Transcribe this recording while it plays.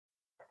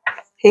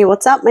Hey,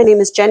 what's up? My name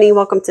is Jenny.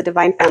 Welcome to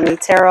Divine Family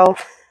Tarot.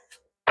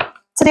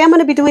 Today I'm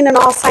going to be doing an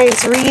all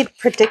signs read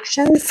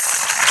predictions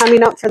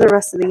coming up for the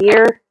rest of the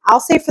year. I'll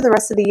say for the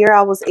rest of the year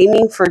I was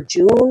aiming for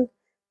June,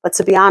 but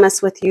to be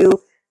honest with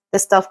you,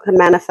 this stuff could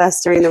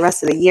manifest during the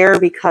rest of the year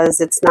because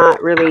it's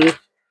not really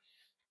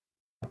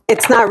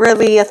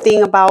a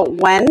thing about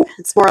when.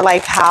 It's more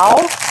like how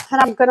that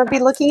I'm going to be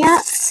looking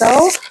at.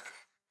 So,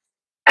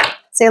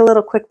 say a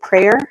little quick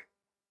prayer.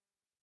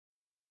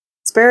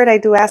 Spirit, I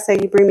do ask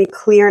that you bring me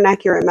clear and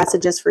accurate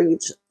messages for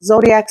each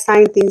zodiac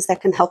sign, things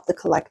that can help the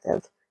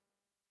collective.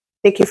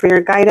 Thank you for your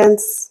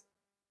guidance,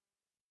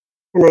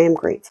 and I am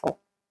grateful.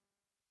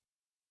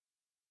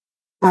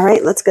 All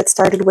right, let's get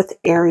started with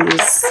Aries.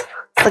 Let's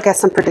look at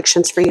some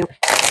predictions for you.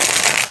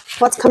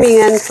 What's coming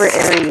in for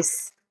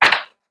Aries?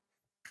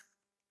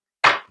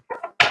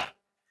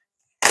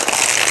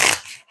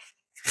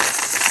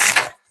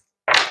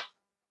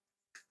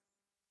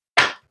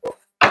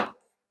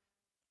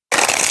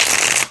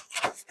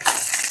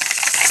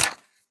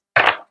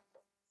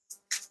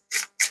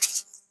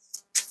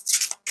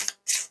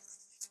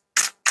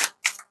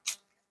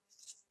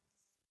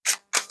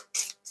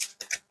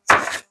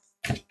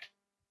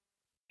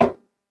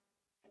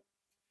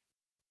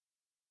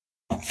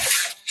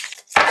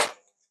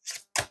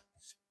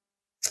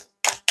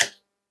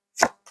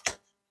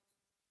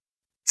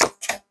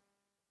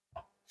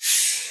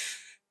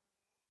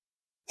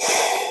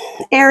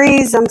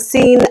 Aries, I'm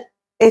seeing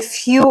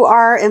if you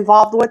are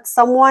involved with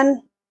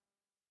someone.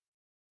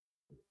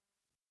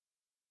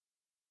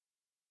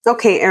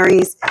 Okay,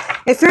 Aries,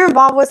 if you're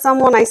involved with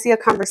someone, I see a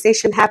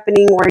conversation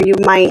happening where you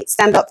might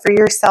stand up for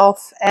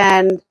yourself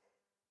and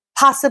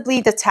possibly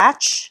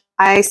detach.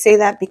 I say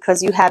that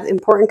because you have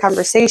important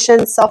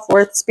conversations,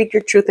 self-worth, speak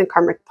your truth, and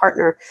karmic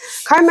partner.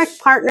 Karmic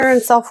partner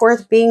and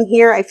self-worth being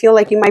here, I feel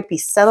like you might be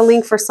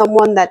settling for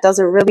someone that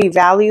doesn't really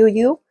value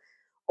you,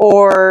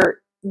 or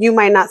you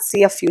might not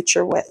see a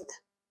future with.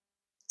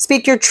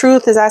 Speak your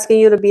truth is asking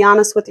you to be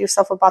honest with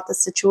yourself about the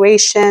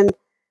situation.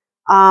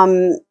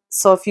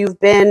 So if you've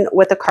been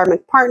with a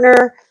karmic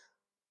partner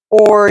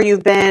or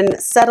you've been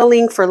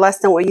settling for less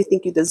than what you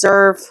think you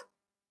deserve,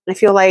 I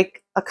feel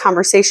like a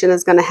conversation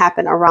is going to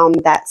happen around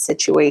that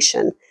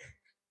situation.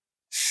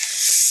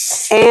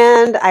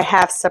 And I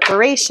have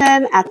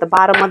separation at the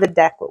bottom of the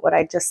deck with what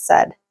I just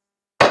said.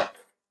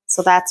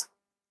 So that's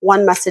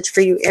one message for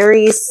you,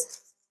 Aries.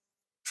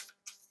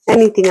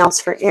 Anything else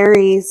for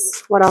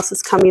Aries? What else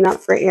is coming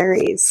up for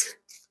Aries?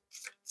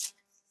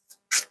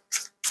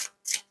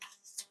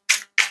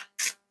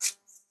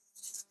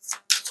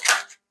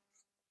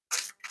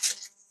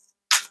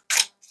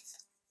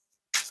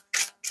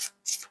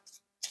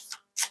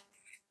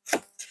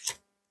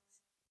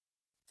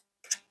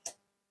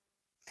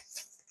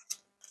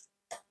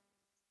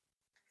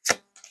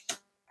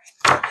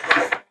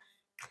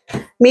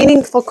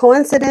 Meaningful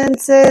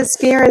coincidences,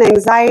 fear and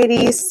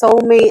anxiety,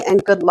 soulmate,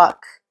 and good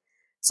luck.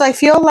 So I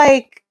feel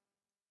like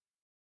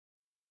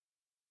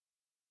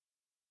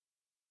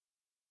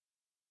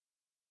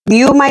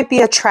you might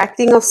be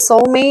attracting a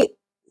soulmate.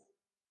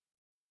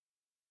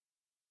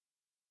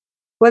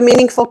 With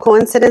meaningful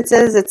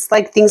coincidences, it's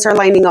like things are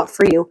lining up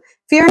for you.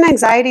 Fear and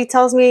anxiety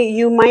tells me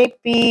you might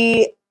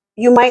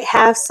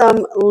have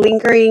some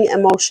lingering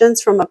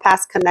emotions from a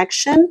past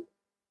connection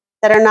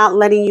that are not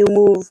letting you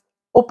move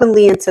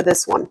openly into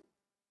this one.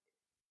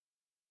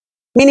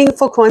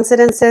 Meaningful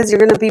coincidences, you're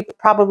going to be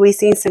probably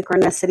seeing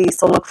synchronicity.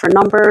 So look for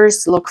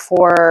numbers, don't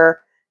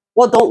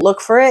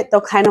look for it. They'll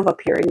kind of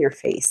appear in your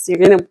face. You're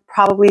going to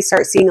probably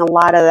start seeing a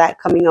lot of that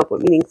coming up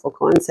with meaningful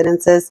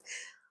coincidences.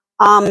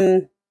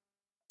 Good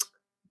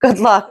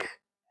luck.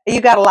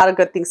 You got a lot of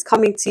good things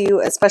coming to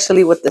you,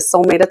 especially with the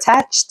soulmate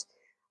attached.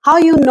 How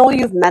you know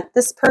you've met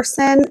this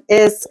person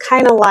is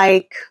kind of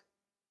like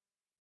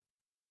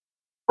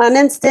an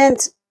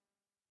instant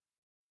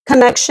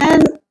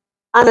connection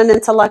on an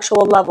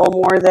intellectual level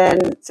more than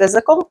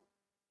physical.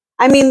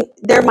 I mean,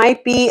 there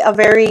might be a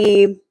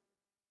very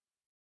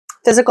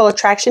physical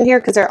attraction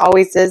here because there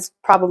always is,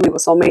 probably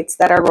with soulmates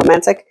that are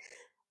romantic.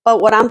 But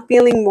what I'm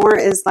feeling more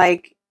is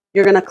like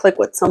you're going to click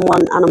with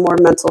someone on a more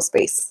mental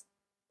space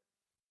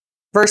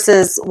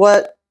versus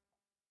what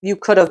you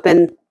could have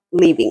been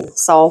leaving.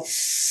 So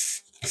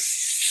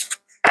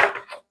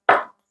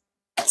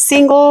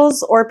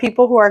singles or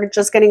people who are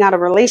just getting out of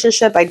a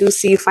relationship, I do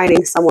see you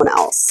finding someone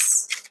else.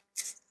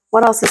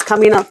 What else is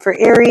coming up for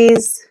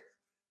Aries?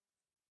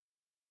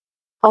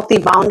 Healthy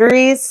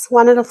boundaries.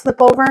 Wanted to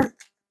flip over.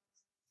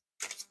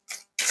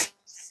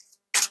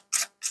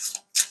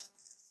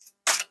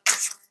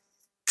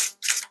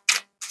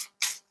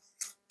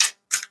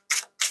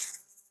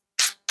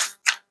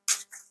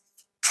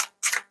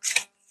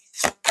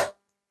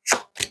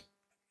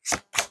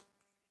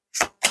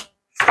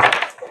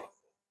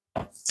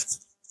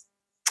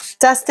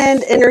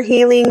 Destined, inner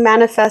healing,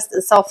 manifest,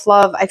 and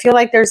self-love. I feel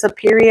like there's a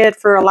period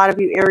for a lot of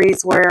you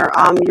Aries where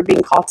you're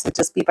being called to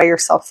just be by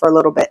yourself for a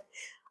little bit.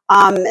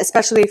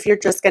 Especially if you're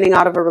just getting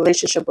out of a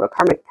relationship with a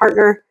karmic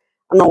partner.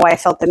 I don't know why I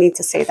felt the need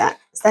to say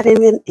that. Is that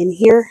even in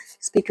here?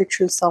 Speak your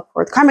true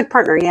self-worth. Karmic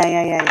partner.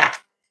 Yeah.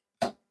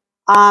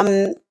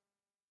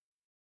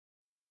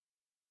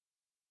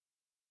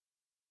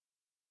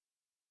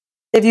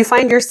 If you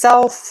find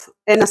yourself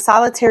in a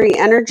solitary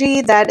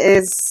energy, that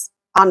is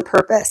on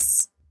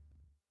purpose.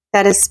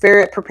 That is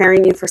spirit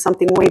preparing you for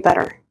something way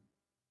better.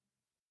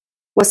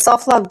 With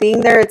self-love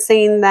being there, it's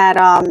saying that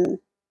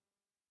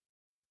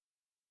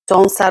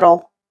don't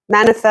settle.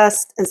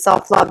 Manifest and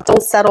self-love.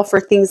 Don't settle for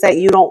things that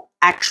you don't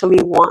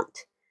actually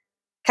want.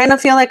 Kind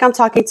of feel like I'm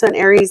talking to an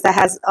Aries that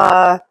has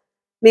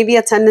maybe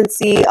a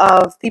tendency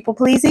of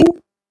people-pleasing.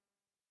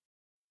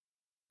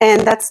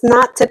 And that's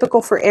not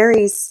typical for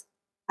Aries.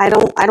 I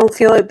don't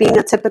feel it being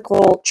a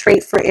typical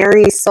trait for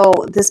Aries. So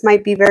this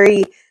might be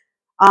very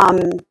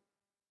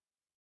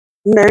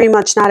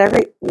much not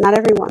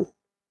everyone.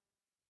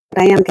 But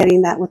I am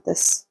getting that with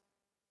this.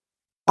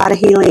 A lot of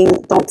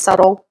healing. Don't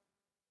settle.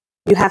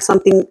 You have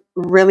something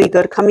really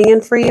good coming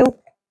in for you.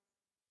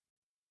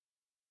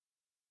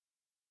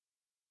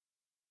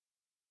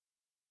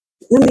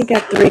 Let me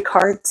get 3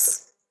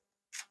 cards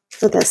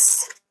for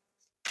this.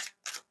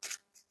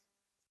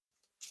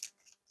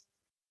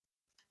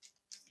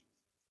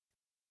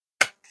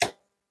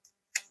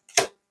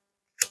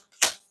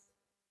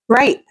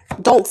 Right.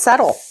 Don't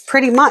settle.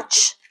 Pretty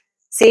much.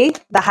 See?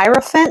 The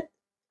Hierophant.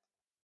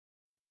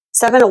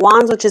 7 of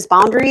Wands, which is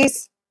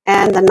boundaries.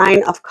 And the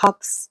 9 of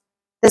Cups.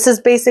 This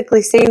is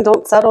basically saying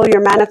don't settle.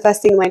 You're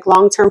manifesting like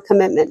long-term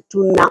commitment.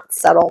 Do not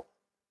settle.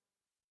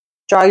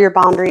 Draw your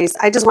boundaries.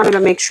 I just wanted to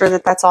make sure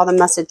that that's all the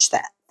message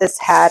that this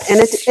had. And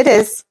it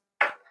is.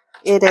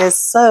 It is.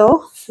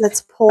 So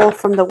let's pull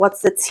from the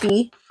What's the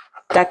Tea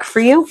deck for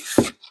you.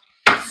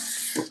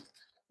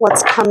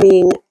 What's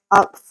coming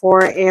up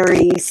for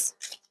Aries?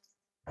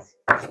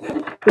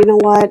 You know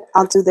what?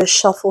 I'll do this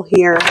shuffle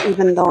here,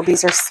 even though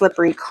these are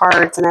slippery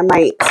cards and I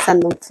might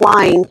send them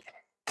flying.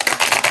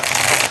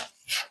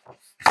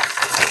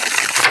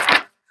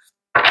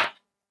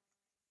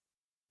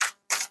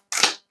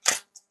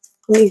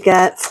 Let me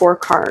get 4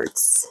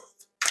 cards.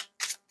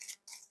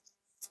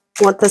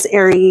 What does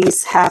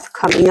Aries have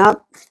coming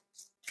up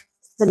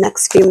the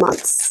next few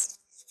months?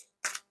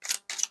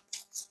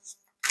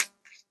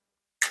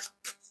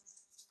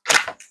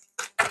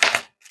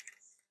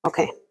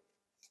 Okay.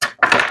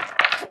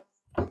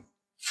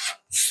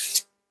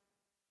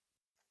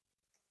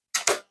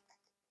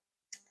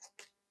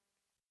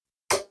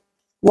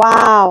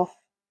 Wow.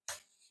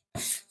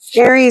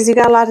 Aries, you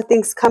got a lot of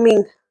things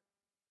coming.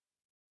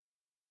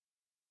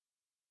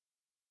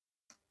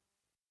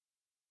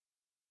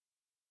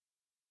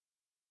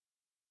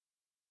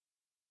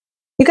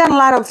 You got a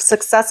lot of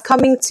success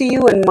coming to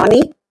you and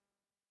money.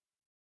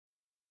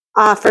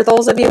 For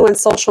those of you in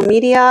social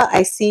media,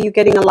 I see you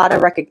getting a lot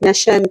of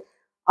recognition.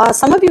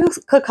 Some of you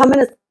could come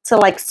into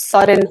like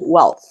sudden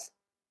wealth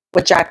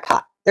with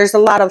jackpot. There's a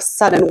lot of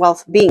sudden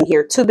wealth being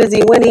here. Too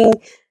busy winning,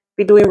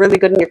 be doing really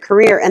good in your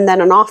career, and then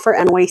an offer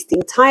and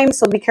wasting time.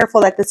 So be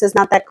careful that this is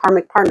not that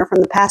karmic partner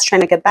from the past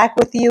trying to get back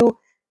with you.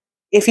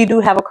 If you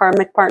do have a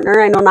karmic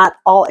partner, I know not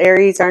all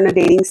Aries are in a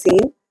dating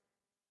scene,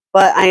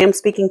 but I am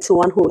speaking to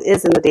one who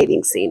is in the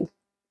dating scene.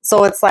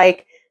 So it's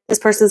like this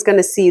person's going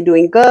to see you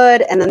doing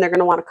good, and then they're going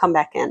to want to come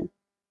back in.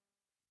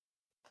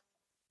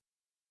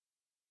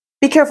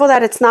 Be careful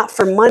that it's not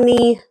for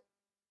money.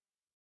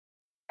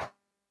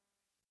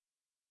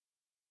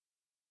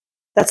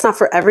 That's not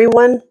for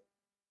everyone.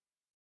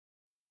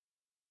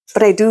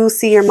 But I do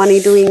see your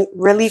money doing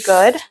really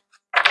good.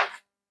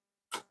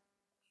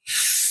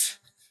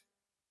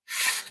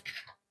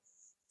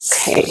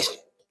 Okay.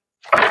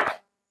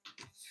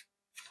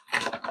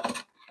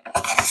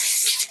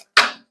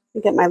 Let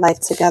me get my life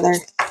together.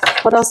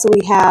 What else do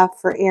we have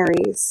for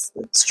Aries?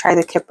 Let's try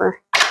the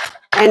Kipper.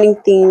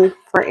 Anything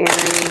for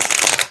Aries.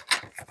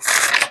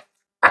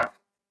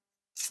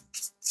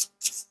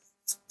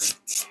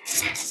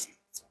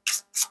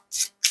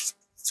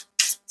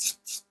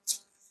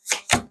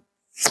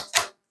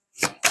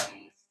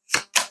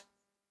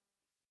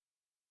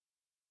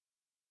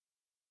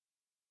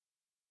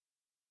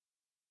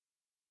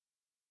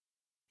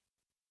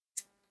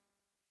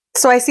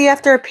 So I see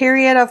after a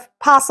period of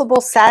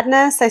possible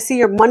sadness, I see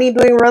your money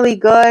doing really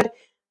good,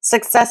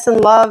 success in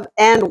love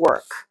and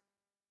work.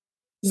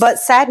 But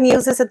sad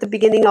news is at the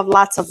beginning of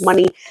lots of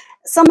money.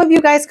 Some of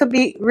you guys could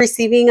be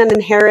receiving an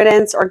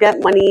inheritance or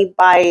get money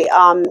by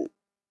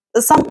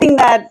something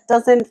that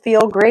doesn't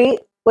feel great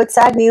with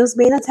sad news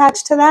being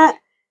attached to that.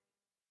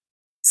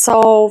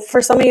 So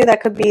for some of you,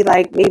 that could be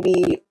like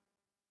maybe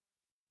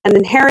an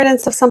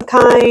inheritance of some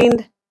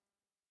kind.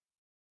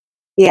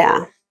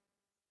 Yeah.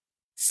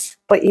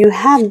 But you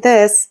have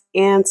this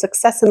and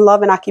success in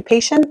love and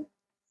occupation.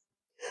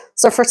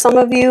 So for some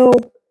of you,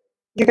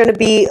 you're going to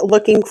be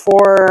looking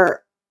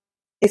for,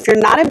 if you're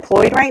not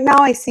employed right now,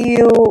 I see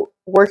you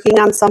working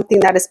on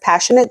something that is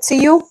passionate to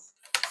you.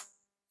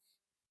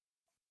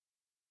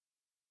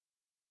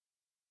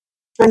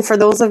 And for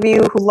those of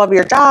you who love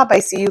your job, I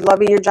see you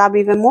loving your job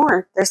even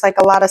more. There's like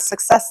a lot of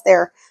success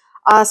there.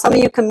 Some of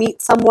you can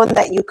meet someone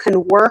that you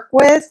can work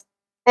with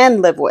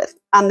and live with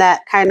on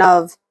that kind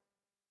of,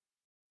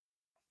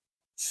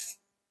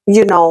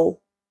 you know,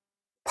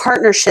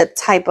 partnership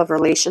type of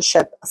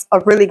relationship. A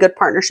really good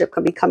partnership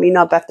could be coming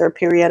up after a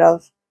period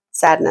of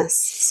sadness.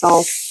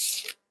 So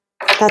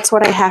that's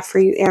what I have for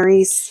you,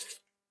 Aries.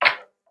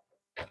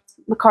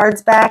 The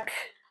cards back.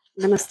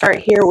 I'm going to start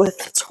here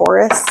with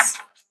Taurus.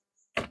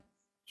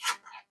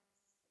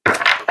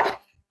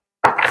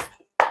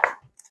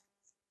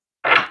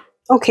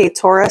 Okay,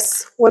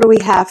 Taurus, what do we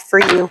have for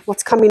you?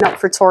 What's coming up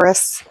for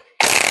Taurus?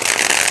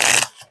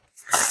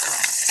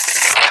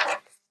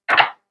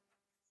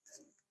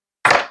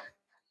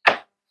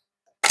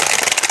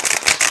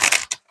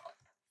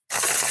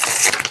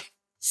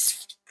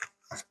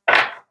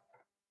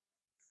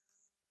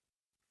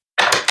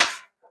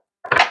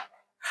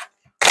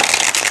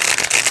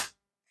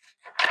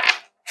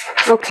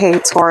 Okay,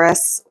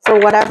 Taurus, for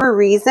whatever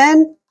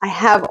reason, I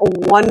have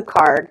one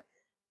card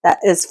that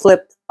is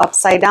flipped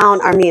upside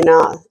down. I mean,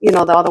 you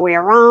know, the other way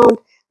around. I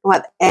don't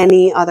have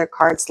any other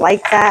cards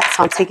like that.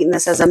 So I'm taking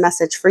this as a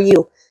message for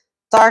you.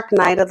 Dark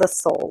night of the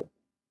soul.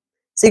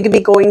 So you could be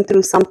going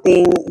through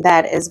something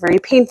that is very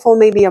painful,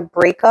 maybe a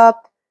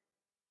breakup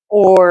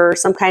or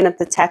some kind of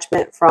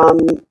detachment from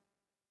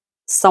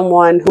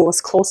someone who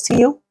was close to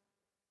you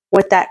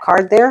with that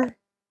card there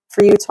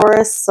for you,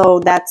 Taurus. So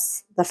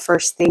that's the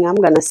first thing I'm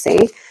going to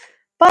say.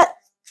 But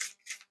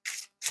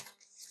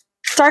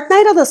Dark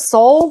night of the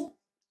soul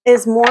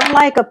is more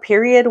like a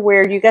period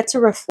where you get to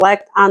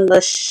reflect on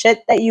the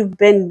shit that you've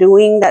been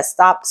doing that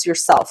stops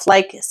yourself.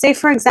 Like, say,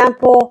 for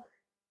example,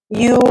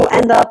 you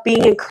end up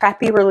being in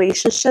crappy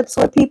relationships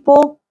with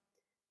people.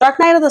 Dark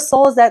night of the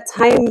soul is that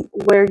time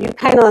where you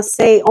kind of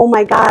say, oh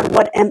my God,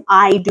 what am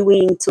I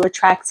doing to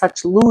attract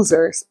such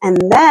losers?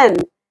 And then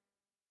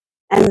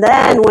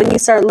when you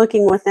start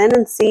looking within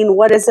and seeing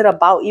what is it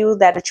about you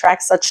that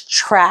attracts such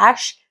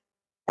trash,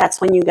 that's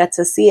when you get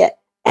to see it.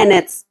 And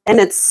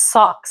it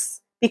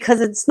sucks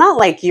because it's not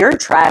like you're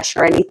trash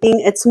or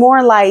anything. It's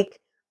more like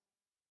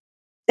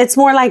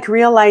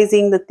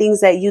realizing the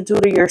things that you do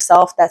to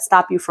yourself that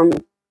stop you from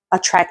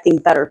attracting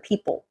better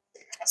people.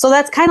 So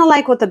that's kind of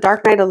like what the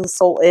dark night of the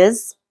soul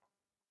is.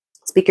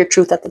 Speak your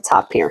truth at the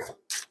top here.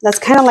 That's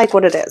kind of like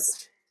what it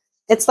is.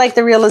 It's like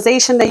the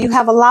realization that you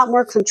have a lot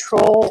more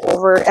control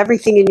over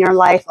everything in your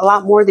life, a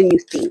lot more than you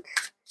think.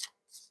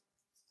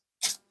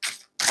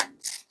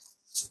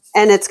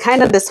 And it's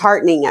kind of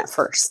disheartening at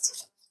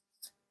first.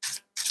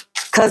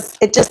 Because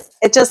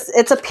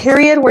it's a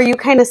period where you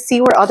kind of see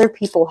where other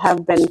people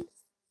have been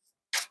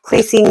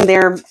placing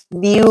their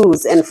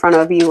views in front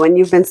of you and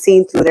you've been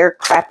seeing through their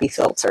crappy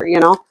filter, you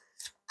know?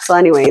 So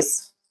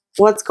anyways,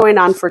 what's going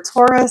on for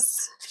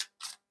Taurus?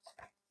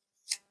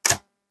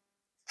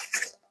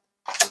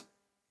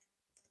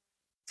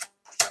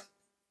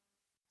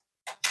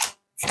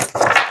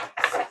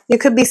 You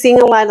could be seeing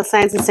a lot of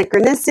signs and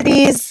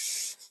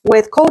synchronicities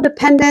with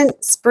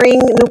codependent, spring,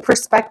 new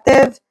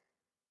perspective.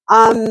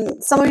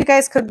 Some of you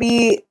guys could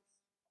be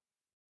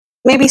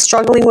maybe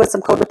struggling with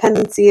some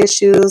codependency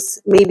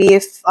issues. Maybe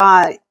if,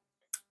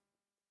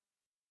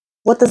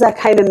 what does that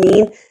kind of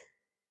mean?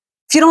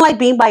 If you don't like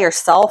being by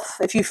yourself,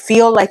 if you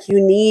feel like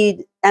you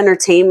need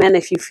entertainment,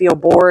 if you feel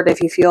bored,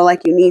 if you feel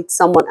like you need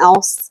someone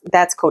else,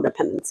 that's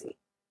codependency.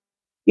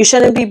 You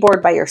shouldn't be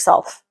bored by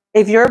yourself.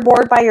 If you're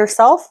bored by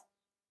yourself,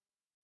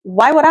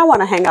 why would I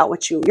want to hang out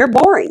with you? You're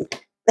boring.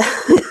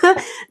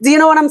 Do you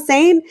know what I'm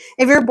saying?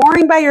 If you're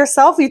boring by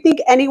yourself, you think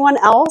anyone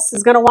else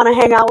is going to want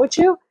to hang out with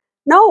you?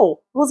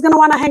 No. Who's going to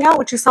want to hang out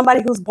with you?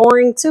 Somebody who's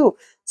boring too.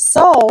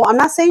 So I'm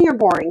not saying you're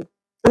boring.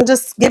 I'm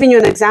just giving you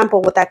an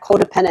example what that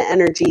codependent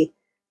energy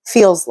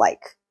feels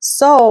like.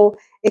 So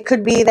it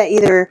could be that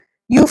either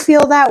you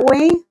feel that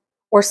way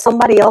or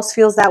somebody else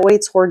feels that way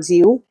towards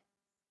you.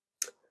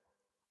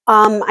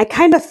 I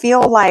kind of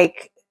feel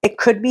like it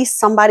could be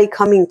somebody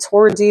coming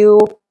towards you.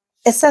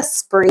 It says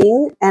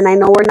spring, and I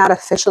know we're not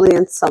officially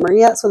in summer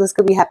yet, so this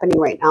could be happening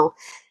right now.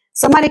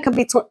 Somebody could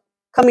be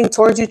coming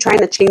towards you trying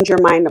to change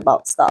your mind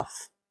about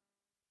stuff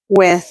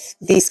with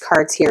these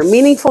cards here.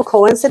 Meaningful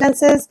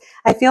coincidences,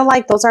 I feel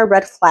like those are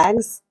red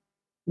flags.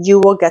 You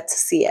will get to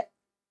see it.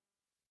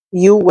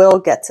 You will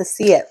get to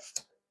see it.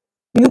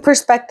 New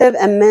perspective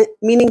and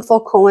meaningful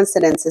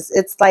coincidences.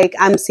 It's like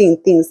I'm seeing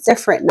things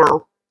different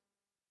now.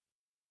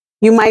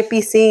 You might be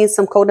seeing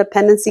some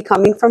codependency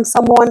coming from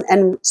someone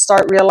and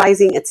start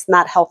realizing it's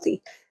not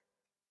healthy.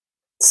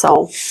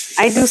 So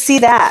I do see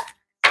that.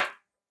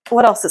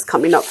 What else is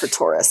coming up for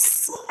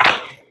Taurus?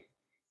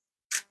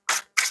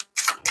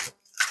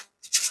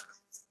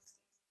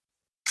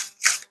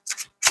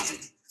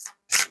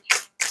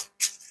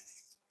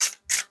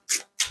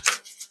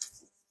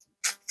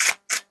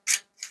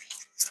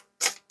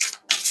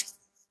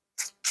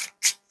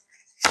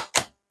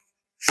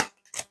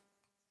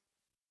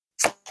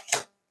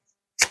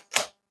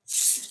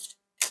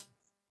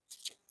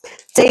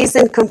 Dazed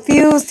and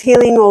confused,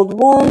 healing old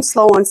wounds,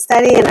 slow and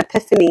steady, and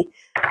epiphany.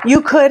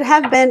 You could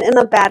have been in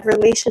a bad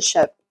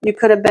relationship. You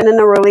could have been in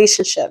a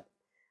relationship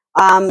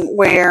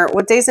where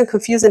with dazed and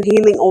confused and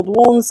healing old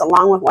wounds,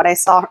 along with what I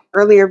saw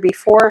earlier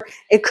before,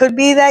 it could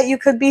be that you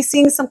could be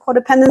seeing some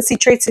codependency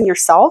traits in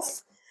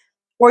yourself,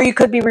 Or you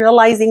could be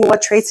realizing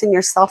what traits in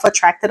yourself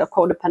attracted a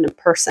codependent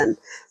person.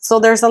 So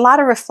there's a lot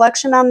of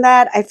reflection on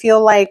that. I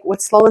feel like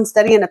with slow and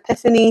steady and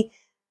epiphany,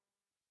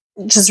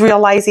 just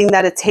realizing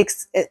that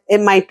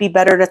it might be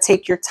better to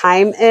take your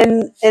time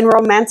in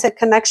romantic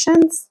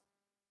connections.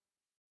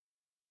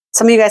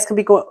 Some of you guys could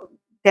be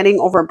getting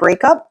over a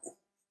breakup.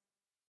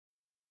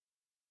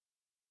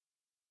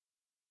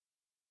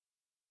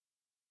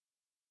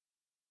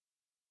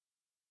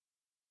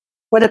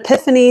 With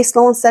epiphany,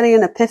 slow and steady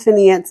and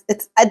epiphany,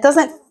 it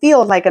doesn't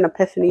feel like an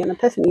epiphany. An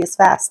epiphany is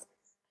fast.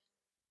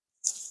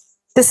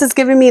 This is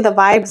giving me the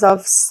vibes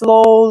of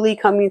slowly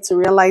coming to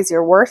realize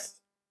your worth.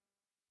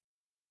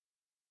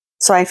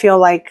 So I feel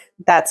like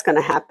that's going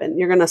to happen.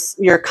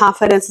 Your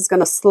confidence is going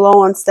to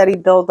slow and steady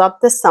build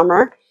up this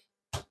summer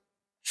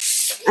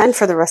and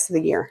for the rest of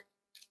the year.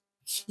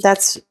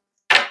 That's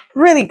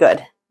really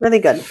good. Really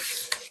good.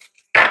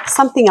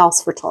 Something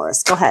else for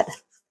Taurus. Go ahead.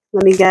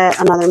 Let me get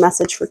another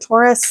message for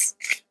Taurus.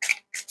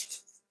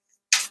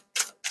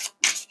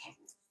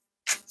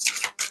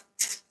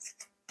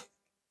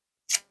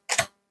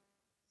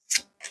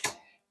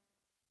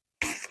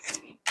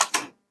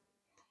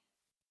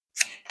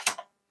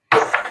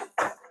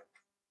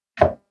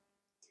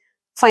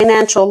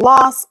 Financial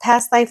loss,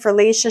 past life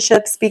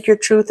relationship, speak your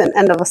truth, and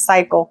end of a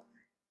cycle.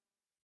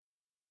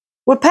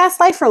 With past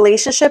life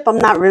relationship, I'm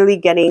not really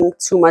getting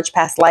too much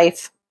past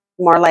life.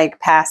 More like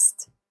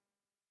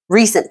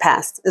recent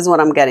past is what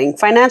I'm getting.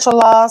 Financial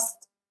loss,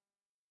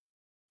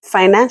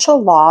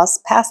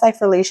 past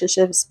life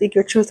relationship, speak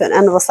your truth, and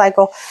end of a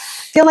cycle.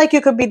 Feel like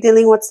you could be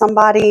dealing with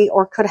somebody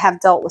or could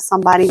have dealt with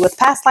somebody. With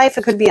past life,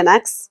 it could be an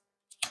ex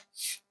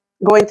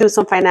going through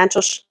some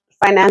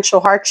financial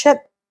hardship.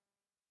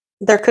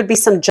 There could be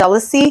some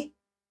jealousy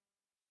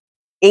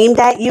aimed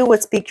at you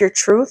with speak your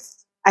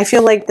truth. I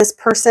feel like this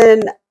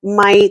person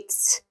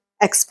might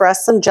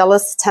express some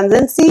jealous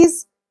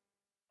tendencies,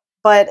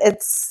 but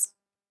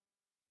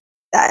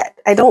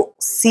I don't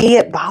see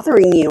it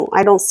bothering you.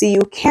 I don't see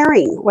you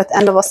caring with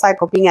end of a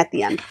cycle being at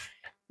the end.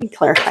 Let me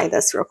clarify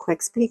this real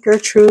quick. Speak your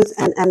truth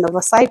and end of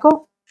a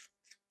cycle.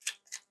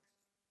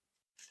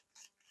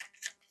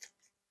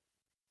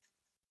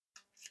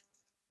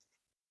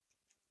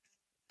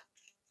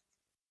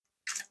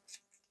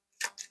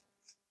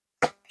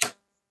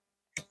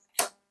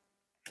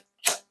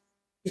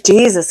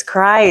 Jesus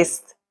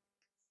Christ.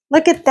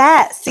 Look at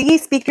that. See,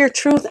 speak your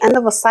truth, end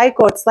of a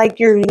cycle. It's like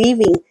you're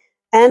leaving,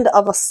 end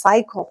of a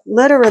cycle,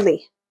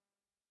 literally.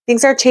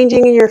 Things are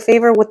changing in your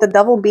favor with the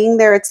devil being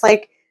there. It's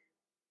like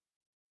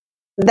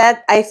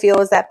that, I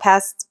feel, is that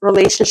past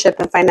relationship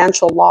and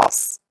financial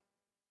loss.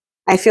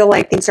 I feel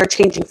like things are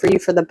changing for you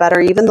for the better,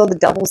 even though the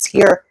devil's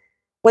here.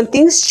 When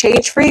things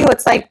change for you,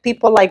 it's like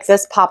people like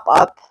this pop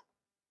up.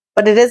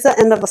 But it is the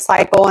end of a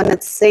cycle, and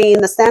it's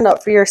saying to stand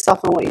up for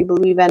yourself and what you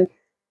believe in.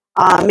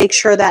 Make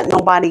sure that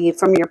nobody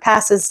from your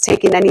past is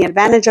taking any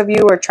advantage of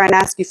you or trying to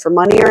ask you for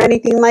money or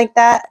anything like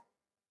that.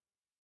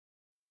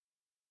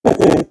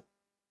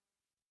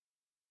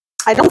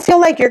 I don't feel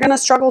like you're going to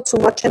struggle too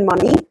much in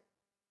money,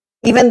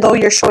 even though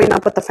you're showing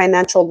up with the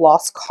financial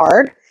loss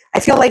card. I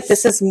feel like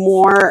this is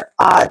more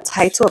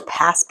tied to a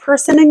past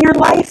person in your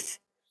life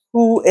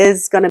who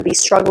is going to be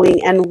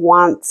struggling and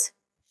want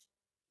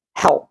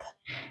help.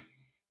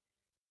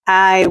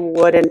 I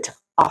wouldn't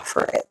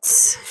offer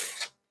it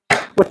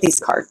with these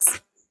cards.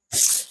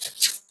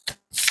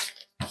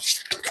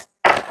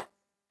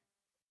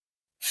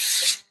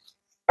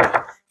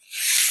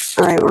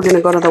 All right, we're going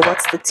to go to the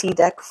What's the Tea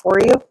deck for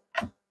you.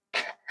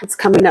 It's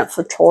coming up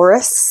for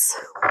Taurus.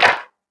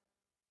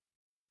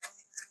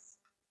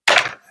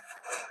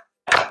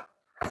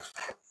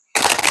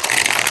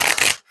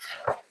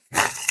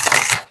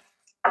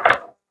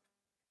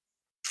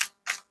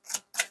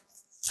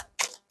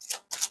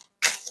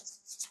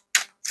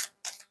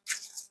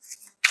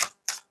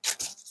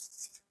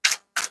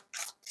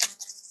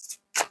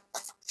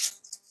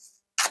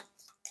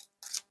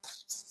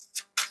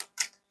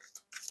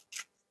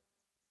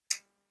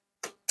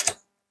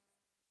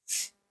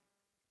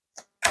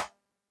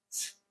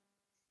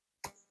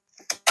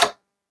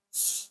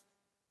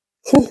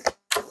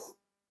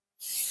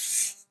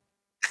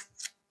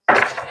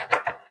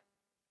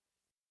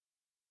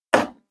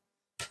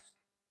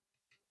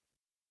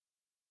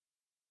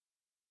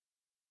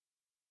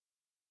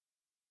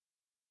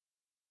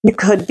 You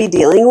could be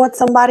dealing with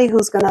somebody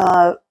who's going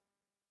to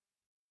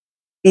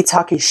be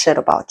talking shit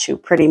about you,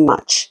 pretty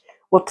much.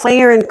 With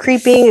player and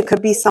creeping, it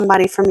could be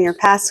somebody from your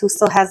past who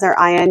still has their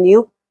eye on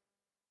you.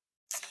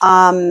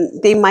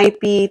 They might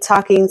be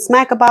talking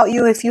smack about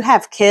you. If you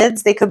have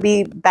kids, they could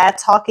be bad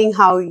talking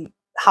how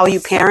you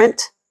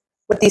parent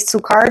with these two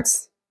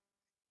cards.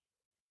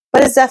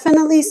 But it's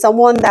definitely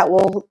someone that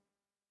will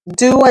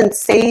do and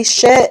say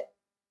shit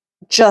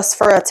just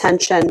for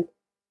attention.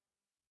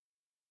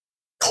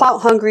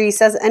 Clout hungry,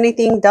 says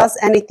anything, does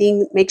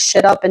anything, makes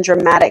shit up and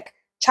dramatic.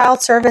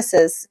 Child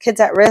services, kids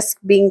at risk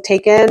being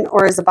taken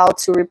or is about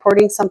to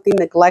reporting something,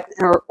 neglect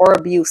or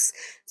abuse.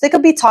 So they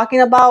could be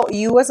talking about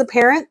you as a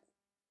parent,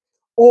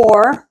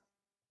 or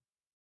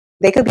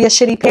they could be a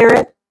shitty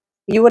parent.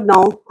 You would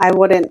know. I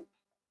wouldn't.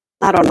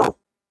 I don't know.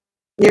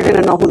 You're going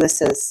to know who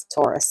this is,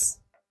 Taurus.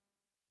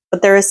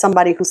 But there is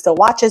somebody who still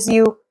watches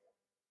you.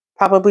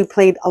 Probably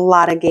played a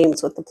lot of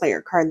games with the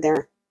player card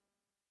there.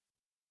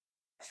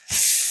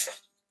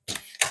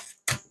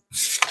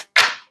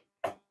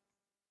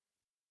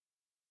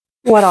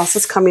 What else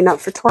is coming up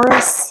for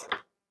Taurus?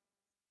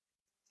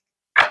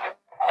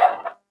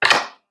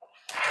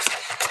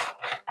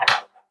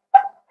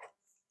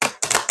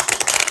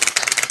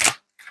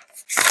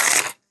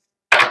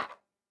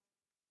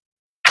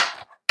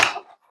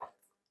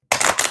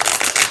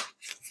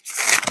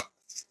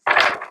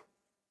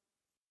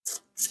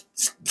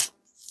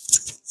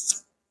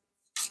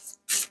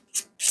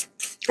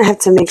 I have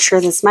to make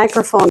sure this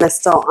microphone is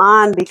still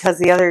on because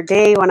the other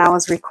day when I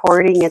was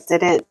recording, it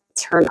didn't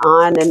turn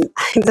on, and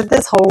I did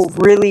this whole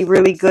really,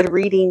 really good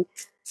reading.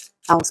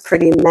 I was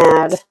pretty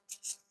mad.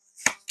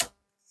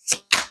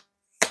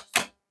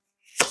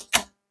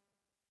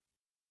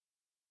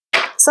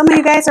 Some of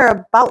you guys are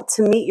about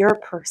to meet your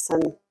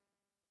person.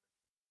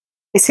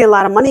 I see a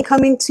lot of money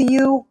coming to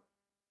you.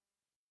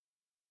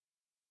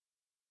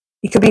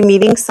 You could be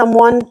meeting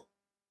someone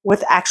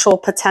with actual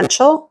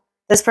potential.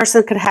 This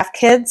person could have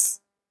kids.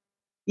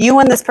 You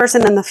and this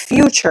person in the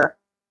future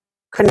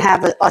can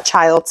have a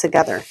child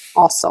together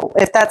also.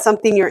 If that's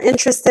something you're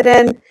interested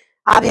in,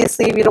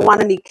 obviously if you don't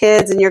want any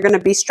kids and you're going to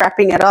be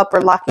strapping it up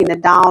or locking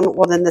it down,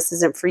 well then this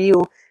isn't for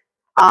you.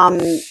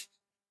 And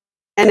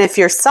if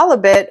you're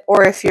celibate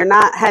or if you're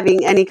not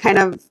having any kind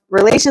of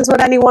relations with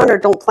anyone or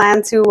don't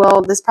plan to,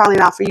 well, this is probably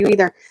not for you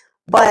either.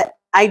 But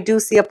I do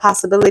see a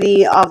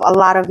possibility of a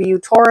lot of you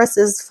Taurus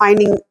is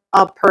finding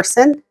a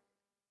person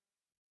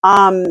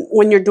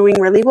when you're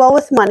doing really well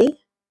with money.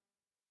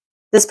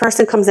 This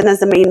person comes in as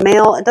the main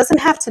male. It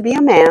doesn't have to be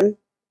a man.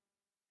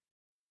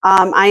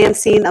 I am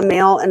seeing a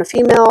male and a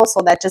female,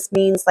 so that just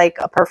means like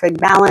a perfect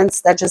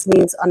balance. That just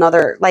means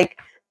another, like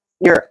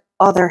your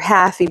other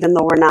half, even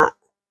though we're not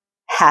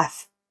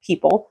half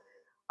people.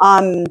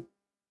 I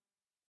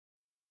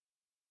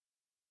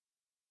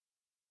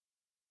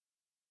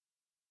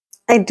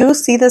do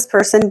see this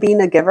person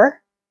being a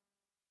giver,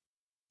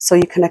 so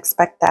you can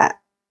expect that.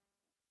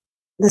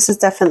 This is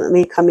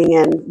definitely coming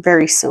in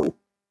very soon.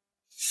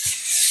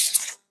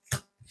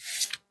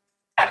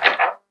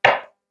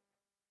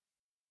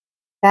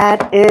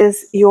 That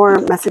is your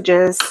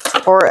messages,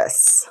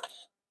 Taurus.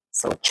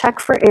 So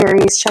check for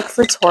Aries, check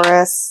for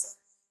Taurus.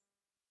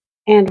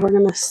 And we're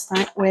going to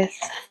start with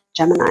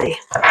Gemini.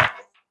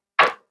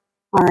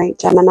 All right,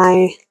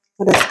 Gemini,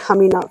 what is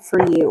coming up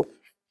for you?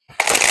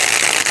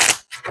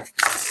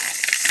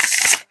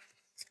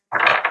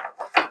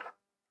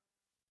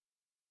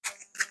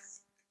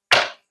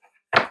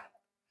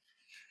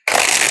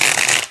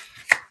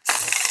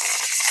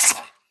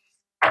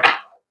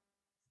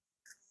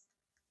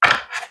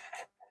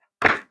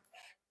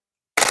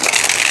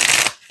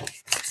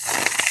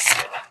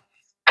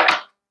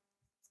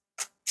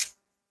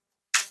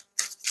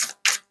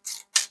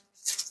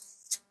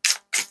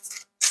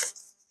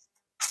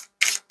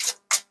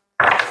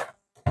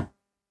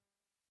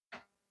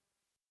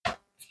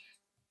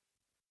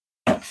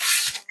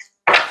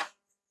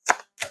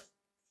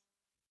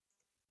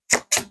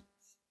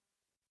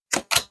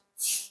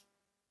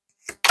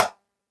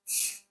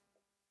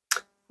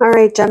 All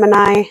right,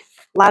 Gemini, a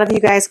lot of you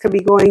guys could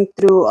be going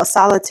through a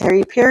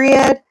solitary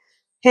period,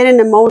 hidden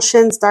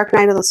emotions, dark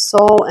night of the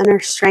soul, inner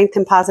strength,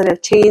 and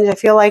positive change. I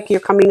feel like you're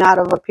coming out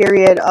of a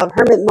period of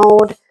hermit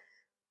mode.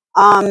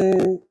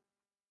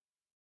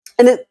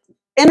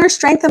 Inner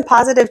strength and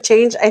positive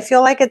change, I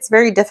feel like it's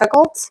very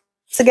difficult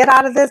to get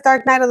out of this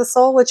dark night of the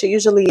soul, which it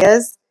usually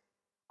is.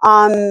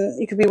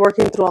 You could be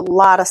working through a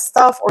lot of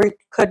stuff, or you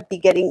could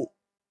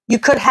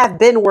have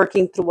been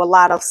working through a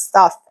lot of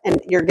stuff and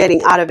you're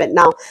getting out of it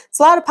now. It's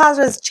a lot of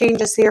positive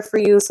changes here for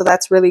you, so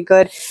that's really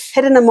good.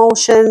 Hidden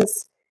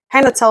emotions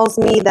kind of tells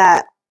me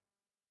that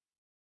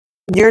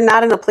you're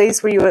not in a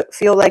place where you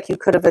feel like you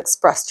could have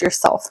expressed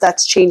yourself.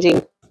 That's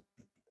changing.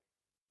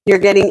 You're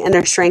getting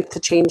inner strength to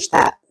change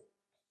that.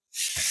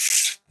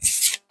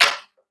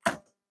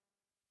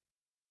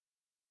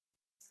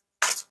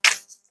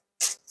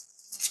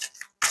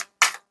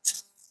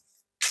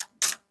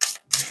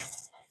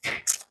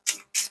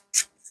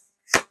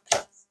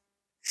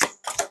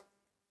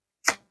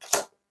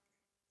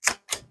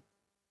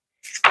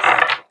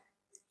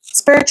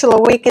 Spiritual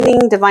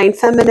awakening, divine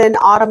feminine,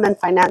 autumn, and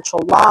financial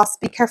loss.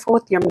 Be careful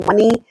with your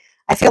money.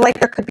 I feel like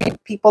there could be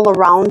people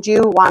around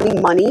you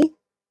wanting money,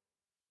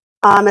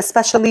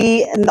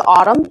 especially in the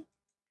autumn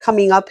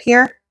coming up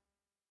here.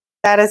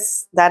 That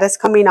is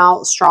coming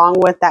out strong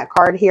with that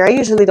card here. I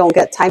usually don't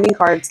get timing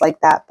cards like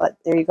that, but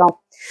there you go.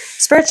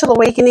 Spiritual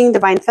awakening,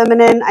 divine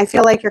feminine. I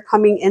feel like you're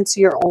coming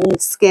into your own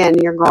skin.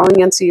 You're growing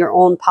into your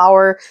own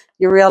power.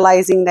 You're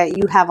realizing that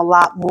you have a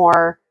lot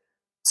more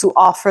to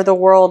offer the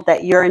world,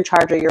 that you're in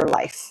charge of your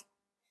life.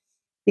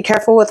 Be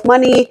careful with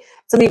money.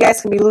 Some of you guys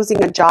can be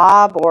losing a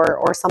job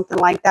or something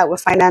like that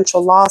with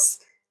financial loss.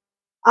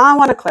 I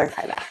want to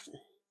clarify that.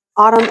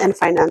 Autumn and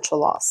financial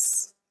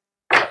loss.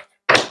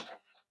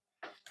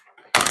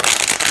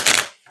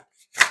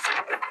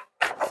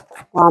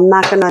 Well, I'm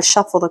not going to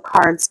shuffle the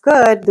cards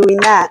good doing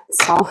that.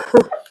 So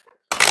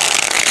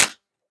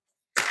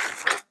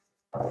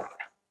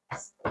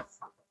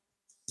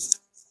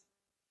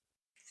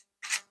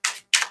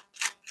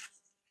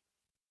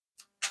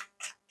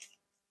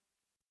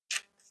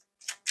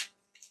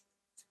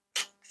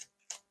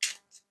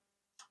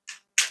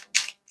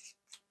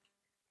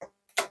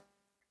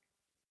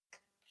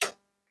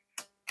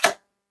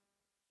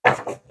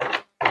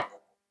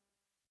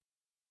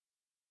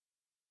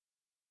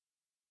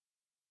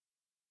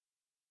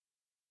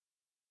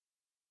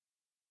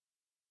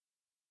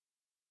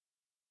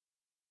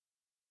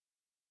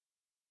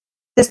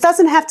this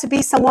doesn't have to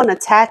be someone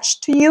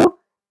attached to you.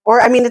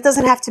 Or, I mean, it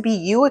doesn't have to be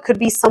you. It could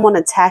be someone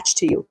attached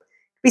to you. It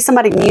could be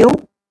somebody new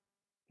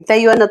that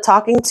you end up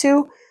talking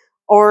to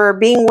or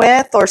being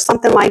with or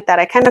something like that.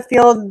 I kind of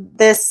feel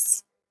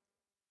this.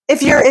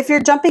 If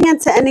you're jumping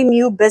into any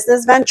new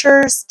business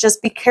ventures,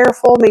 just be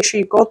careful. Make sure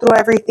you go through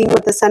everything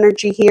with this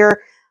energy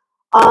here.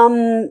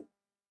 And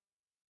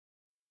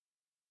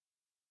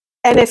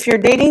if you're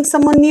dating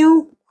someone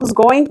new who's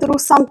going through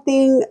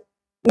something,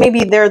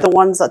 maybe they're the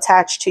ones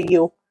attached to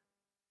you,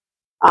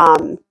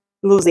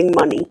 losing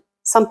money,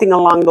 something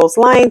along those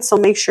lines. So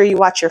make sure you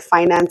watch your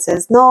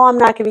finances. No, I'm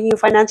not giving you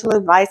financial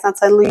advice, not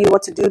telling you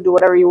what to do. Do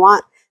whatever you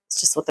want. It's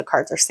just what the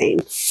cards are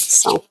saying.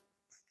 So.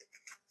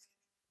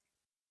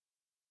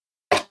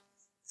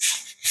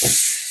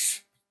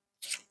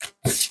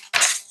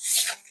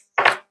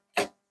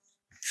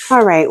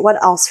 All right, what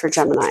else for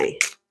Gemini?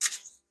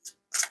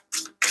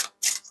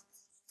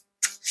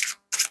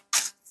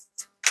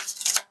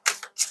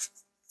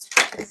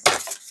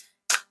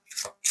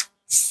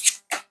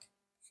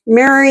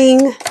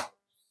 Mirroring,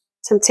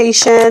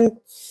 temptation,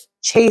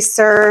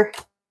 chaser,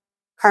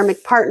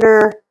 karmic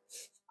partner.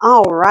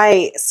 All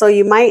right, so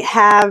you might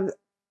have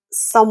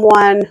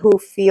someone who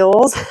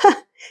feels,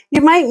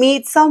 you might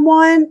meet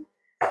someone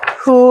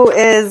who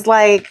is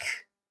like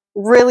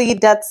really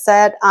dead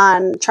set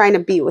on trying to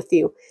be with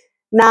you.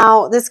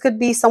 Now, this could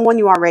be someone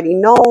you already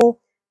know.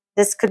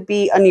 This could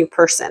be a new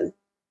person.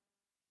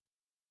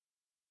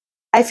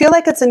 I feel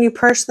like it's a new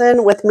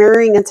person with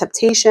mirroring and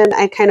temptation.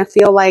 I kind of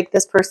feel like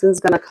this person's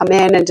going to come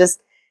in and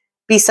just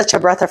be such a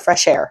breath of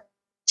fresh air.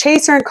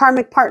 Chaser and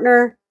karmic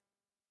partner,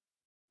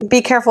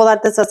 be careful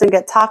that this doesn't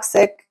get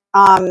toxic.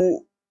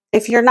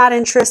 If you're not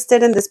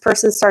interested and this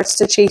person starts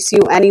to chase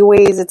you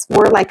anyways, it's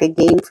more like a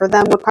game for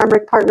them with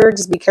karmic partner.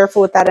 Just be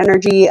careful with that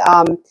energy.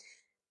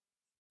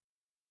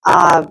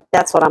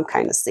 That's what I'm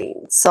kind of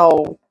seeing.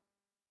 So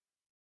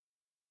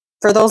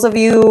for those of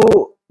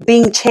you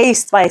being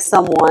chased by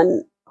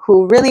someone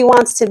who really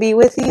wants to be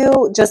with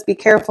you, just be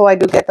careful. I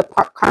do get the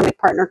karmic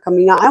partner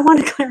coming out. I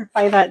want to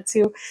clarify that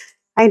too.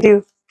 I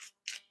do.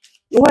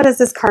 What is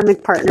this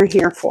karmic partner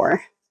here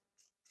for?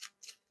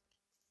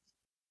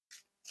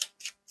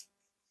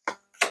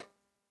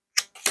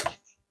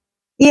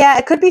 Yeah,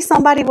 it could be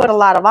somebody with a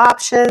lot of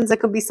options. It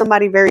could be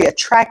somebody very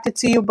attracted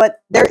to you,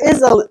 but there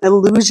is an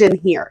illusion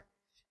here.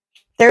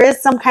 There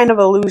is some kind of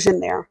illusion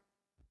there.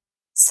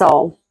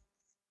 So,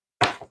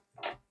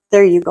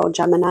 there you go,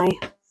 Gemini.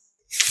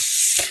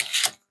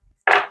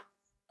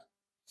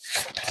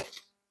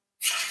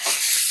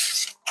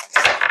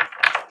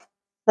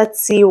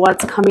 Let's see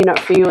what's coming up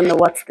for you in the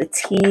What's the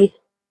Tea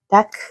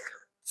deck.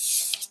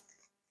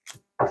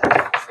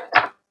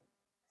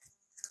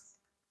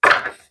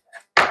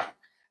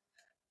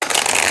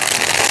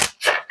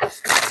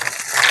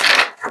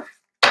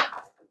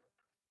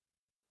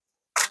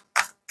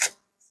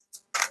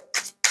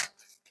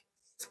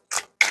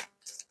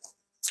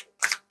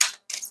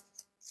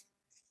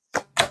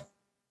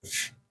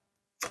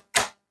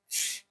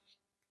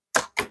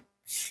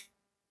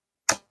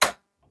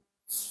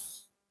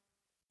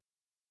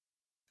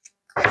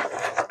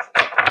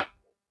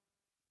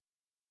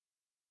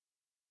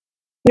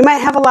 You might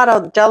have a lot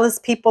of jealous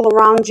people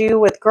around you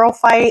with girl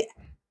fight.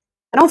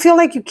 I don't feel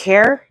like you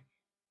care.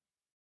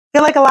 I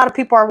feel like a lot of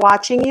people are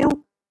watching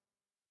you.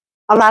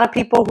 A lot of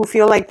people who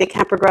feel like they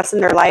can't progress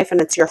in their life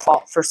and it's your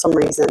fault for some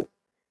reason.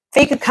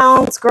 Fake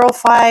accounts, girl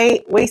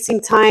fight,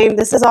 wasting time.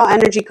 This is all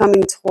energy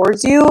coming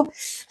towards you.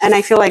 And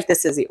I feel like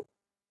this is you,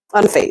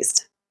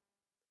 unfazed.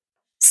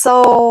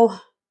 So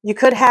you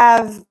could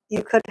have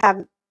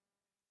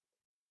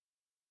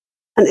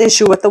an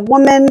issue with a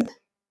woman,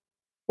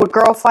 with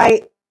girl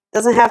fight.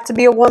 Doesn't have to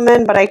be a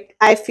woman, but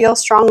I feel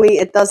strongly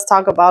it does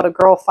talk about a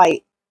girl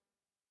fight.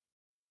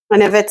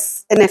 And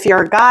if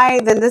you're a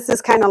guy, then this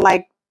is kind of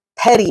like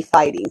petty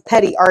fighting,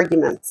 petty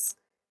arguments.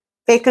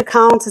 Fake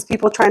accounts is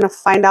people trying to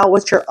find out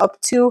what you're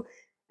up to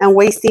and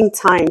wasting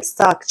time,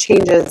 stuck,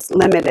 changes,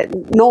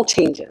 limited, no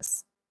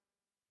changes.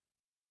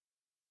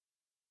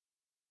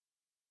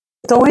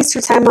 Don't waste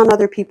your time on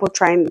other people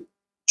trying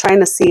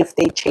to see if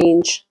they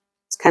change.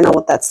 It's kind of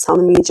what that's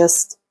telling me.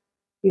 Just,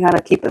 you got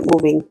to keep it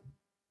moving.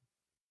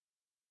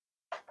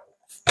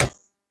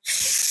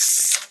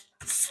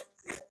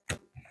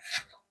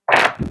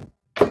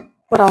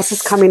 What else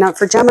is coming up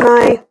for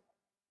Gemini?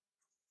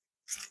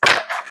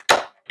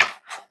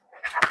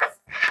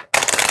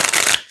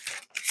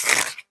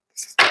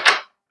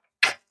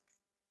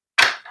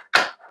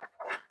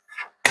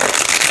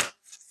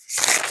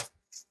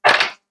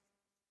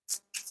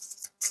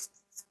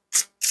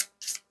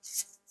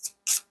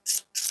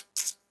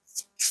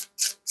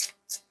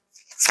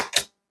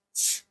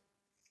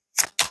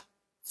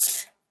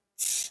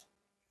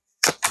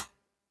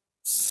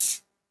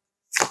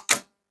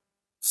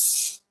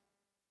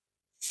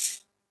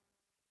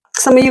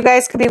 Some of you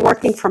guys could be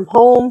working from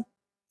home.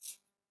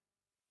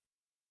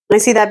 I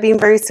see that being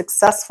very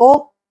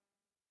successful.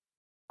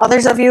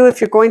 Others of you,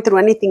 if you're going through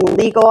anything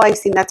legal, I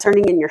see that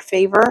turning in your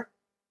favor.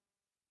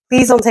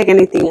 Please don't take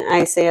anything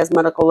I say as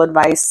medical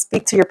advice.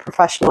 Speak to your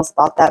professionals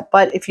about that.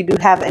 But if you do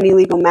have any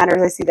legal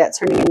matters, I see that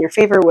turning in your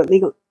favor with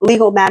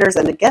legal matters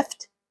and a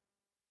gift.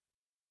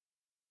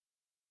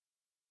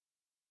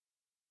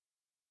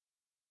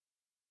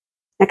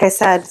 Like I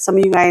said, some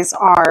of you guys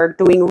are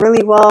doing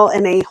really well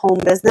in a home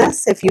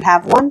business if you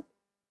have one.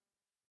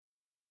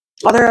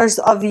 Others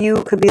of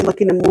you could be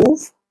looking to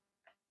move.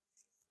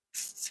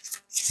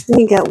 Let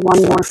me get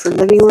one more for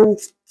living room.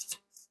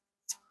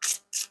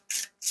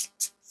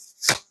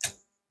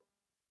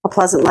 A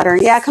pleasant letter.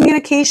 Yeah,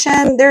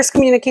 communication. There's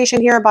communication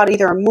here about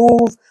either a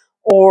move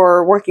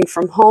or working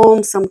from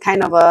home, some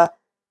kind of a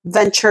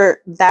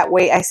venture that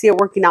way. I see it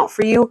working out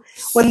for you.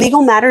 With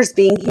legal matters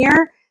being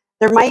here,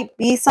 there might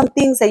be some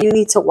things that you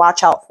need to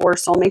watch out for.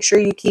 So make sure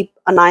you keep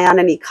an eye on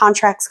any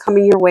contracts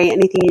coming your way,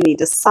 anything you need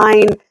to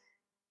sign.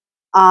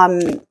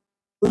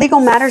 Legal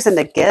matters and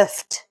a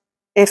gift.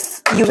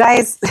 If you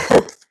guys,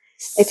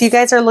 if you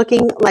guys are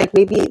looking like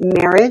maybe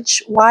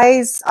marriage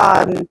wise,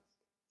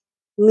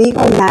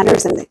 legal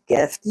matters and a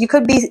gift. You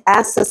could be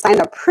asked to sign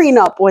a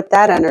prenup with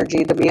that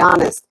energy, to be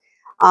honest.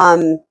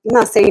 I'm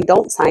not saying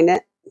don't sign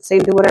it. I'm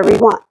saying do whatever you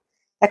want.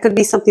 That could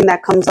be something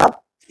that comes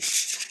up.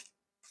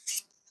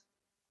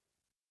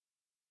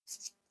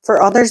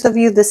 For others of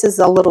you, this is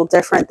a little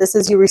different. This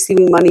is you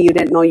receiving money you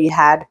didn't know you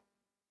had.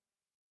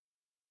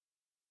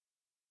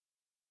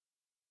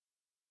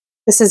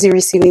 This is you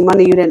receiving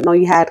money you didn't know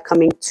you had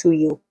coming to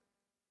you.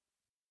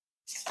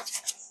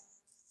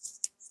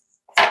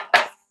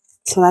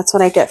 So that's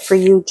what I get for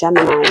you,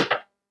 Gemini.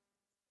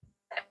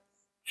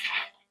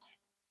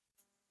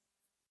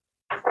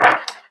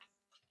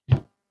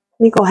 Let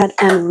me go ahead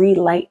and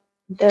relight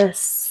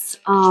this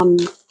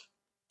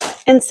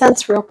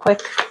incense real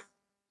quick.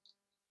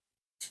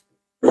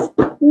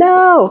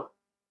 No!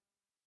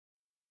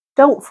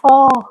 Don't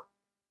fall.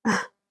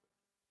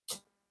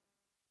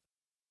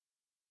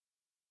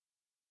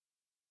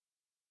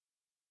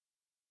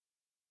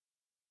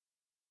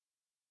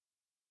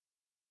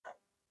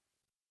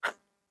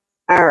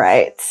 All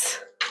right.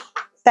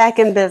 Back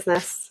in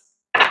business.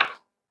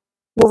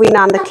 Moving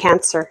on to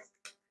Cancer.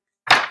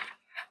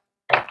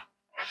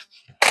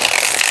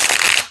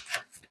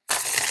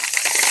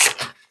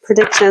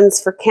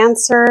 Predictions for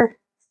Cancer.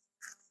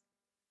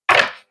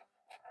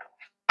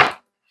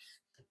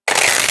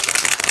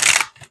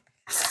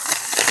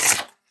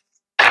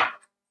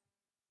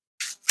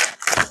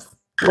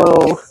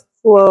 Whoa.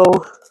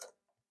 Whoa.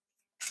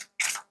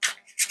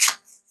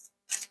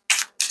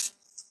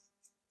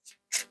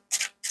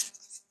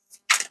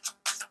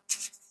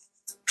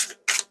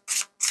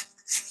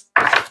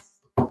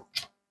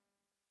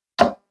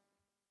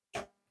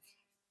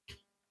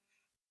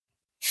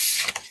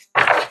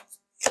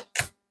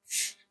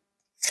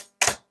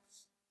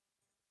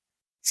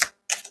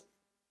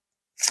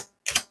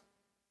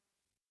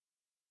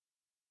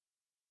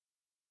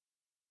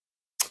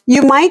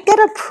 You might get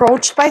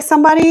approached by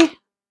somebody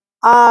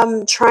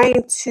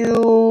trying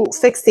to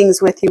fix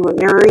things with you with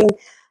mirroring,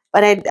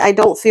 but I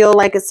don't feel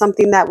like it's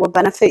something that will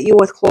benefit you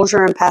with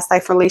closure and past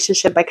life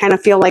relationship. I kind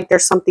of feel like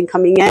there's something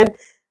coming in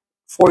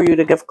for you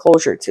to give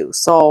closure to.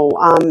 So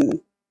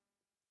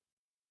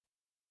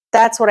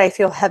that's what I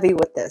feel heavy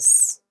with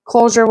this.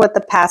 Closure with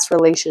the past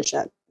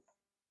relationship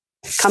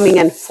coming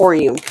in for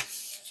you.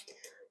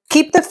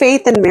 Keep the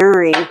faith in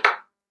mirroring.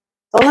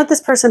 Don't let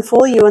this person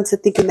fool you into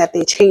thinking that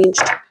they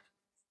changed.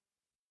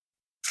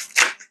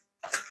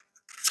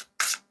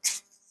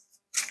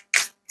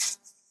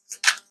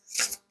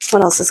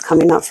 What else is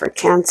coming up for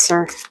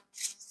Cancer?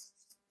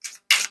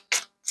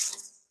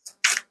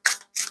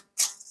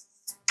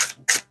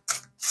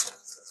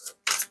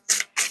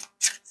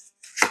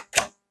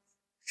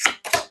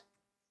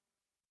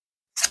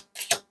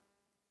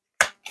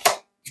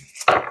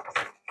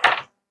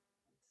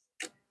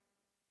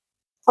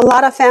 A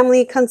lot of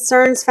family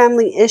concerns,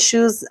 family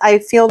issues. I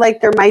feel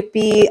like there might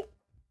be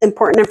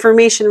important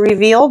information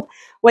revealed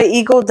with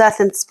ego, death,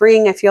 and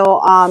spring. I feel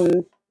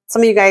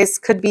some of you guys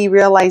could be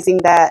realizing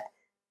that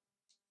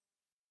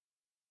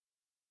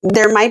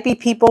there might be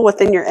people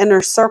within your inner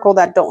circle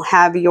that don't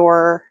have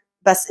your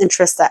best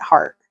interests at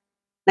heart.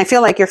 And I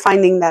feel like you're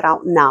finding that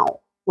out now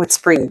with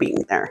spring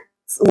being there.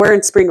 We're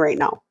in spring right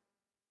now.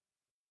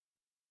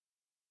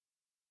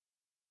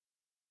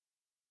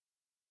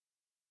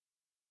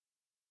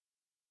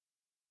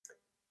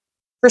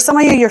 For some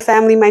of you, your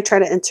family might try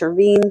to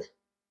intervene.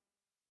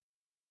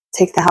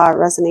 Take that how it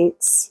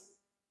resonates.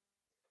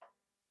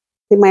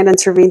 They might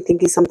intervene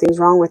thinking something's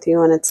wrong with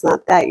you, and it's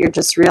not that. You're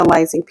just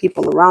realizing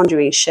people around you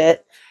ain't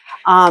shit.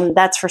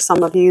 That's for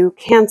some of you.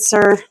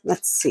 Cancer,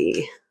 let's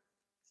see.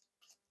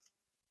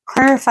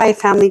 Clarify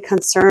family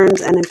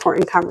concerns and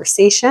important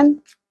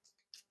conversation.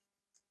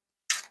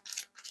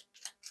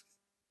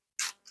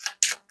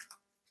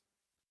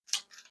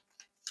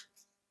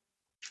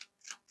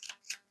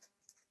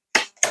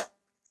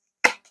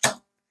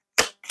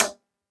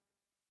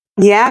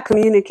 Yeah,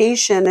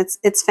 communication.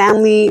 It's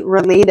family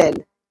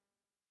related.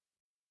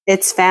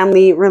 It's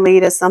family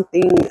related,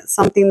 something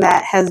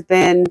that has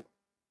been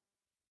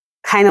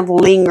kind of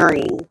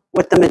lingering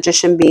with the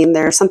Magician being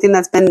there, something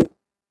that's been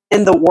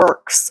in the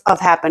works of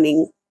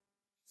happening.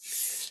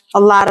 A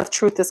lot of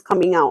truth is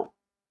coming out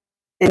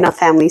in a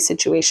family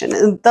situation.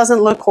 It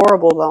doesn't look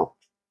horrible though.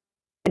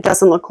 It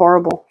doesn't look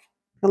horrible.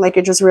 I feel like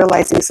you're just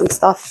realizing some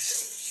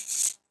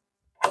stuff.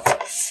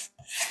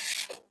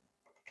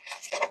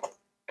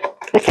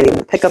 I can't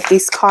even pick up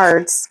these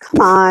cards.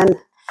 Come on.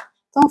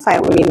 Don't fight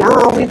with me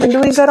now. We've been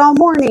doing good all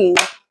morning.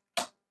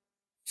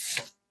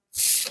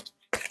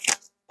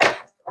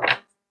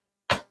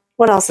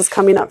 What else is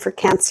coming up for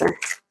Cancer?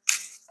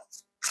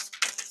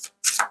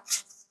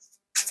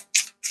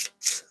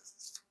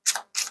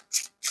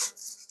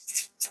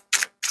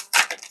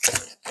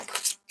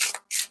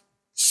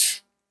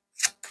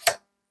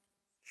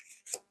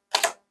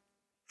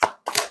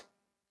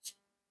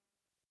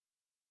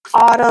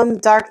 Autumn,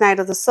 dark night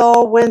of the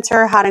soul,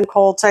 winter, hot and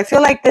cold. So I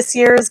feel like this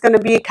year is going to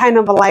be kind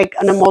of like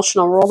an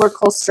emotional roller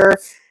coaster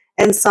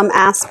in some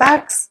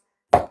aspects.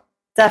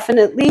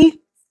 Definitely.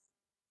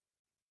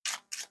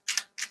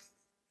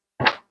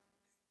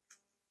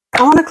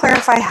 I want to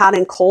clarify hot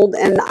and cold,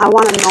 and I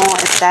want to know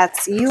if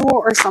that's you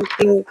or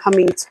something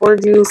coming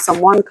towards you,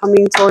 someone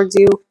coming towards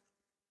you.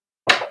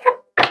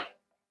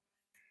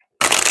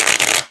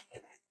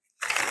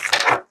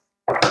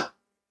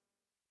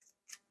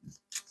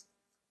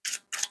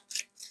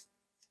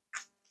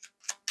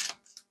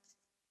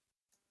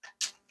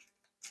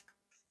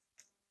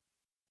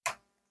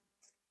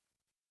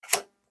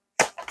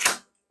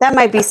 That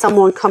might be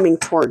someone coming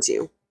towards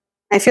you.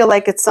 I feel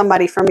like it's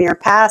somebody from your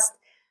past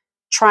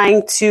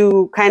trying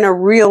to kind of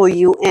reel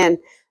you in.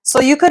 So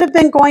you could have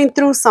been going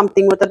through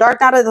something with the dark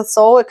night of the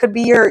soul. It could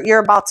be you're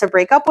about to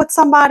break up with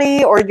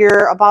somebody, or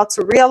you're about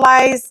to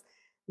realize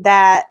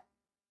that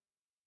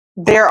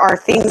there are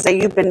things that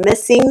you've been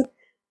missing.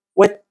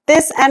 With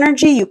this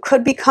energy, you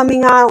could be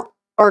coming out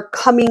or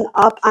coming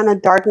up on a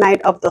dark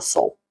night of the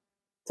soul,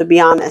 to be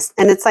honest.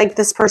 And it's like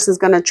this person's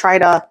going to try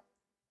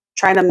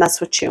to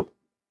mess with you,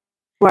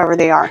 whoever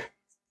they are.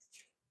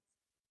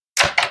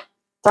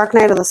 Dark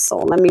night of the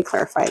soul. Let me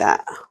clarify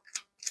that.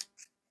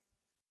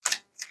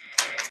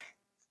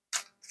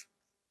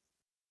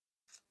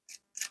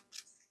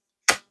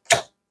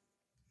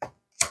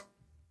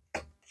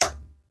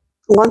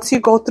 Once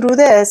you go through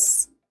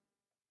this,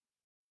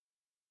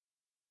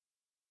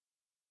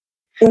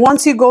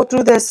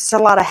 there's a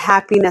lot of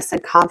happiness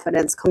and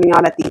confidence coming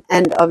out at the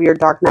end of your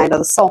dark night of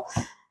the soul,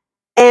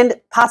 and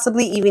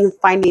possibly even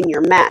finding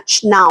your match.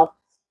 Now,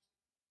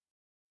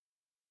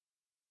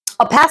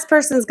 a past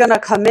person is going to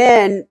come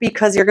in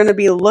because you're going to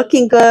be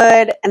looking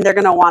good and they're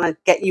going to want to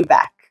get you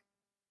back,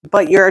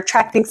 but you're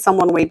attracting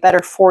someone way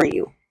better for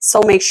you.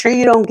 So make sure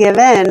you don't give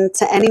in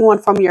to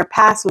anyone from your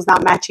past who's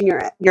not matching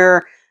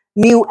your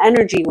new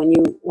energy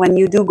when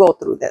you do go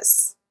through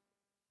this.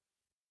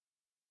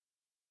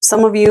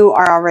 Some of you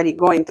are already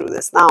going through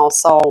this now,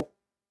 so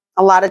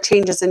a lot of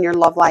changes in your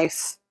love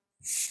life.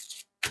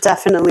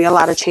 Definitely a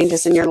lot of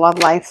changes in your love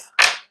life.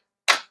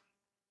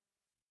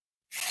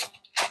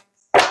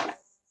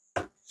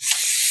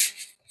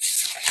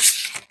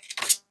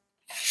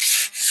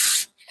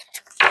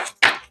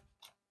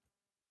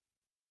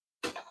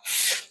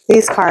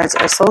 These cards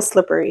are so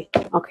slippery.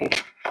 Okay.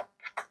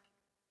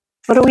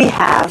 What do we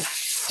have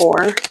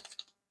for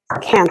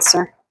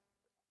Cancer?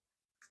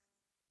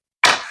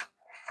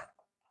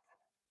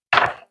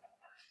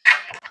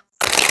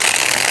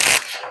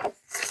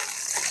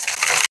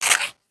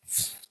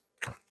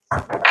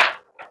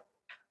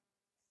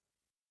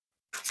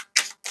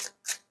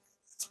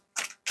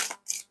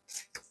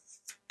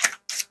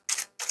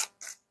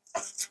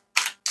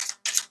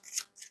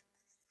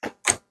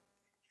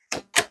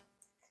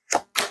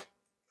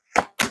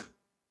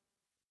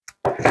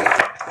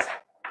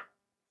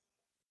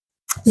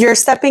 You're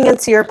stepping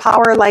into your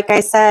power. Like I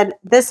said,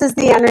 this is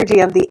the energy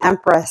of the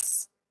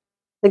Empress.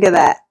 Look at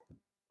that.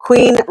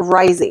 Queen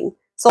rising.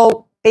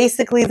 So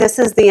basically, this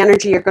is the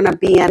energy you're going to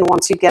be in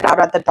once you get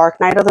out of the dark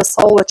night of the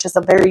soul, which is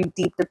a very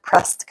deep,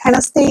 depressed kind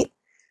of state.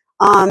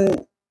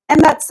 And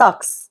that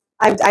sucks.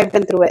 I've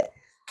been through it.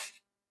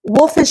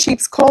 Wolf in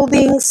sheep's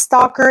clothing,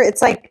 stalker.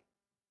 It's like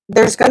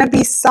there's going to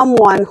be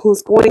someone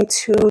who's going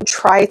to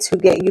try to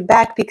get you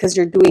back because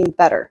you're doing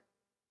better.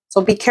 So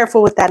be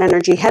careful with that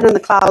energy. Head in the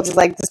clouds is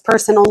like this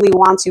person only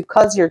wants you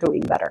because you're doing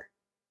better.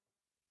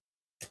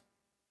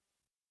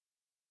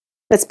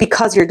 It's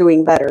because you're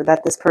doing better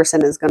that this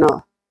person is going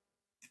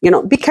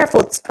to, be careful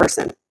with this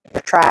person.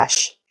 They're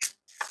trash.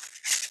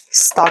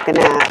 Stalking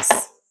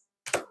ass.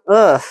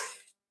 Ugh.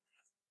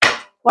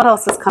 What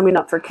else is coming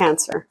up for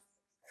Cancer?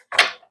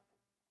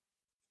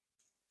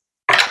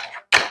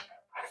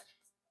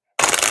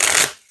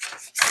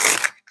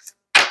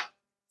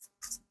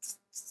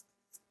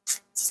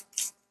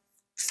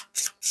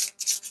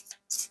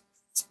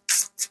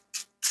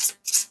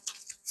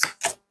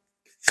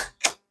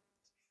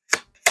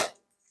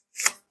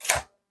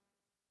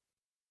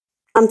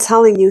 I'm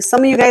telling you, some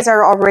of you guys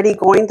are already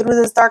going through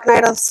this dark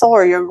night of the soul,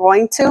 or you're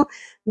going to.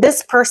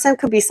 This person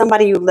could be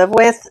somebody you live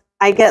with.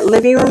 I get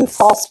living room,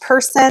 false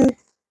person,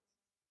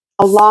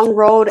 a long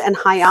road, and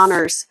high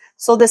honors.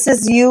 So this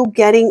is you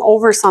getting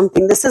over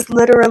something. This is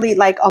literally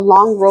like a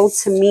long road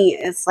to me.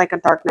 It's like a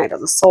dark night of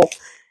the soul.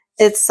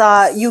 It's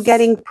you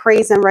getting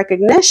praise and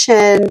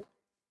recognition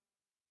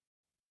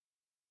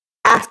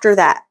after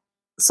that.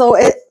 So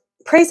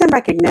praise and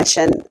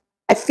recognition,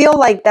 I feel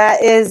like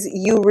that is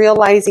you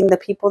realizing the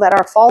people that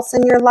are false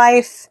in your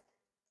life.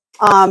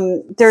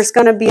 There's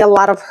going to be a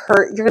lot of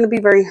hurt. You're going to be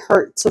very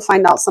hurt to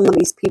find out some of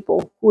these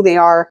people, who they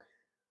are.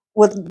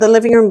 With the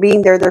living room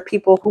being there, they're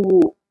people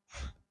who,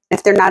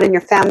 if they're not in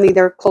your family,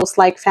 they're close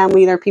like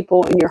family. They're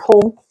people in your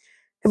home.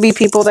 Could be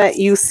people that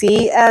you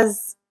see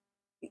as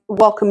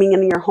welcoming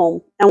in your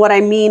home. And what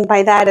I mean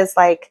by that is,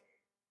 like,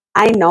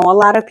 I know a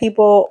lot of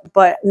people,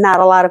 but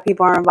not a lot of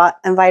people are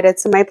invited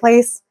to my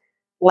place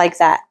like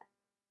that.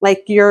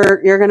 Like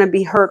you're going to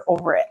be hurt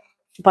over it,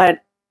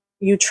 but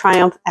you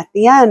triumph at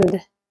the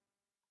end.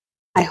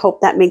 I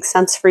hope that makes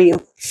sense for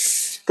you.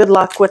 Good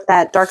luck with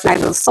that dark night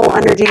of the soul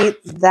energy.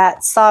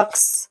 That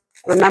sucks.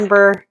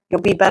 Remember,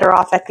 you'll be better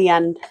off at the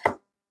end.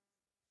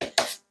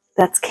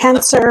 That's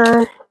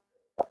Cancer.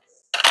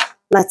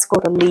 Let's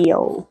go to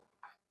Leo.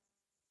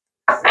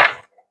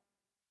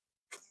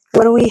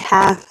 What do we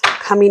have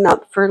coming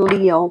up for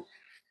Leo?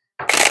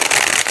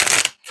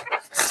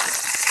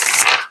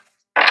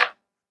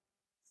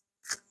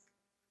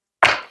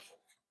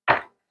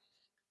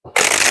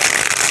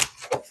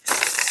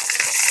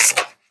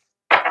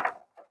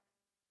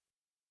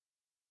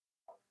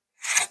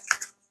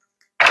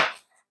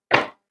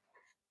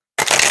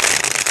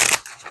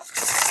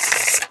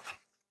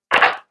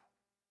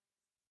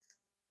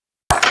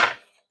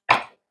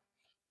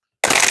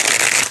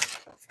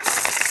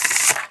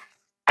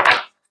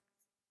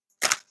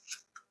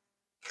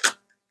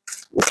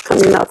 What's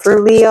coming up for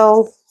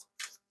Leo?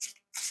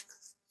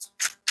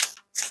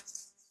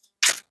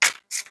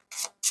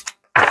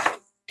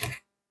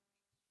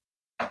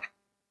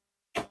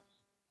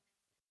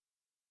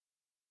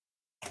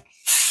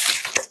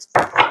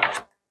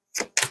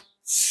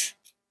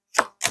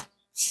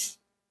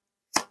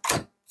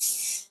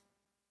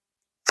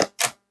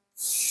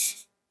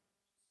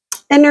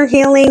 Inner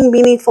healing,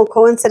 meaningful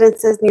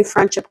coincidences, new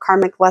friendship,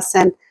 karmic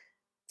lesson.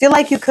 Feel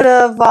like you could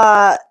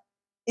have,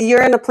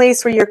 you're in a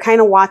place where you're kind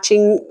of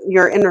watching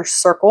your inner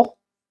circle.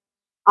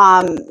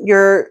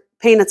 You're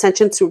paying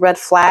attention to red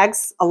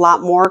flags, a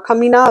lot more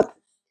coming up.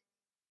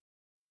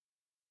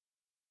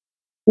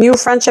 New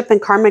friendship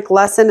and karmic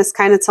lesson is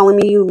kind of telling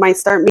me you might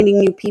start meeting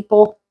new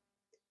people.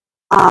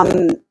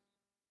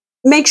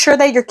 Make sure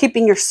that you're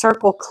keeping your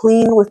circle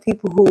clean with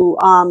people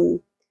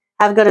who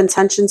have good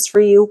intentions for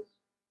you.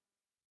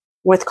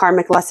 With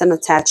karmic lesson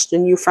attached to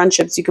new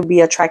friendships, you could be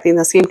attracting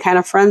the same kind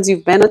of friends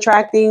you've been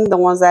attracting, the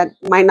ones that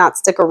might not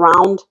stick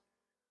around.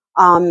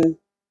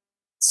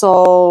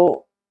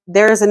 So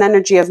there is an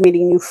energy of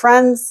meeting new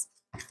friends,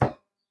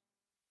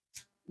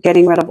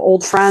 getting rid of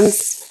old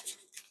friends.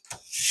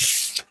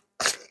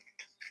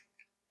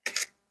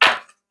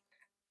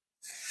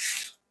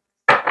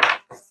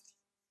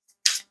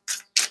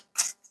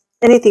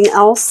 Anything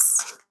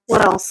else?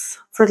 What else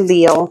for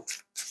Leo?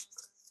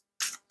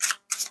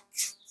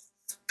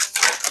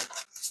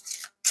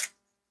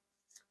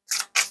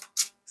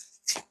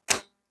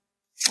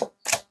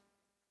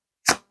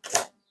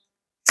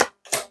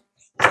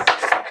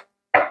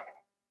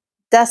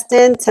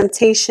 Destined,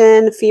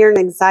 temptation, fear and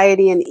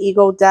anxiety, and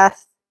ego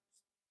death.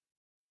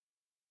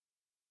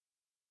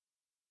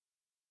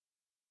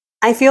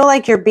 I feel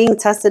like you're being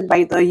tested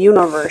by the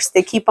universe.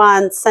 They keep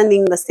on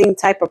sending the same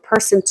type of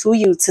person to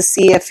you to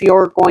see if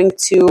you're going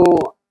to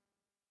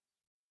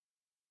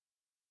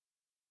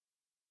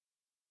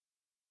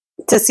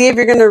see if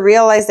you're going to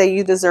realize that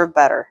you deserve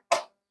better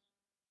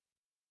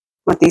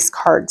with these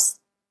cards.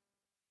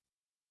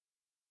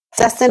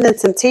 Destined and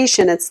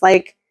temptation, it's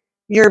like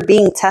you're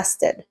being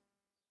tested.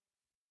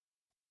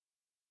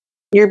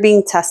 You're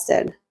being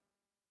tested.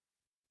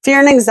 Fear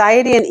and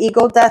anxiety and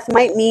ego death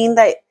might mean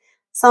that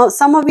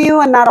some of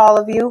you, and not all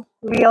of you,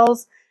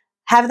 Leos,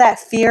 have that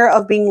fear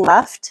of being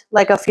left,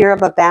 like a fear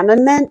of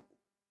abandonment.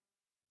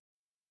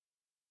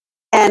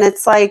 And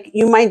it's like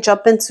you might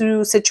jump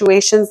into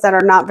situations that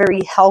are not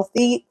very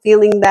healthy,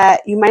 feeling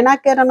that you might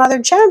not get another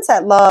chance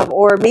at love,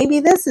 or maybe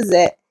this is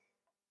it.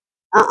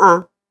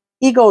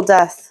 Ego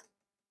death.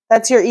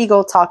 That's your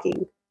ego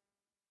talking.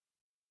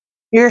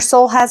 Your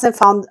soul hasn't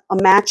found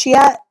a match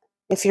yet.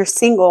 If you're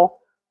single,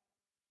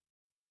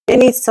 it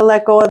needs to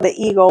let go of the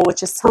ego,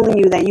 which is telling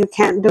you that you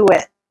can't do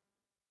it.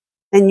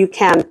 And you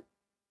can.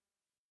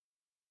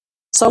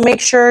 So make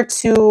sure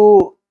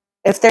to,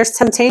 if there's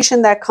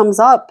temptation that comes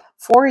up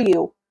for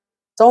you,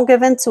 don't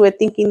give into it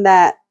thinking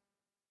that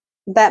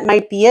that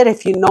might be it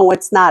if you know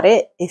it's not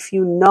it. If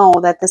you know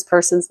that this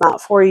person's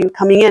not for you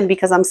coming in,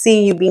 because I'm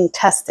seeing you being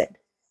tested.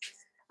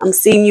 I'm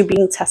seeing you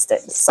being tested.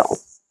 So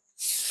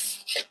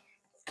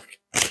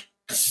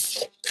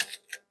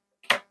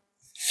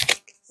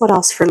what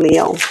else for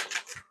Leo?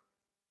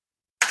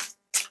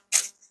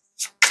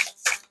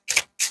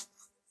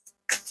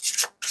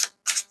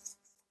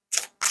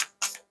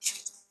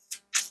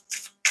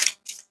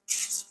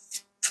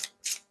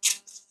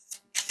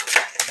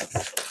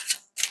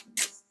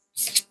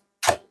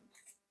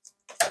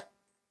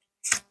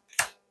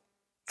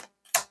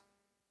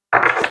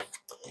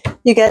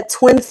 You get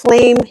twin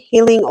flame,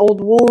 healing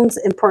old wounds,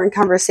 important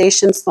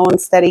conversations, slow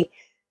and steady.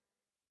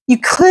 You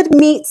could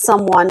meet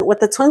someone with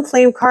the twin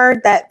flame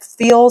card that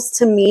feels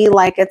to me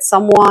like it's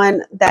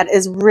someone that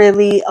is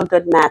really a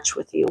good match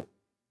with you.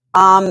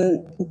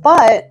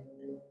 But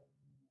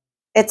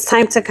it's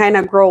time to kind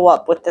of grow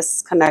up with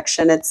this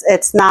connection.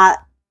 It's not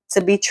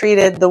to be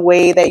treated the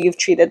way that you've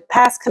treated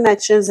past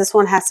connections. This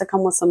one has to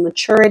come with some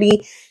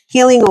maturity,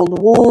 healing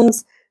old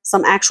wounds,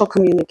 some actual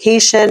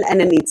communication,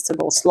 and it needs to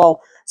go slow.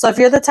 So if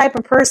you're the type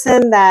of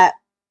person that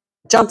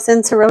jumps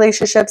into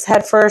relationships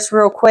head first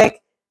real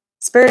quick,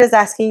 Spirit is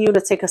asking you to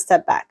take a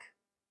step back.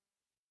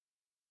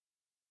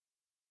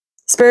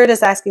 Spirit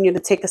is asking you to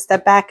take a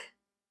step back.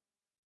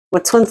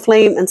 With twin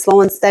flame and slow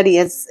and steady,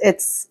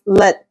 it's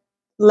let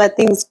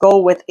things go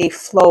with a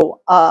flow,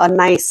 a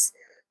nice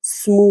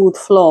smooth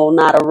flow,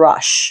 not a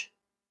rush.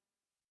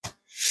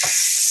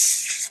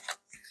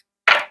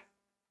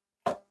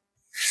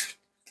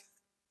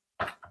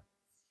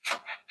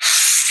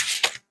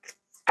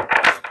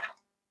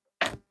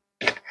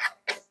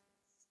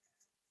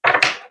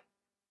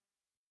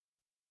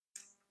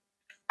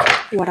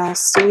 What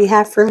else do we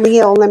have for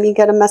Leo? Let me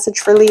get a message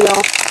for Leo.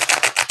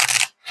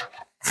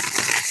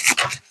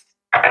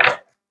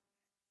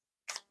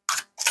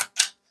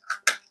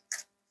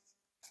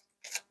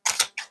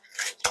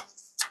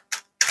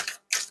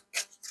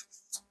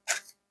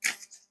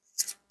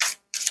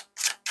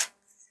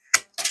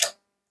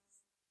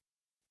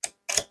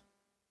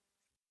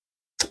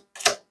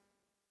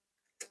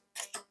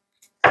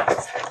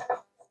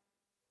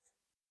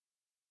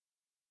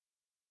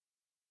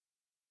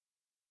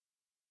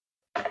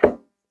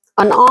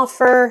 An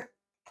offer,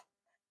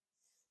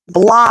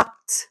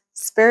 blocked,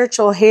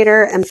 spiritual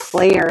hater, and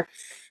player.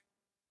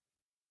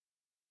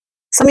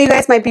 Some of you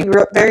guys might be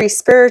very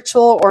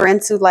spiritual or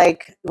into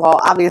like, well,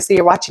 obviously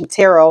you're watching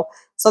tarot.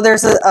 So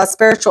there's a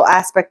spiritual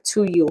aspect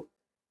to you.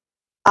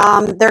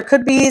 There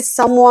could be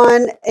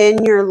someone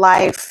in your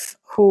life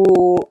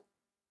who,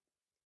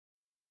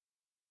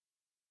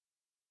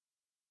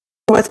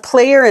 with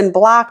player and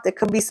blocked, it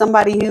could be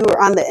somebody you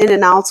are on the in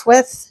and outs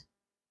with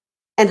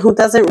and who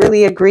doesn't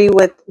really agree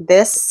with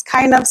this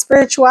kind of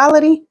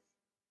spirituality.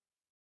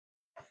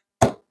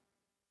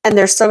 And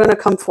they're still going to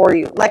come for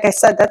you. Like I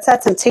said, that's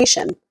that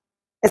temptation.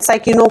 It's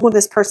like you know who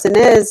this person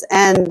is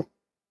and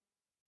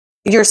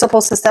you're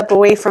supposed to step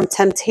away from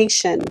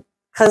temptation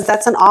because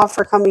that's an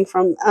offer coming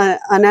from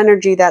an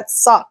energy that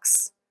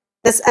sucks.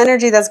 This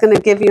energy that's going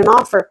to give you an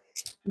offer,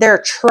 they're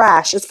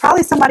trash. It's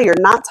probably somebody you're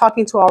not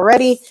talking to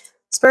already.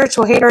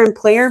 Spiritual hater and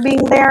player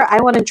being there,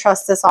 I wouldn't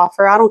trust this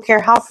offer. I don't care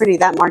how pretty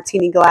that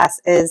martini glass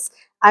is.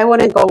 I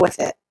wouldn't go with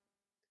it.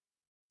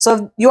 So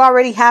if you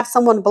already have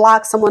someone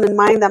blocked, someone in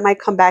mind that might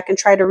come back and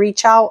try to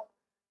reach out,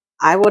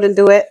 I wouldn't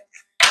do it.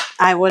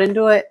 I wouldn't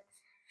do it.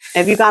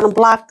 If you got them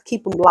blocked,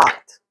 keep them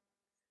blocked.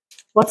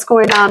 What's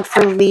going on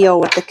for Leo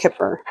with the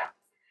Kipper?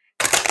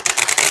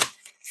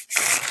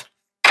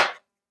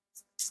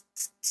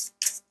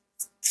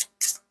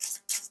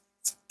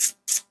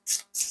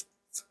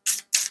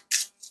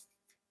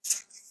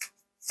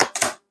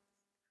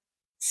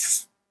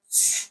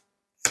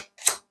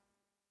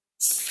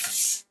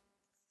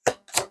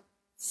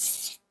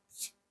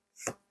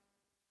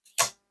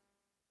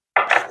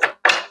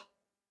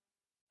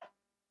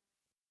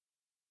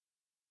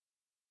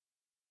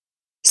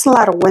 There's a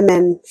lot of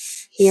women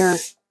here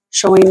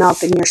showing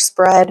up in your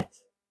spread,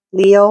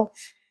 Leo.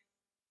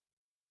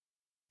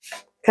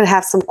 Could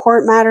have some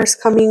court matters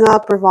coming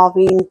up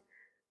revolving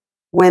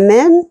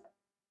women.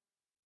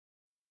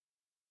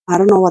 I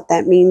don't know what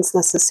that means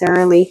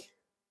necessarily.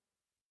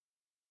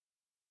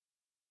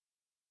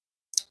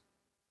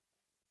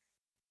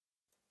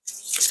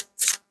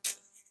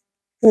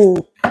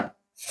 Let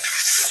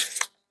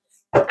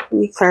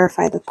me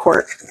clarify the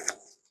court.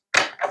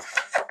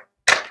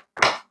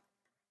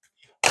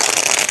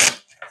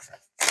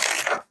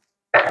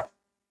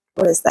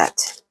 What is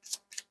that?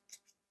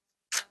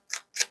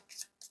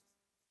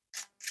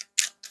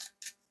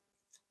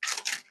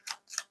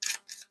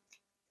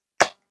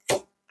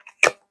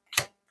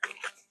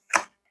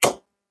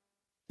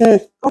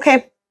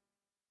 Okay.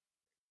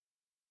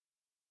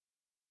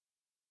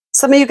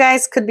 Some of you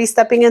guys could be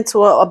stepping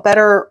into a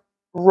better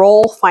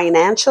role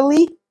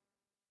financially.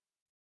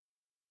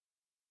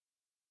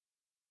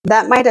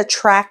 That might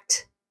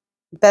attract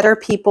better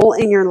people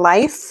in your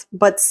life,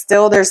 but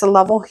still there's a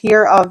level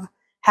here of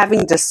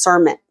having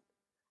discernment.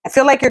 I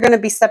feel like you're going to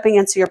be stepping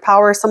into your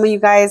power. Some of you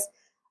guys,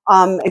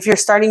 if you're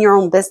starting your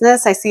own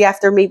business, I see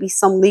after maybe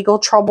some legal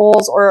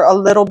troubles or a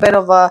little bit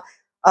of a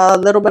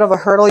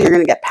hurdle, you're going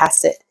to get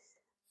past it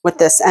with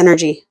this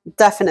energy.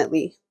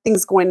 Definitely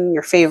things going in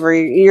your favor.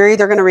 You're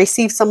either going to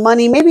receive some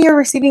money. Maybe you're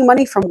receiving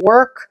money from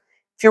work.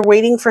 If you're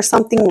waiting for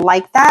something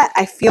like that,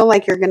 I feel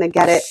like you're going to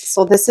get it.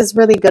 So this is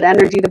really good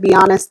energy, to be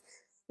honest.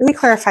 Let me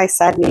clarify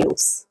sad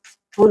news.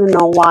 I want to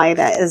know why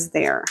that is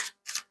there.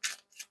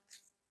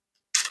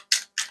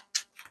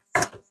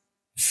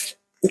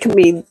 You can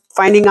be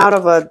finding out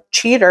of a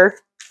cheater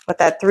with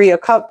that 3 of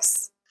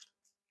Cups.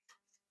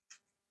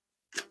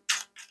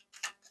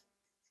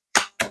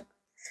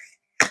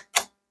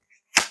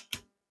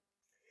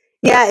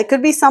 Yeah, it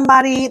could be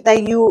somebody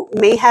that you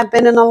may have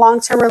been in a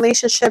long-term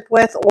relationship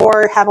with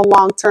or have a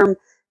long-term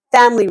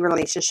family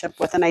relationship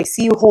with. And I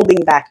see you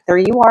holding back. There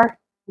you are,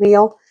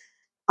 Leo.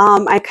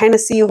 I kind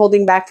of see you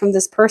holding back from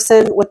this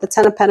person. With the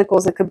Ten of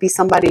Pentacles, it could be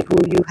somebody who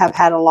you have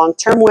had a long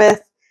term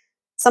with.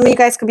 Some of you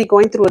guys could be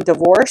going through a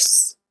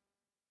divorce.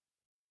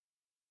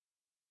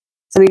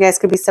 Some of you guys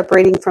could be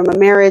separating from a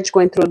marriage,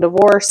 going through a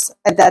divorce.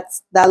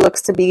 That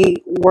looks to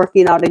be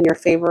working out in your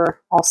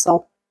favor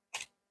also.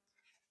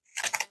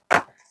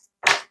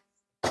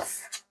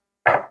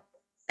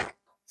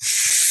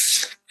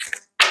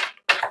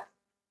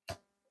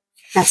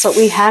 That's what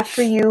we have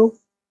for you,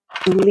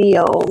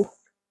 Leo.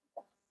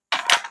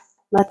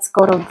 Let's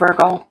go to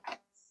Virgo.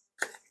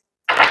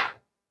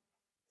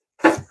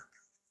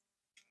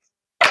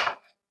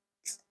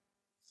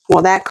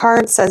 Well, that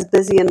card says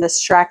busy and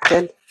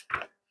distracted.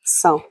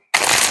 So,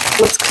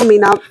 what's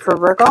coming up for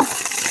Virgo?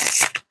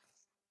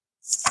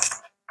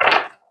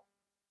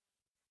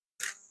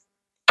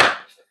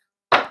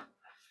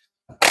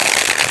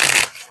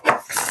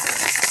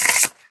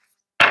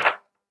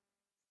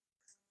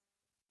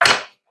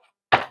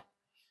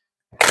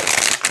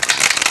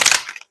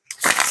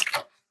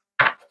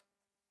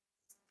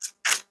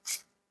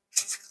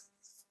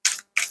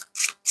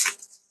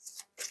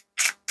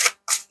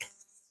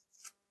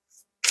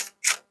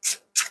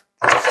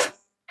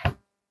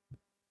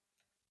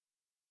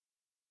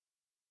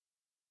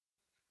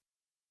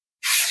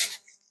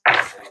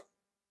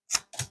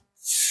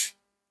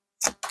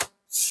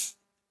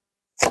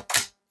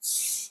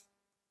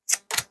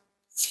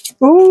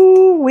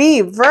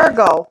 Ooh-wee,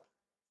 Virgo.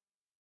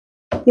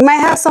 You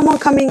might have someone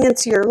coming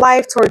into your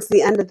life towards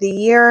the end of the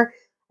year.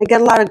 I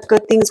get a lot of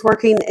good things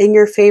working in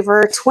your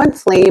favor. Twin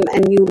flame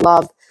and new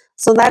love.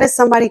 So that is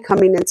somebody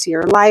coming into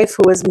your life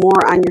who is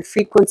more on your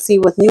frequency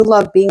with new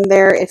love being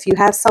there. If you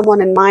have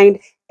someone in mind,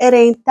 it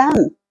ain't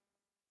them.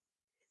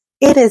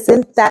 It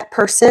isn't that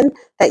person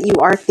that you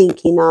are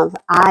thinking of.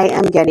 I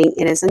am getting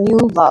it is a new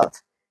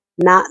love,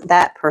 not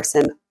that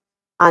person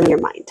on your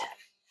mind.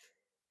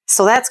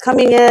 So that's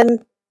coming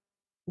in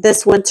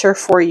this winter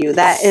for you.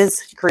 That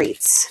is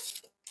great.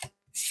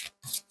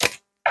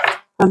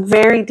 A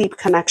very deep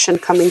connection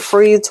coming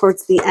for you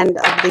towards the end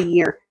of the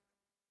year.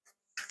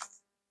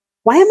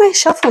 Why am I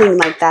shuffling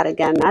like that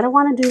again? I don't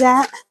want to do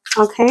that.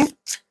 Okay.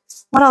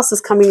 What else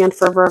is coming in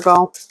for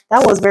Virgo?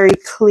 That was very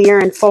clear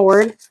and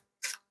forward.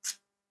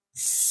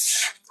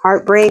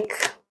 Heartbreak,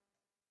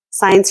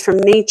 signs from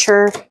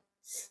nature,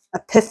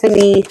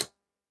 epiphany,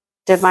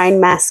 divine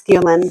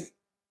masculine.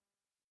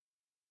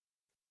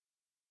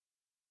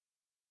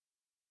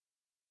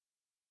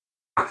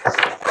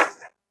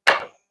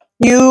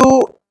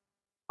 You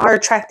are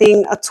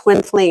attracting a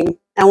twin flame.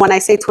 And when I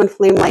say twin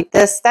flame like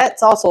this,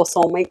 that's also a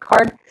soulmate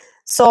card.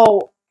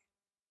 So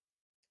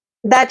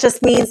that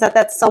just means that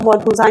that's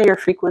someone who's on your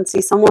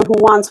frequency, someone who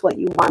wants what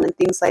you want and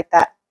things like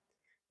that.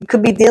 You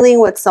could be dealing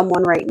with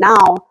someone right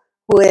now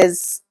who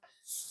is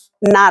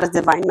not a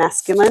divine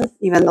masculine,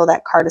 even though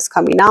that card is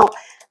coming out.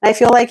 And I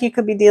feel like you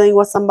could be dealing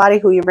with somebody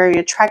who you're very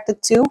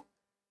attracted to,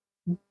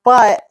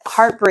 but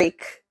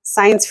heartbreak,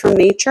 signs from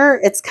nature.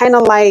 It's kind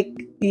of like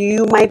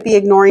you might be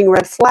ignoring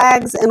red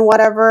flags and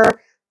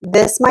whatever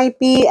this might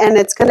be, and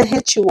it's going to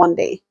hit you one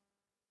day.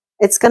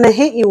 It's going to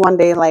hit you one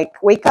day,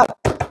 like, wake up.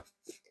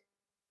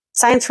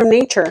 Signs from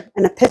nature,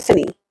 an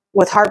epiphany.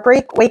 With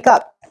heartbreak, wake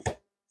up.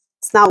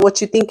 It's not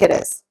what you think it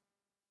is.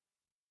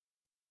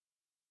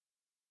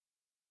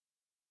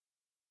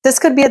 This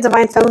could be a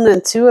divine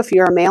feminine too if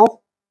you're a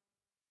male.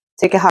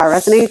 Take it how it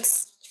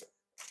resonates.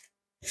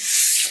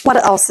 What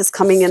else is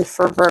coming in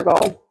for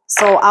Virgo?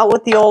 So out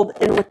with the old,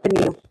 in with the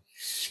new.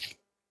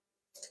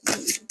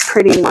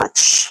 Pretty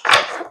much.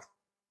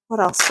 What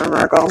else for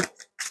Virgo?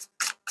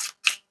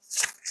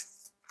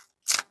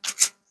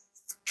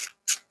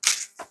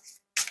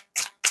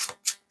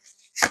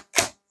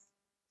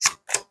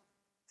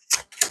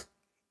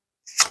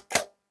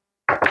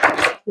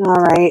 All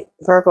right,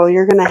 Virgo,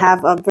 you're going to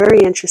have a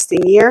very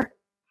interesting year.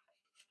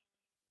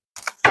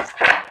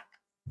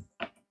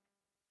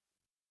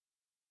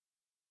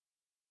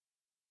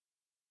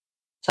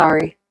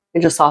 Sorry, I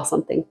just saw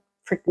something.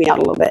 Freaked me out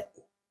a little bit.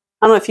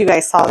 I don't know if you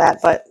guys saw that,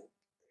 but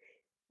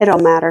it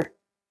don't matter.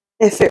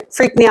 If it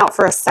freaked me out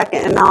for a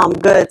second and now I'm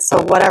good,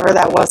 so whatever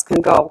that was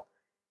can go.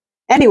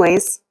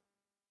 Anyways,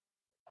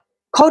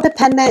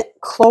 codependent,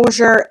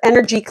 closure,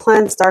 energy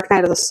cleanse, dark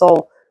night of the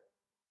soul.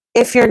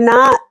 If you're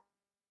not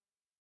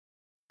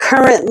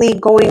currently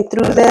going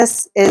through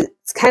this,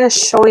 it's kind of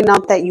showing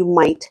up that you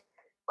might.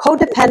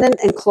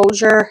 Codependent and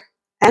closure,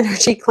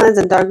 energy cleanse,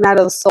 and dark night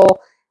of the soul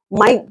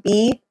might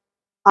be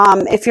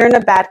if you're in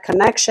a bad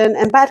connection.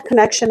 And bad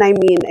connection, I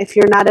mean if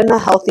you're not in a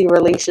healthy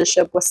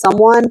relationship with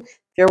someone,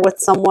 if you're with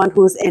someone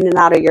who's in and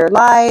out of your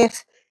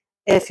life,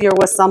 if you're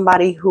with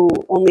somebody who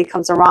only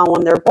comes around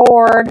when they're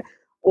bored,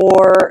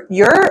 or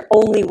you're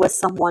only with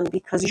someone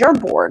because you're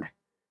bored.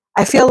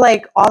 I feel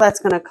like all that's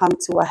going to come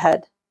to a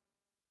head.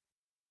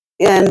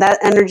 And that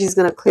energy is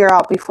going to clear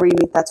out before you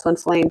meet that twin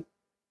flame.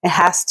 It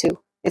has to.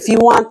 If you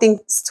want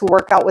things to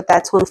work out with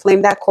that twin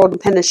flame, that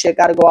codependent shit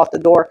got to go out the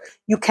door.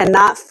 You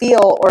cannot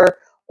feel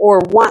or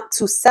want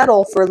to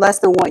settle for less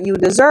than what you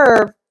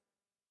deserve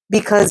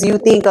because you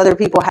think other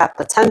people have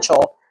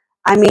potential.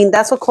 I mean,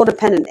 that's what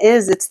codependent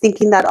is. It's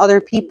thinking that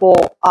other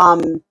people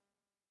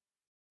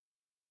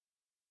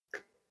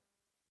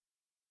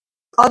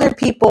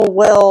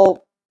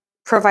will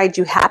provide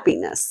you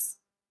happiness,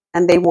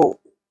 and they won't.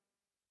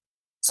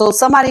 So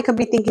somebody could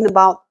be thinking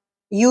about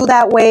you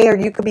that way, or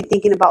you could be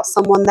thinking about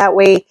someone that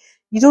way.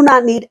 You do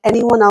not need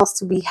anyone else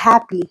to be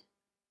happy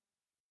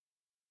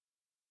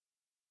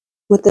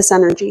with this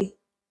energy.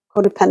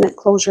 Codependent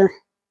closure.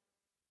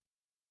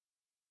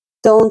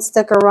 Don't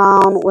stick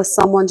around with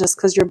someone just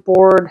because you're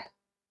bored.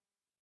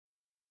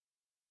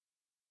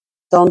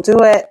 Don't do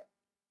it.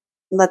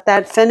 Let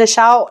that finish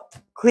out.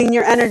 Clean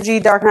your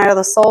energy. Dark night of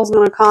the soul is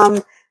going to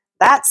come.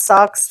 That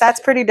sucks. That's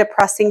pretty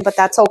depressing, but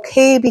that's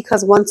okay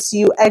because once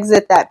you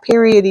exit that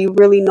period, you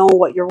really know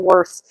what you're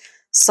worth.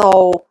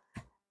 So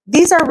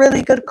these are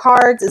really good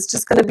cards. It's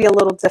just going to be a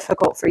little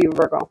difficult for you,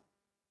 Virgo.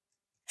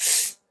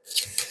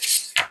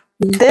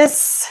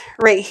 This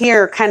right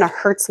here kind of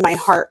hurts my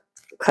heart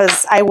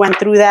because I went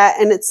through that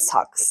and it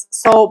sucks.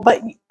 So,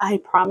 but I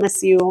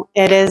promise you,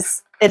 it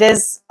is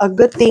a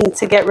good thing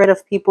to get rid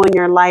of people in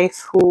your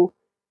life who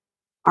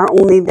are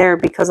only there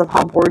because of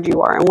how bored you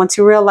are. And once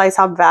you realize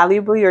how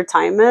valuable your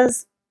time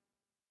is,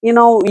 you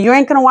know, you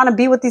ain't going to want to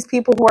be with these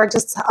people who are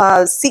just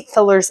seat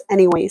fillers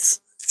anyways.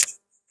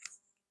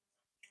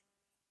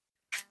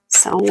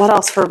 So what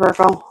else for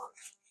Virgo?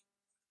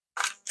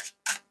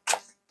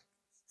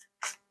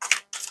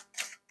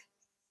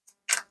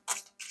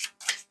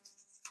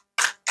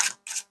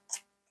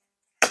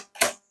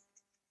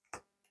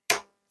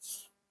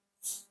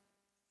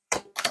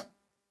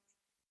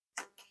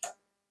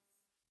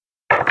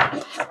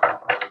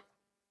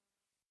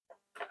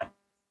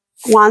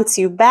 Wants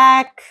you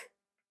back.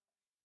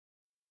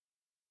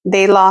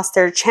 They lost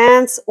their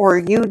chance, or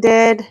you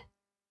did.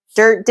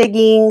 Dirt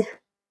digging,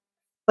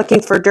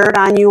 looking for dirt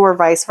on you, or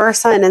vice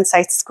versa. An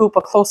inside scoop,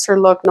 a closer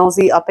look,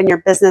 nosy up in your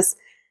business.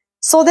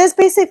 So this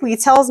basically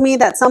tells me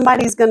that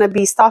somebody's going to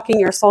be stalking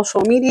your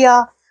social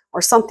media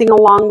or something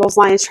along those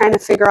lines, trying to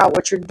figure out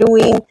what you're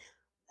doing.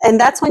 And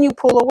that's when you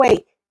pull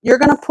away. You're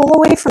going to pull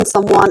away from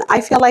someone.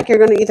 I feel like you're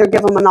going to either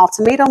give them an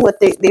ultimatum with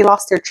they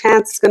lost their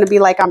chance. It's going to be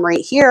like, I'm right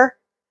here.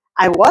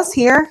 I was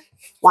here.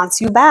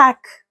 Wants you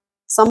back.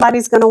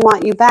 Somebody's going to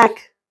want you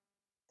back.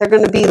 They're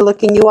going to be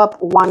looking you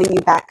up, wanting you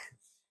back.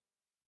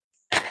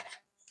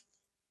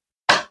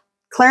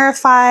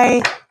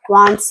 Clarify,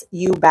 wants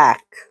you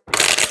back.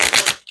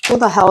 Who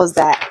the hell is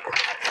that?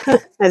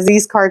 As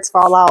these cards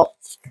fall out.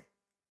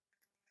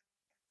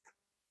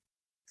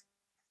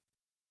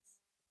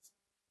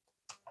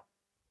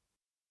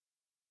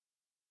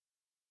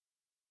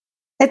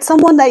 It's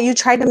someone that you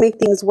tried to make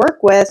things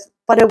work with,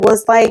 but it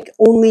was like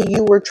only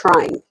you were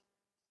trying.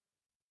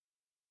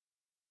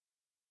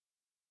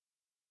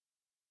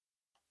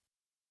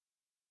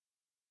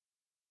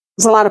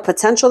 There's a lot of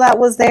potential that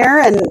was there,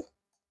 and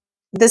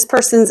this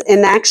person's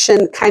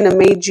inaction kind of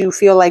made you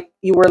feel like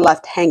you were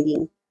left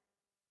hanging.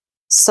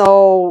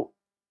 So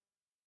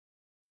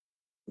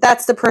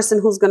that's the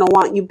person who's going to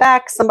want you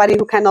back. Somebody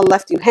who kind of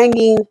left you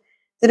hanging,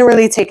 didn't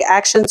really take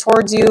action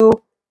towards you,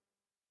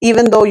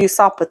 even though you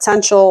saw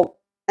potential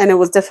and it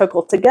was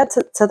difficult to get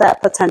to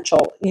that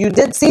potential. You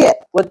did see it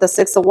with the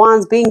Six of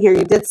Wands being here.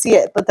 You did see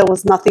it, but there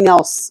was nothing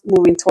else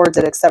moving towards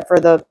it except for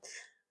the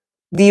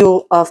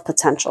view of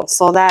potential.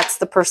 So that's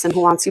the person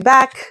who wants you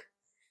back.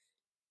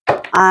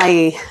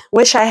 I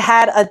wish I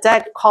had a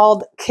deck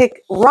called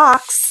Kick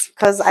Rocks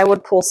because I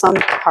would pull some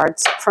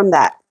cards from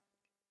that.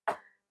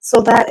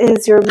 So that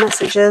is your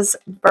messages,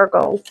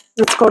 Virgo.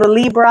 Let's go to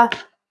Libra.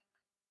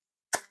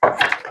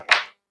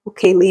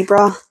 Okay,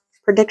 Libra,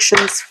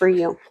 predictions for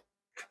you.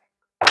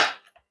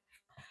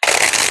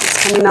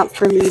 What's coming up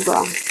for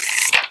Libra?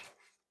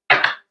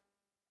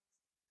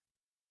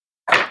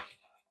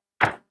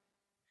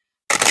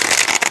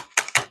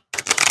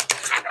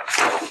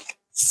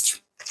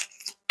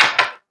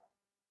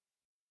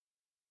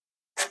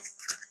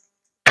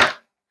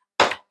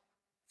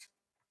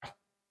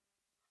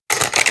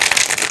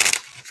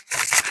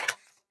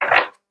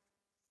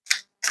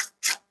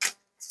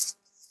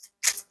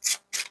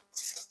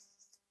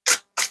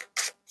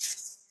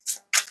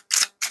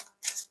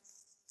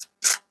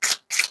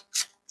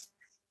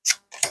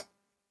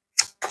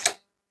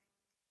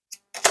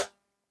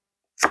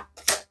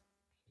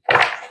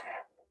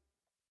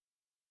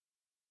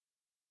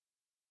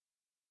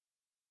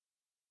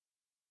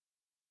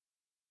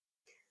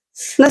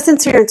 Listen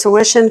to your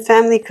intuition,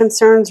 family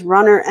concerns,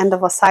 runner, end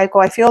of a cycle.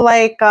 I feel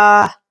like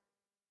there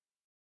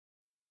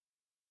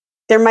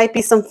might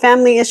be some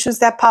family issues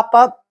that pop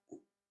up.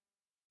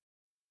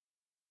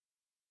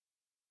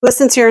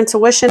 Listen to your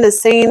intuition is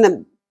saying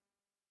that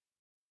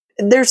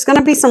there's going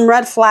to be some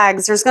red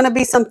flags. There's going to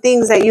be some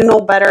things that you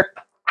know better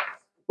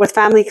with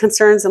family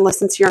concerns, and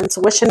listen to your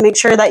intuition. Make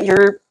sure that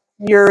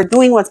you're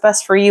doing what's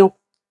best for you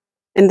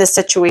in this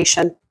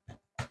situation.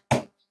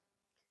 I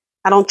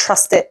don't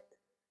trust it.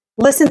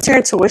 listen to your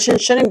intuition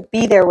shouldn't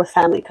be there with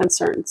family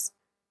concerns.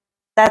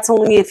 That's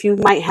only if you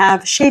might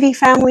have shady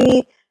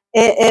family.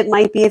 It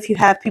might be if you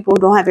have people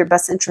who don't have your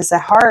best interests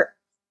at heart.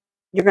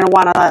 You're going to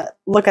want to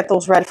look at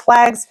those red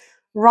flags.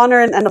 Runner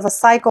and end of a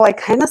cycle. I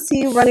kind of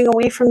see you running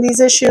away from these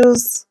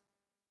issues.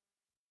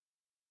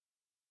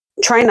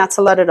 Try not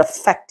to let it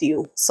affect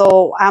you.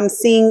 So I'm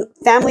seeing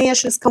family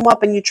issues come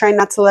up and you try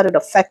not to let it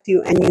affect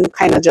you, and you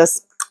kind of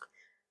just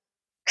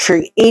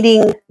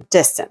creating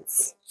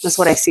distance. That's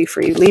what I see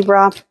for you,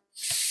 Libra.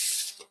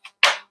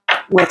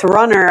 With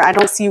runner, I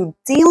don't see you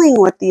dealing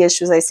with the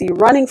issues. I see you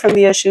running from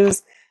the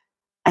issues.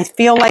 I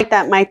feel like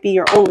that might be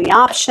your only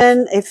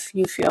option if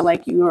you feel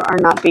like you are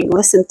not being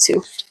listened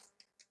to.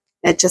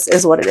 It just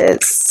is what it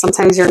is.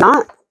 Sometimes you're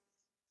not.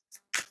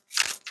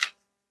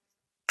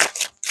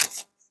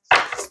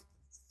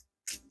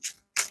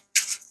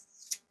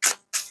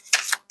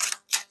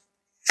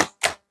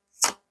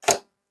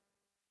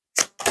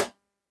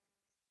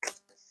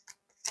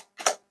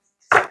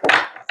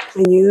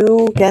 And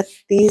you get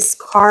these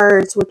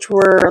cards, which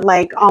were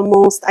like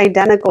almost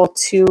identical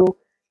to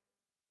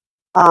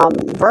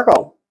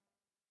Virgo.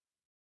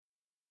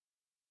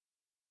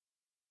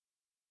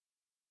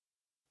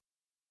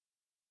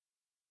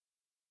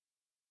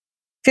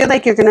 Feel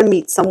like you're going to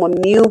meet someone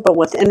new, but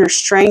with inner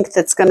strength,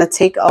 it's going to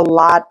take a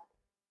lot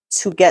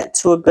to get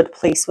to a good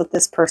place with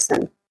this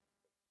person.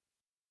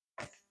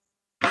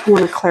 I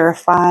want to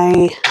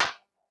clarify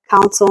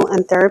counsel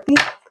and therapy.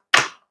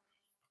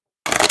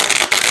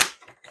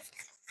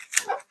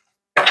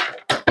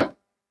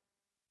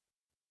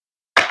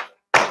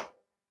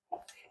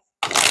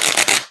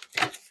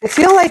 I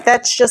feel like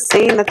that's just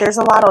saying that there's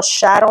a lot of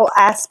shadow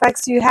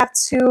aspects you have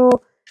to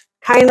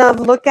kind of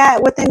look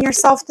at within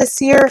yourself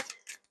this year.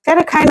 Got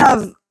to kind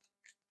of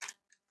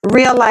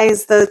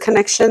realize the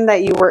connection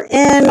that you were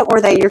in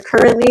or that you're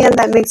currently in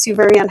that makes you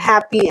very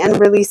unhappy,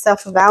 and really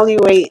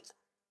self-evaluate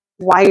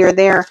why you're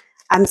there.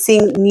 I'm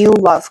seeing new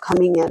love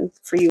coming in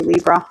for you,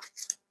 Libra.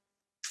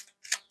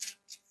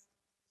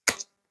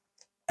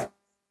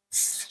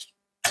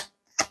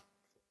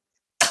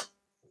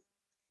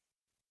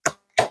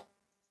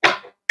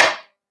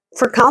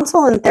 For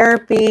counsel and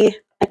therapy,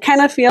 I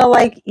kind of feel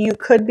like you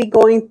could be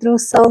going through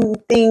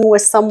something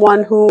with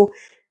someone who,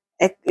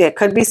 it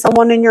could be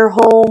someone in your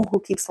home who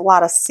keeps a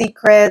lot of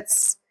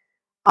secrets,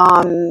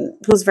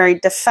 who's very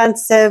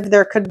defensive.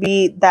 There could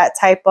be that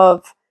type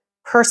of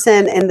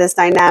person in this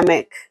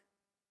dynamic.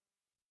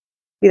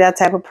 Be that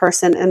type of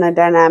person in a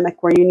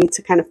dynamic where you need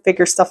to kind of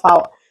figure stuff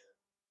out.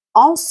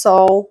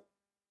 Also,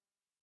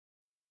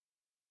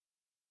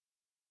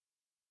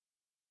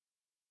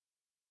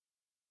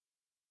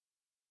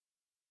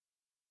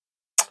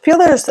 I feel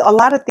there's a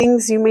lot of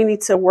things you may need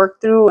to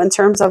work through in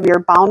terms of your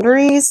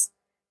boundaries,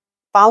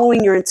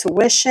 following your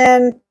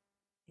intuition,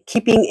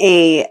 keeping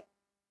a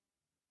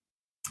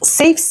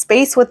safe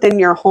space within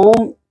your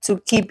home to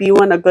keep you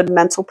in a good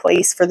mental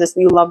place for this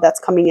new love that's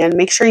coming in.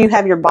 Make sure you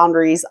have your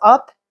boundaries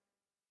up.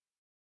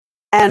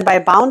 And by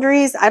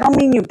boundaries, I don't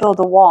mean you build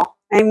a wall.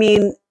 I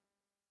mean,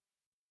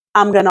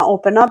 I'm going to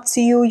open up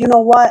to you. You know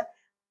what?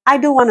 I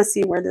do want to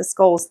see where this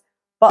goes.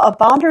 But a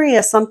boundary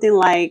is something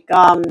like,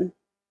 I'm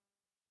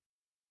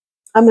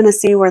going to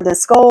see where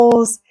this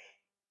goes.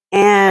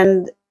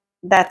 And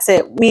that's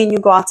it. Me and you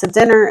go out to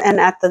dinner. And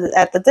at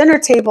the dinner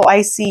table,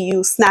 I see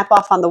you snap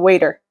off on the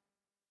waiter.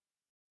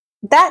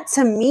 That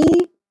to me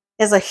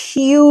is a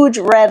huge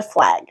red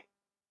flag.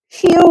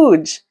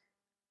 Huge.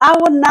 I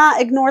would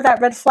not ignore that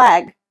red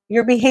flag.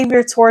 Your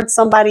behavior towards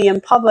somebody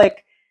in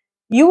public,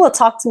 you will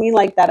talk to me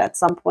like that at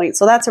some point.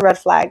 So that's a red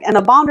flag. And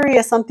a boundary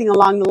is something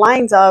along the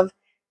lines of,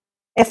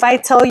 if I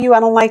tell you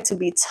I don't like to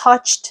be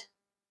touched,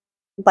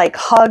 like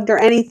hugged or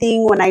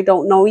anything when I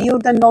don't know you,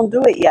 then don't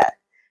do it yet.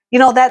 You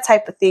know, that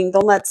type of thing.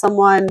 Don't let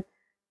someone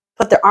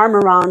put their arm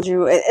around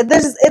you. I'm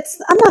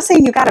not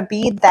saying you got to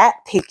be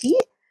that picky,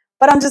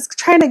 but I'm just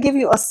trying to give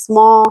you a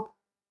small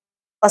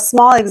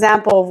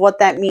example of what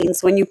that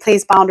means when you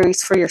place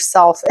boundaries for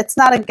yourself. It's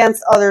not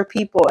against other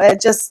people.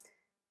 It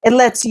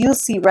lets you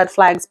see red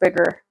flags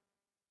bigger.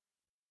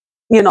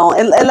 You know,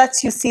 it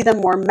lets you see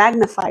them more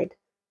magnified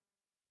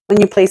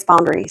when you place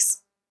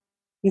boundaries.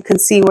 You can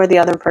see where the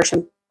other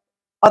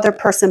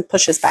person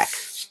pushes back.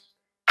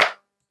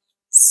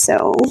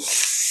 So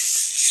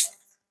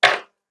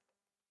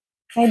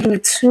I do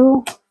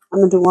two. I'm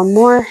going to do one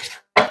more.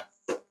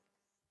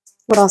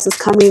 What else is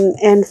coming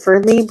in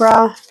for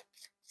Libra?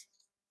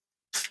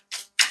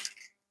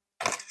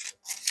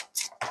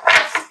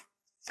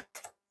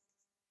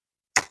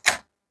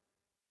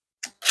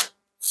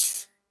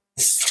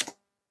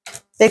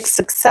 Big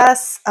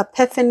success,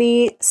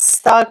 epiphany,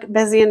 stuck,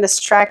 busy, and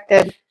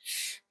distracted.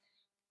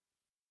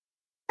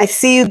 I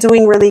see you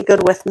doing really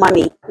good with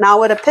money.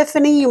 Now with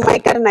epiphany, you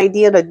might get an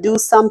idea to do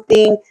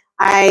something.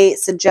 I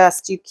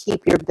suggest you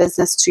keep your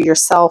business to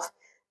yourself.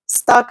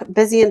 Stuck,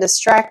 busy, and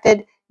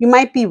distracted. You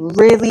might be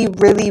really,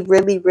 really,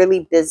 really,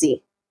 really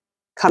busy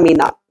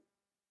coming up.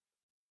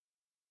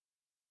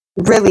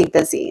 Really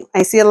busy.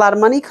 I see a lot of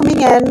money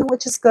coming in,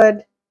 which is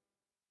good,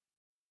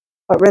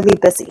 but really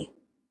busy.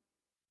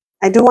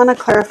 I do want to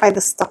clarify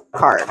the stuck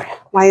card.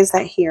 Why is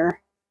that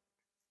here?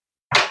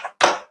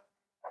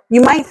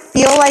 You might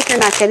feel like you're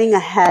not getting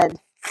ahead.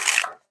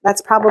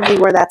 That's probably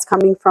where that's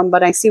coming from,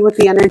 but I see with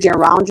the energy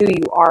around you,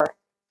 you are.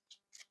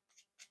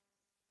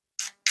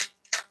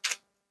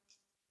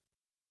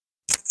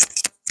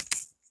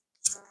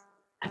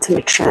 I have to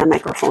make sure that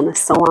microphone is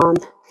still on.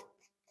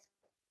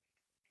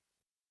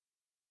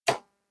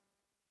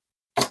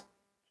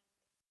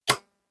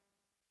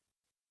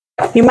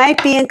 You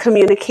might be in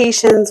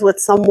communications with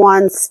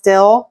someone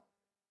still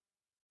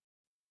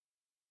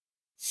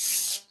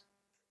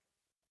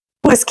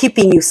who is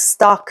keeping you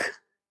stuck.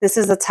 This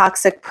is a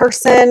toxic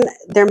person.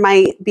 There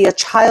might be a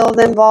child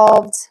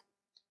involved.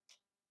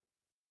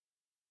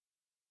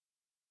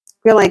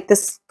 I feel like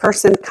this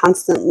person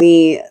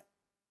constantly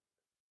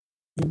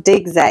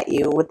digs at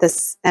you with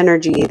this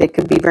energy. They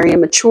could be very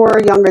immature,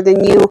 younger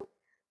than you,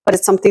 but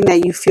it's something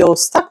that you feel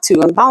stuck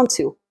to and bound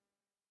to.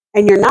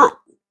 And you're not,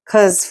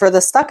 because for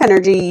the stuck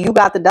energy, you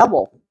got the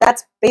double.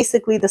 That's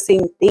basically the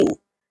same thing.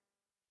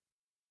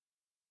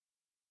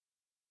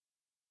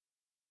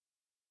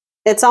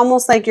 It's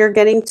almost like you're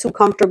getting too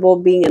comfortable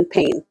being in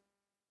pain.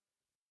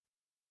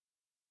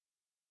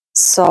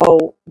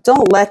 So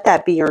don't let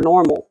that be your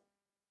normal.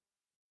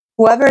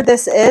 Whoever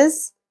this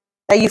is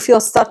that you feel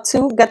stuck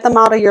to, get them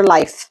out of your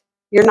life.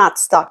 You're not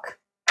stuck.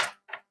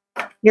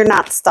 You're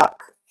not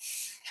stuck.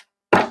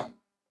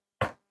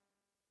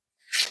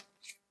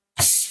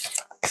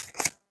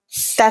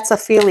 That's a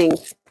feeling.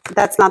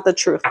 That's not the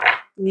truth.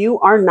 You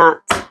are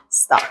not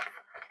stuck.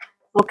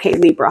 Okay,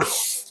 Libra.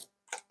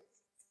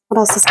 What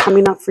else is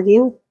coming up for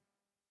you?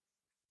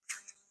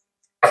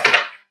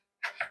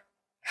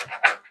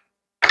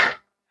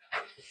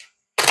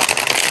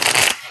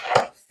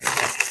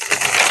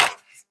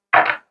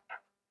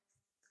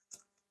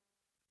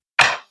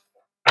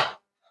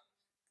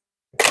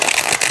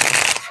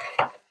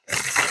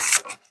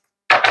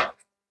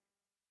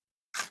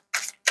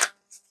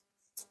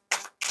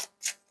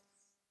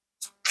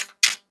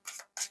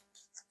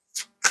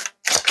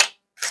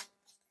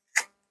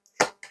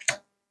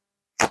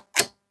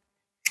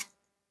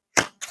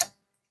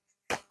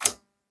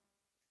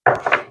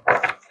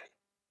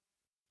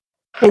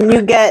 And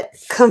you get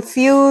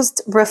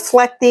confused,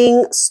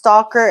 reflecting,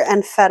 stalker,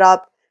 and fed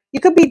up. You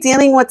could be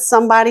dealing with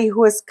somebody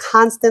who is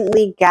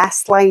constantly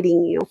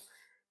gaslighting you.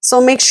 So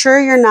make sure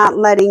you're not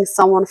letting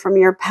someone from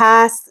your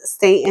past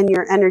stay in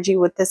your energy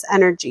with this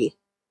energy.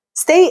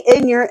 Stay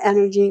in your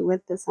energy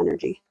with this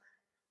energy.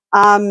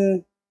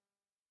 Fed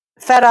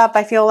up,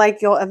 I feel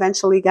like you'll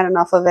eventually get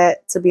enough of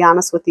it, to be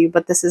honest with you.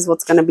 But this is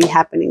what's going to be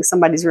happening.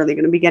 Somebody's really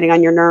going to be getting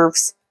on your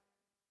nerves.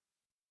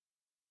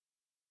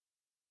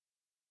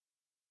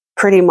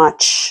 Pretty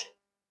much.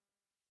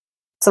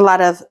 It's a lot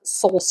of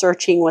soul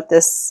searching with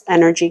this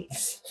energy.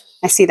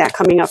 I see that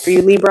coming up for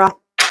you, Libra.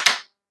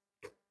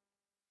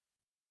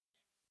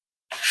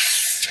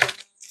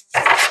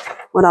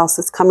 What else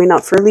is coming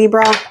up for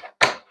Libra?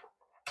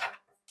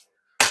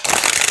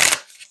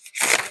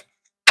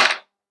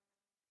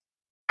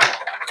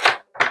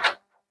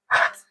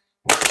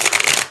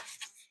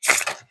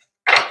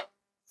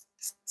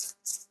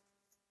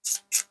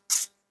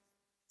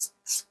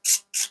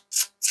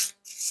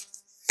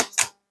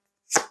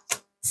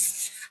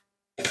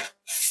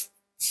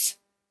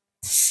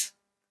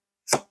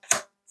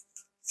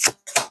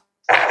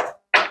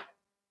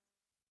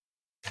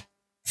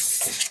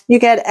 You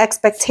get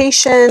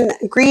expectation,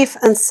 grief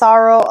and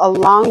sorrow, a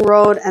long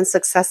road, and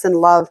success in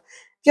love.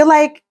 I feel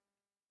like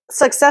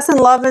success in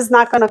love is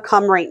not going to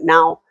come right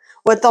now.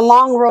 With the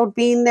long road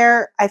being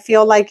there, I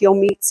feel like you'll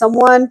meet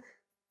someone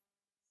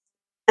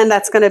and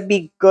that's going to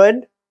be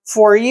good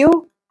for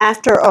you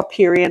after a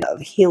period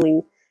of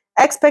healing.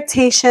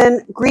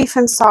 Expectation, grief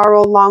and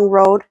sorrow, long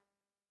road.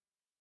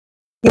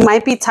 You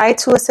might be tied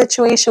to a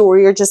situation where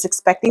you're just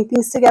expecting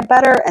things to get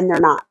better and they're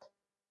not.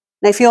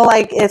 And I feel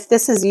like if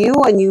this is you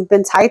and you've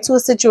been tied to a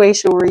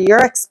situation where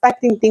you're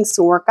expecting things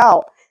to work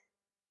out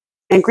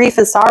and grief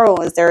and sorrow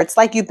is there, it's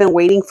like you've been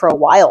waiting for a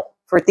while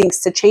for things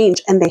to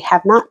change and they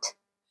have not.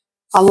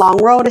 A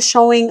long road is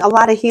showing a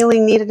lot of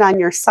healing needed on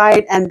your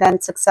side, and then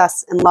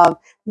success and love.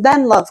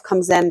 Then love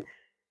comes in.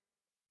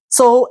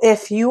 So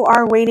if you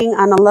are waiting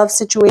on a love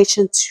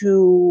situation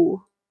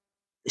to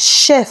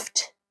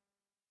shift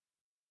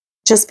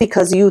just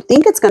because you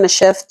think it's going to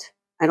shift,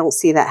 I don't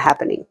see that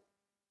happening.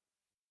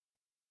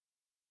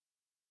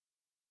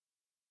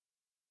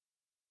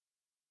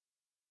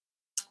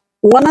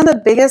 One of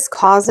the biggest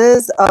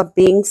causes of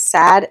being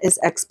sad is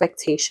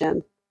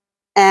expectation.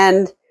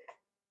 And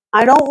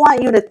I don't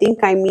want you to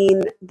think I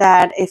mean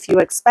that if you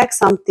expect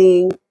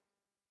something,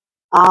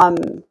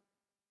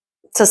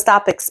 to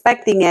stop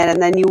expecting it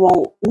and then you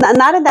won't,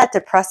 not in that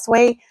depressed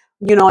way.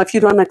 You know, if you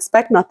don't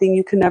expect nothing,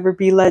 you can never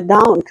be let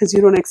down because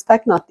you don't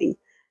expect nothing.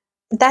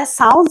 That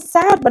sounds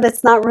sad, but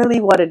it's not really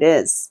what it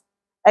is.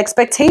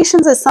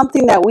 Expectations is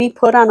something that we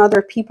put on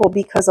other people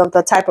because of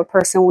the type of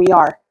person we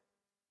are.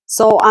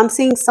 So I'm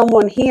seeing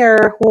someone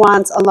here who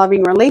wants a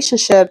loving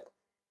relationship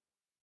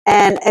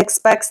and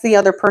expects the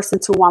other person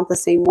to want the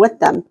same with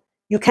them.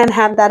 you can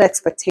have that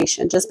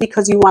expectation. Just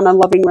because you want a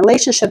loving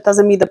relationship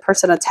doesn't mean the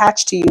person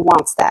attached to you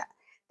wants that.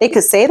 They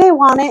could say they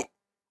want it,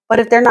 but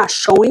if they're not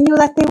showing you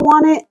that they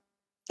want it,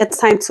 it's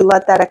time to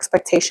let that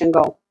expectation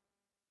go.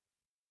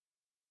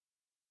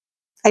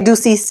 I do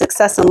see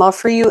success and love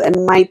for you,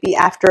 and might be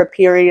after a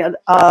period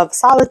of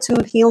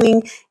solitude,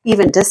 healing,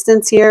 even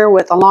distance here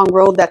with a long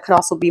road that could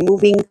also be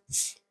moving.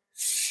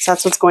 So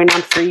that's what's going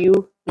on for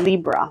you,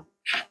 Libra.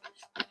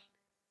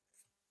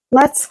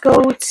 Let's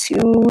go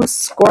to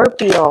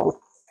Scorpio.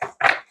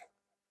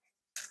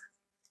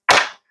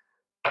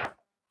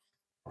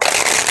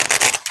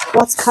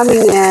 What's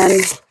coming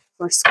in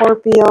for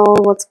Scorpio?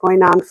 What's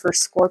going on for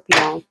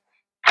Scorpio?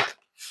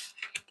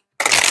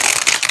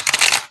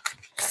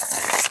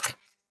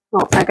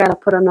 Oh, I gotta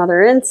put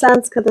another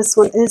incense because this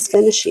one is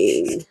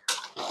finishing.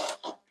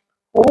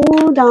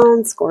 Hold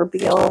on,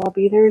 Scorpio. I'll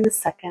be there in a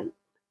second.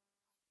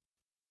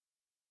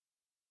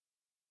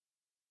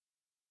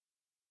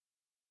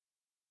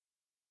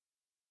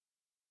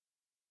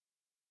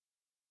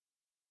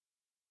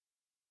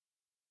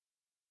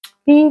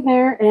 Be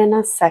there in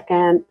a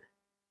second.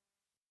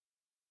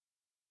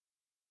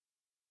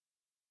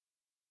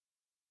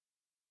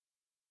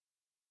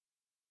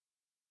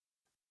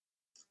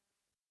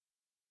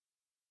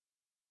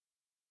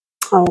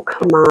 Oh,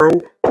 come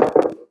on.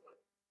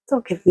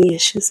 Don't give me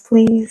issues,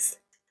 please.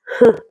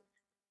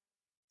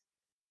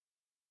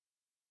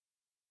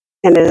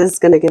 And it is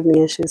going to give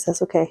me issues.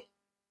 That's okay.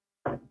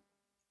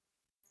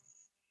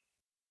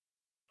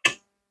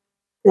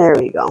 There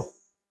we go.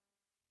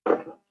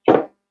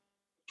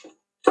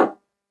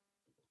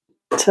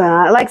 So,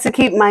 I like to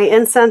keep my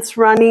incense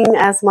running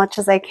as much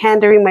as I can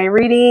during my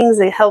readings.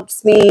 It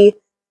helps me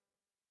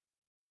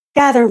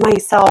gather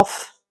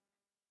myself.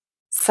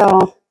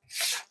 So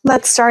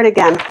let's start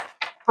again.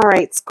 All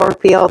right,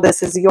 Scorpio,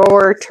 this is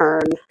your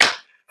turn.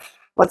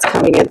 What's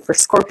coming in for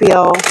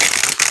Scorpio?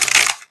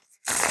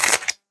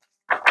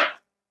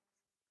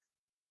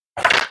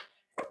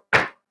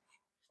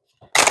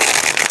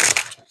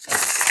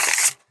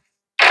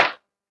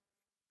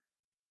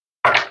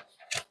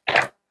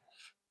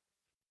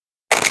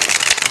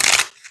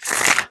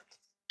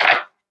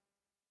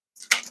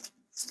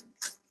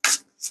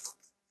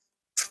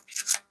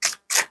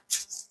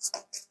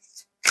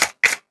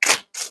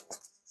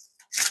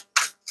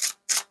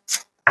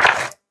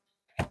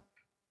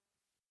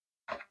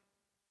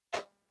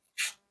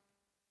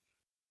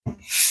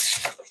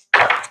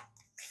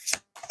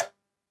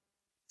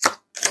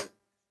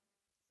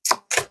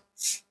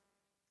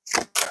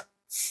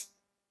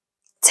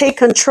 Take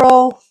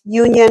control,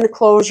 union,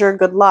 closure,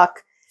 good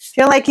luck.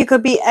 Feel like you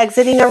could be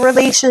exiting a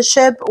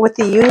relationship with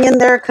the union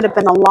there. Could have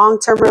been a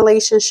long-term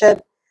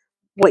relationship,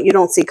 what you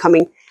don't see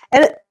coming.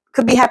 And it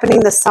could be happening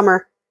this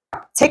summer.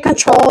 Take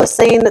control is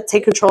saying that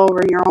take control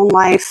over your own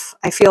life.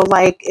 I feel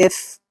like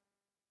if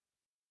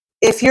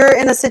you're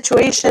in a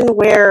situation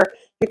where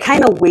you're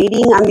kind of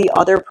waiting on the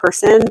other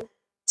person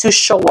to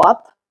show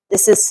up,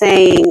 this is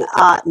saying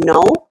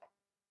no.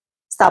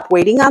 Stop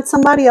waiting on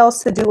somebody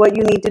else to do what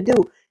you need to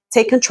do.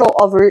 Take control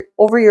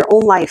over your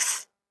own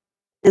life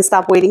and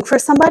stop waiting for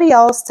somebody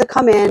else to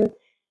come in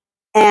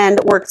and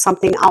work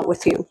something out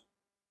with you.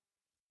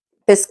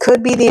 This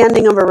could be the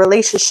ending of a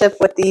relationship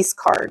with these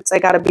cards. I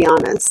got to be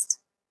honest.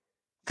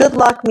 Good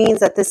luck means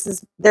that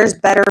there's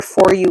better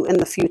for you in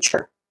the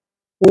future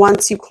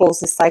once you close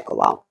this cycle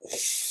out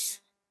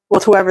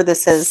with whoever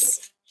this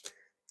is.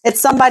 It's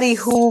somebody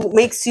who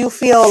makes you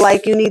feel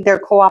like you need their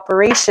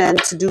cooperation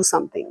to do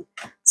something.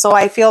 So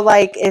I feel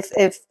like if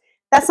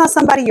that's not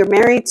somebody you're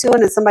married to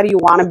and it's somebody you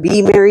want to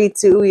be married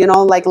to, you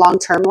know, like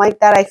long-term like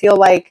that, I feel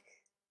like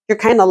you're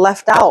kind of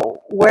left out.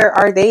 Where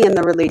are they in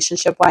the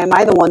relationship? Why am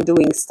I the one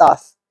doing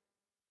stuff?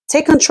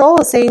 Take control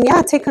of saying,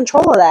 yeah, take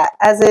control of that.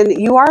 As in,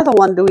 you are the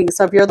one doing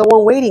stuff. You're the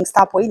one waiting.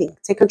 Stop waiting.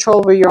 Take control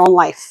over your own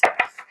life.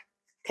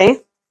 Okay?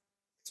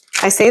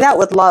 I say that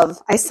with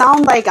love. I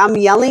sound like I'm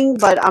yelling,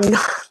 but I'm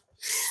not.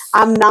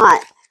 I'm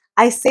not.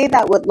 I say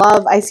that with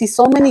love. I see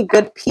so many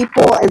good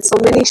people and so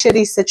many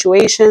shitty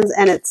situations,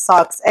 and it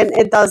sucks. And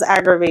it does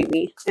aggravate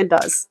me. It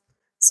does.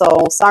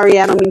 So, sorry,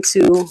 I don't mean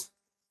to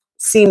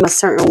seem a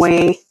certain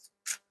way.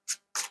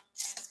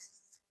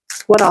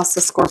 What else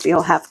does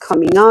Scorpio have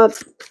coming up?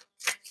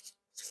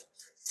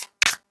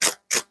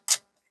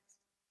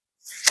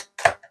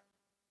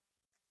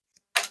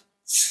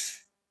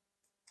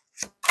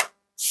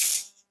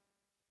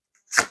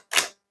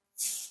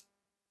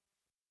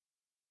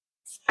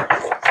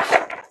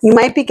 You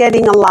might be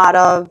getting a lot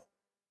of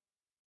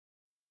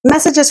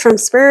messages from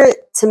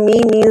Spirit. To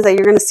me, means that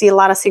you're going to see a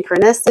lot of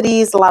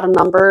synchronicities, a lot of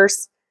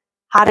numbers,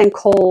 hot and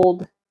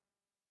cold,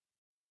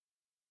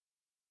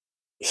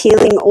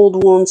 healing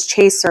old wounds,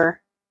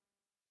 chaser.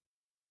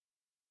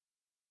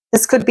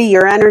 This could be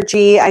your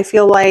energy. I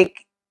feel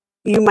like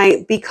you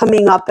might be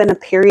coming up in a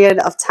period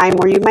of time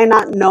where you might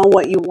not know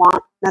what you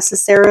want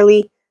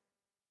necessarily.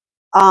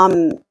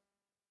 I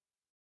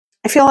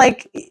feel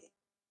like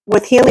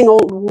with healing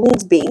old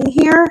wounds being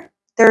here,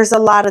 there's a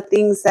lot of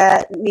things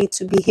that need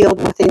to be healed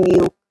within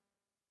you.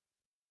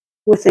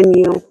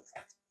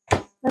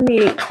 Let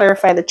me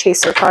clarify the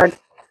chaser card.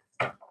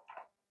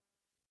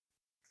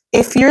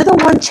 If you're the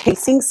one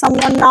chasing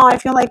someone now, I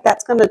feel like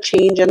that's going to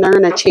change and they're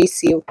going to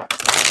chase you.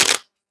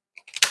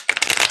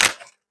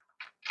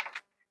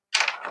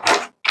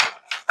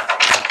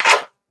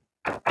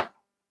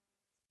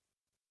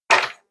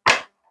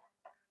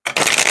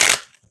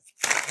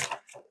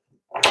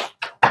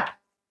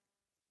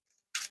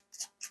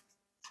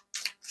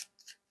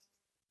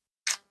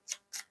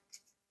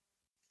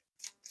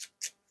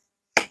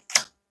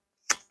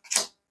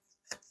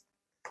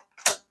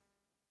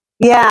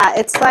 Yeah,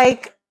 it's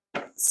like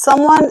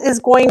someone is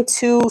going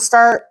to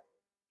start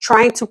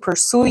trying to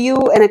pursue you,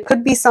 and it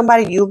could be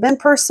somebody you've been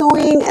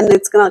pursuing, and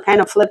it's going to kind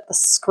of flip the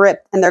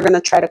script, and they're going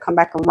to try to come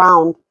back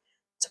around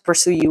to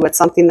pursue you with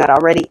something that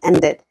already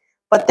ended.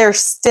 But they're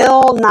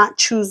still not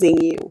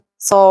choosing you.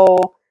 So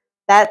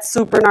that's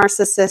super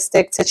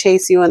narcissistic to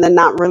chase you and then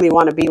not really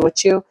want to be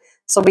with you.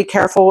 So be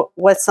careful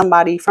with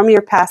somebody from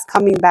your past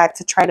coming back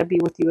to try to be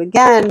with you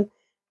again,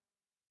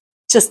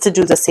 just to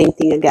do the same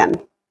thing again.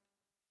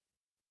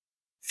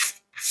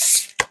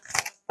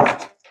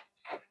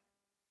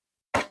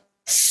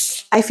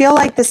 I feel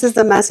like this is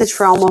the message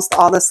for almost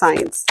all the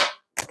signs.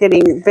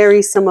 Getting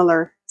very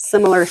similar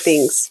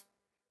things.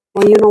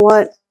 Well, you know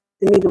what?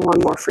 Let me do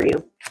one more for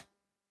you.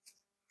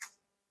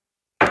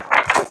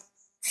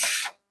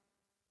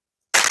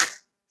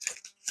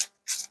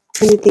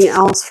 Anything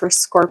else for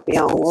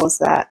Scorpio? What was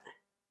that?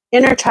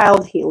 Inner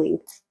child healing.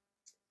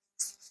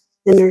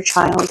 Inner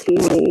child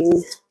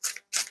healing.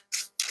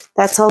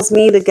 That tells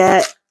me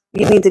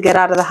you need to get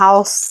out of the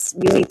house.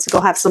 You need to go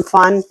have some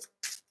fun.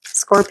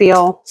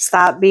 Scorpio,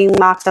 stop being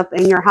locked up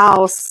in your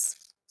house.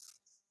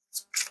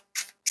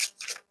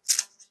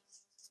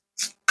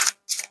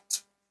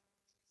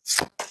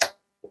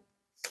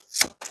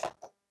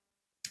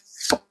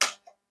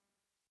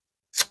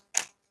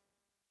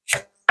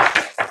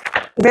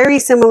 Very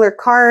similar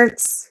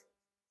cards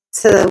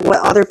to what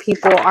other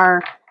people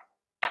are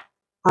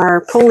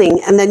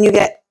pulling. And then you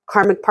get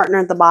karmic partner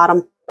at the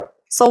bottom.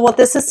 So what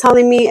this is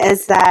telling me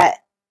is that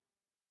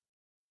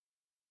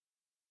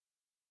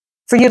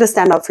for you to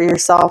stand up for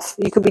yourself,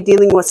 you could be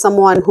dealing with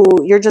someone who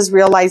you're just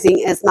realizing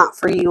is not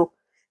for you.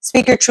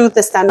 Speak your truth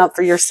and stand up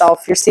for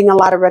yourself. You're seeing a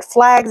lot of red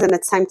flags and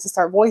it's time to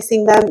start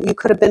voicing them. You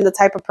could have been the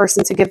type of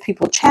person to give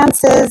people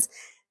chances,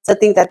 to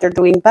think that they're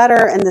doing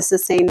better. And this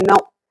is saying, no,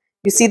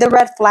 you see the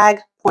red flag,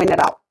 point it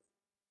out.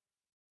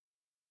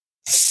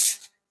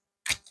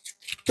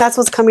 That's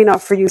what's coming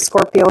up for you,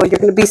 Scorpio. You're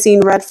going to be seeing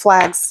red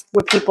flags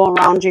with people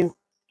around you.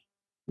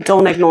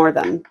 Don't ignore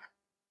them.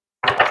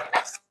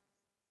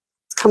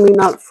 It's coming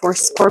up for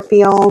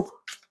Scorpio.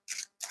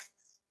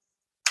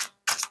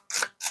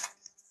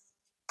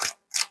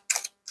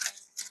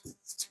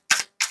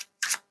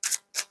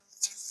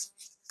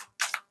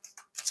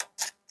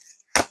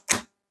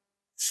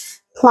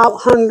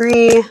 Clout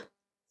hungry,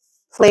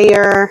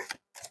 player,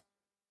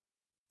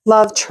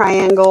 love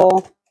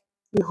triangle,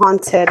 and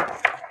haunted.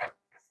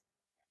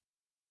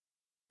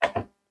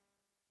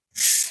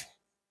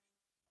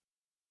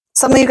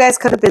 Some of you guys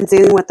could have been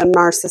dealing with a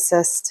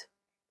narcissist.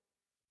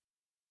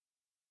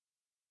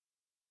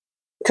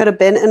 Could have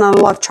been in a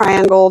love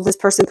triangle. This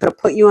person could have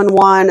put you in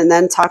one and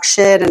then talk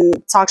shit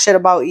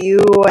about you.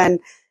 And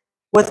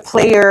with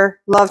player,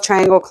 love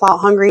triangle, clout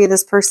hungry,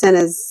 this person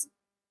is...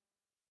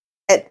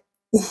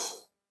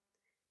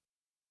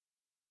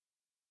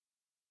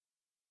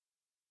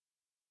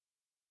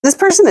 This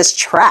person is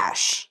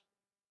trash.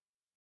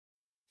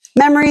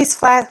 Memories,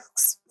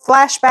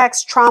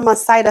 flashbacks, trauma,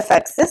 side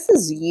effects. This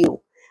is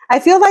you. I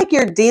feel like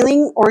you're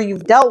dealing or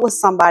you've dealt with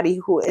somebody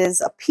who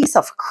is a piece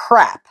of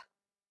crap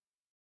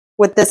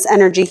with this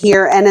energy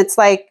here. And it's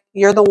like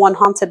you're the one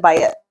haunted by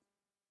it.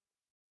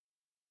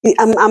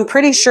 I'm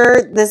pretty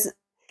sure this,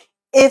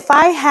 if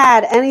I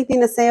had anything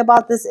to say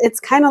about this,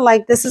 it's kind of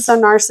like this is a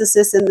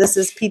narcissist and this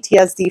is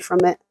PTSD from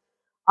it.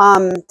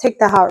 Take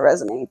that how it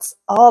resonates.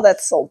 Oh,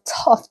 that's so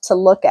tough to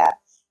look at.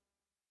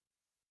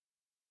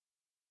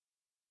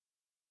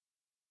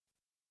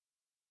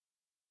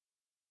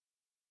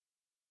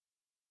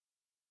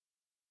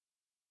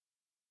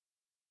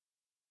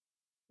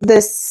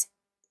 This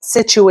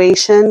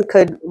situation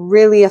could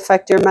really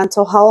affect your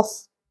mental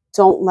health.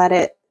 Don't let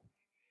it.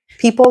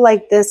 People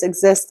like this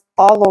exist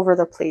all over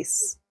the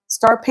place.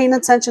 Start paying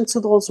attention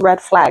to those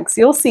red flags.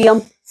 You'll see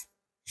them.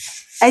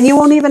 And you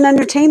won't even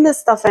entertain this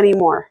stuff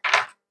anymore.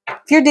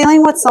 If you're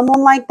dealing with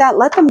someone like that,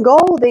 let them go.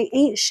 They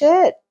ain't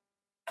shit.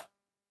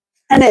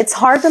 And it's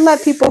hard to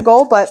let people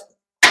go, but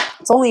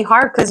it's only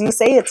hard because you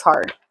say it's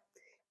hard.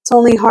 It's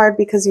only hard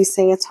because you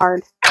say it's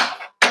hard.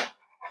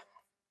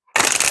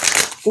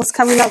 What's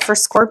coming up for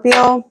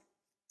Scorpio?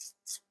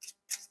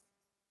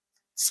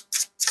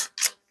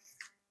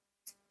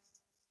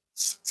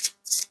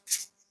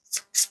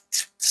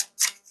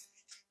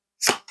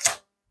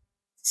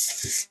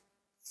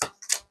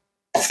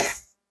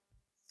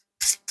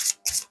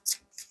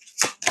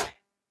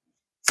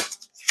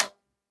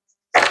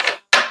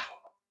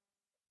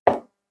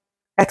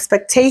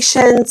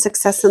 Expectation,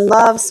 success in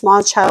love,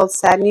 small child,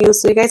 sad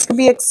news. So you guys could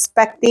be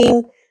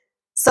expecting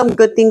some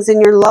good things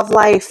in your love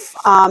life.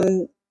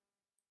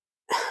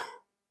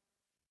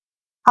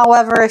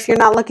 However, if you're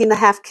not looking to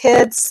have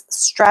kids,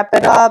 strap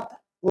it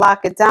up,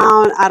 lock it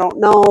down. I don't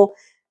know.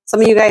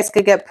 Some of you guys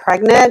could get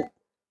pregnant,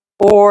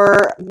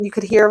 or you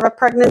could hear of a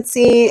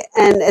pregnancy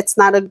and it's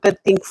not a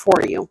good thing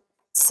for you.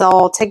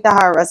 So take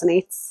that how it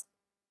resonates.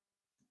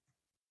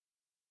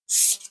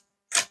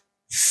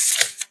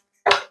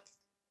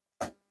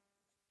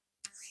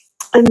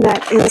 And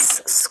that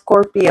is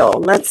Scorpio.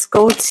 Let's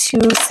go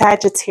to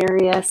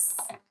Sagittarius.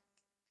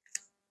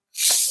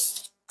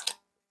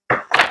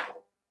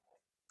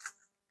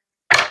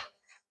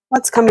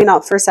 What's coming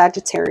up for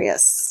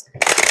Sagittarius?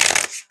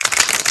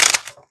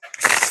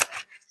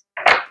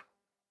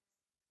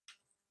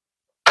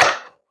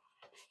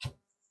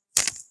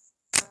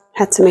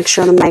 Had to make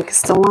sure the mic is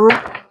still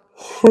on.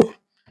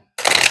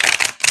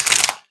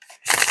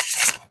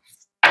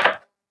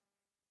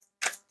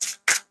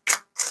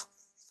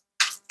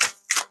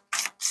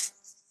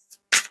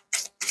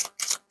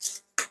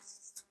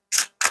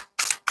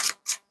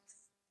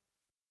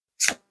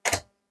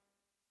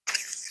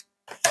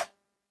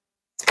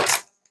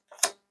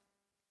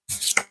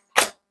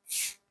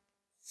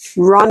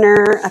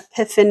 Runner,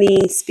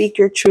 epiphany, speak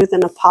your truth,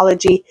 and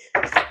apology.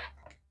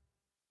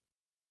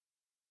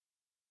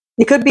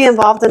 You could be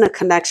involved in a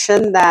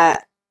connection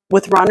that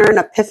with runner and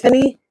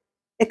epiphany,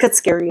 it could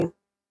scare you.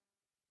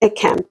 It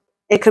can.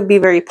 It could be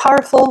very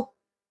powerful.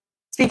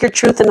 Speak your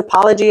truth and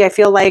apology. I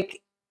feel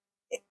like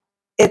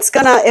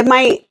it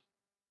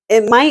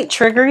might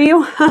trigger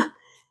you.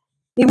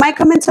 You might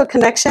come into a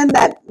connection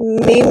that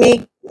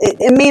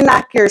may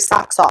knock your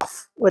socks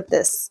off with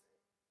this.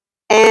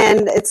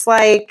 And it's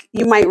like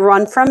you might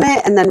run from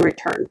it and then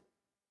return.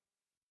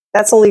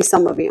 That's only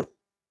some of you.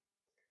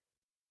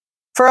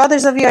 For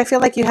others of you, I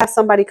feel like you have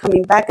somebody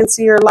coming back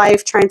into your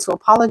life trying to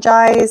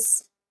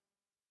apologize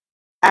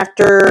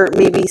after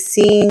maybe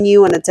seeing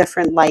you in a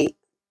different light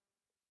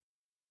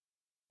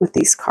with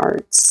these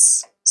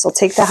cards. So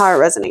take that how it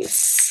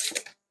resonates.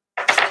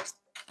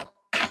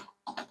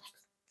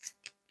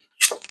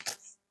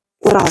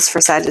 What else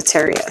for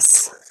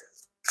Sagittarius?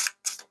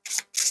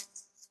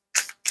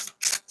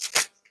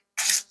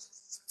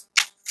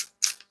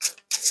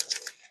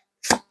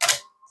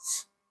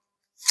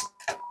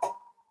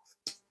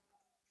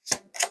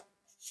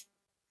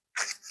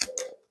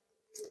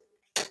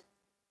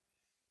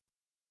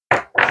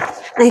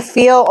 I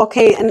feel,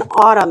 okay, in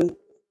autumn.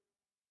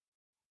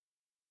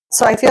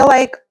 So I feel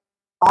like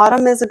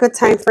autumn is a good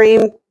time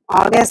frame,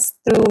 August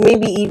through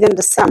maybe even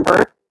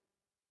December.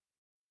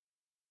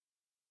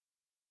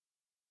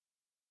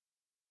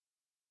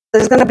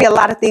 There's going to be a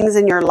lot of things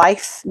in your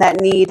life that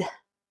need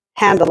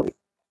handling.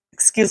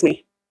 Excuse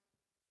me.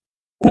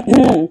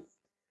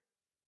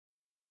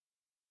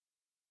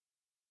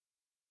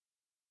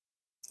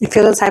 If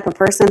you're the type of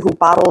person who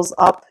bottles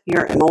up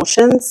your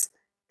emotions,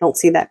 don't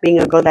see that being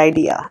a good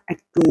idea. I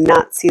do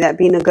not see that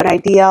being a good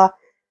idea.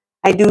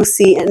 I do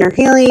see inner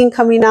healing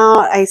coming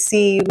out. I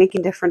see you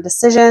making different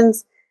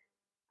decisions.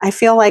 I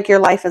feel like your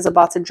life is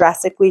about to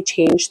drastically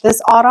change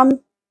this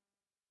autumn.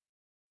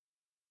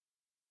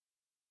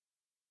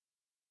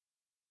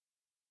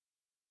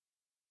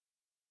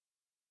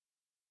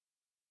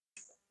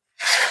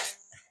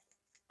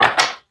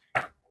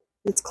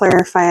 Let's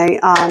clarify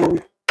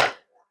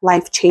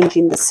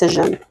life-changing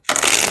decision.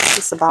 What's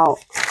this about?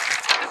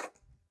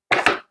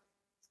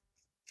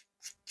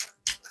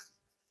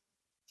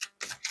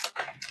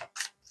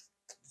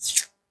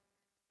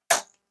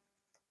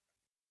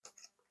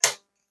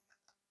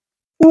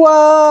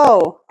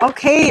 Whoa.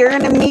 Okay, you're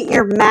going to meet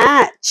your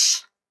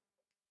match.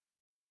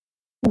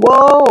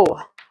 Whoa.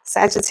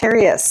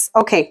 Sagittarius.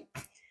 Okay.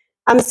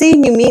 I'm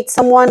seeing you meet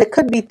someone. It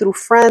could be through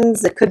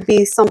friends. It could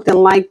be something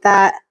like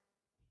that.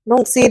 I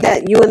don't see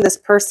that you and this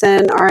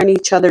person are in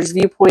each other's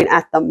viewpoint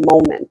at the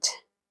moment.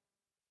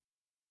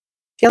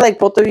 I feel like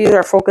both of you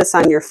are focused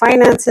on your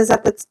finances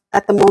at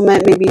the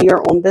moment, maybe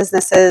your own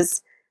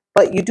businesses,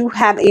 but you do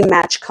have a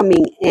match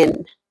coming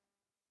in.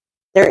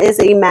 There is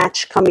a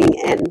match coming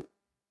in.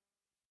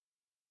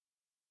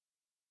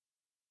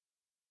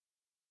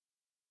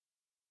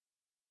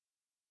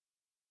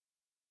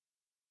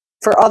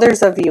 For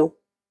others of you,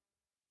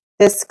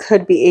 this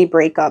could be a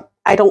breakup.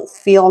 I don't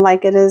feel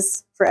like it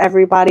is for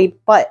everybody,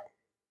 but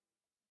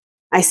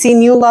I see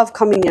new love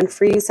coming in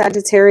for you,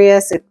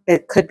 Sagittarius.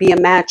 It could be a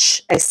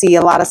match. I see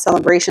a lot of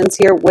celebrations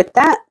here with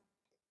that.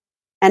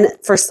 And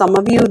for some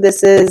of you,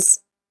 this is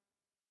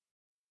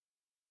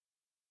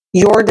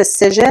your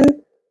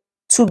decision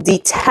to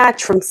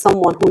detach from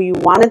someone who you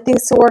wanted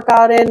things to work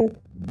out in,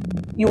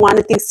 you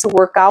wanted things to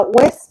work out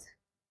with,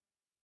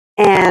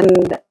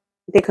 and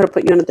they could have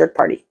put you in a third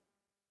party.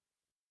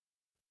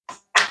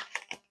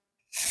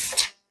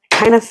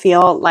 I kind of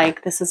feel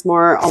like this is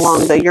more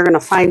along the you're going to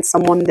find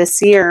someone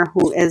this year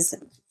who is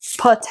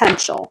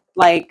potential,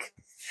 like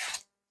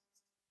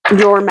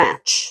your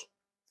match.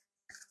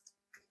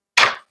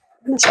 I'm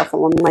going to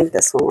shuffle them like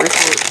this one more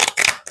time.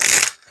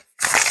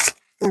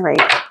 All right.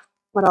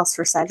 What else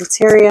for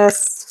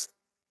Sagittarius?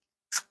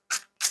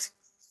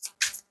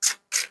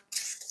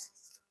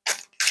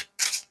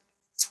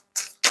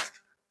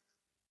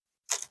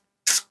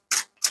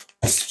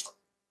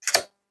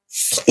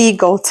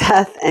 Ego,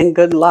 death, and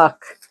good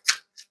luck.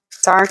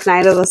 Dark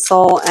night of the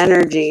soul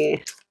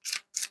energy.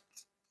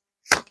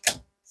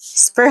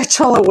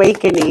 Spiritual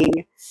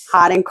awakening.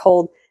 Hot and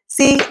cold.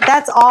 See,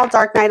 that's all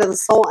dark night of the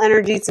soul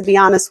energy, to be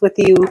honest with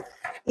you.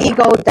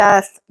 Ego,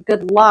 death,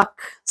 good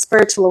luck,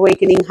 spiritual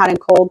awakening, hot and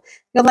cold.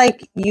 Feel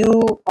like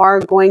you are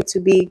going to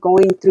be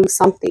going through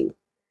something.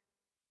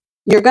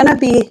 You're going to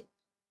be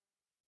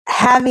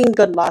having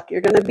good luck.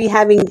 You're going to be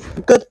having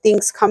good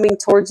things coming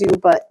towards you,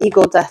 but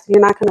ego, death,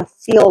 you're not going to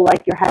feel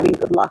like you're having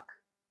good luck.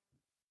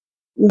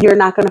 You're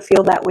not going to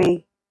feel that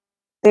way.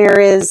 There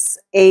is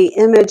a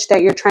image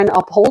that you're trying to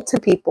uphold to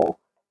people,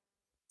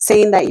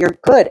 saying that you're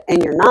good,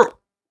 and you're not.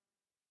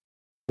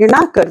 You're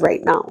not good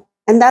right now.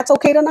 And that's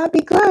okay to not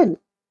be good.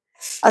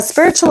 A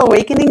spiritual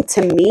awakening,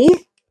 to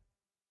me,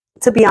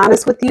 to be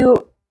honest with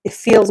you, it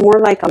feels more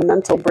like a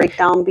mental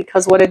breakdown,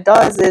 because what it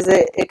does is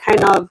it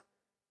kind of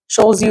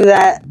shows you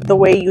that the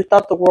way you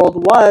thought the world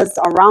was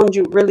around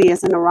you really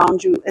isn't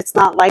around you. It's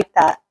not like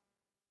that.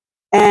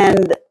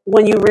 And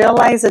when you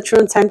realize the true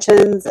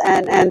intentions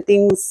and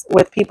things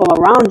with people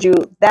around you,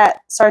 that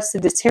starts to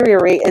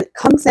deteriorate. It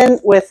comes in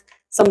with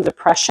some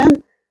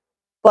depression.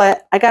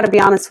 But I got to be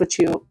honest with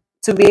you,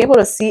 to be able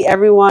to see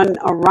everyone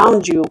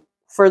around you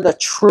for the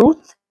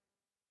truth,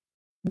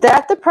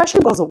 that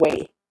depression goes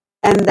away.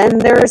 And then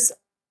there's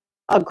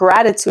a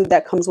gratitude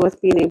that comes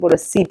with being able to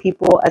see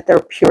people at their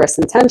purest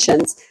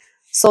intentions.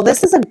 So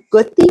this is a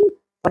good thing,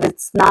 but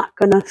it's not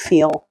going to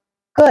feel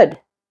good.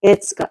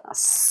 It's going to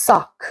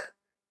suck.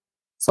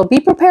 So be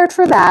prepared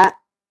for that.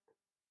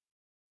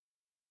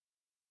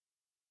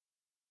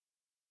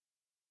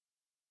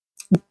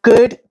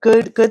 Good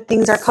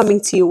things are coming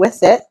to you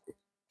with it.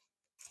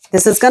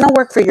 This is going to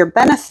work for your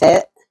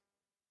benefit.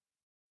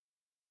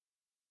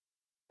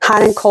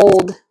 Hot and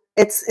cold.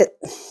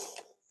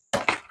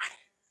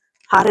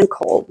 Hot and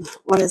cold.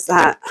 What is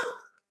that?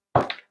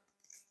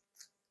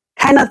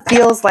 Kind of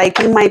feels like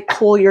you might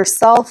pull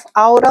yourself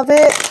out of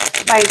it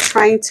by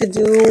trying to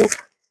do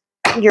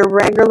your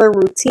regular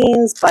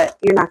routines, but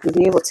you're not going to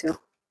be able to.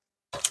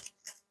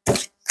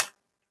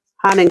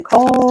 Hot and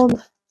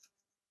cold.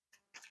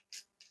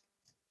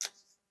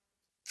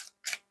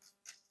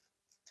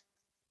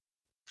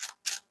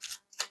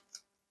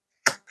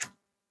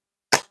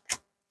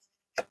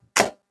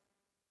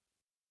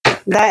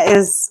 That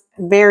is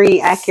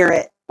very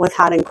accurate with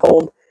hot and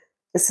cold.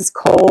 This is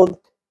cold.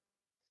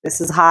 This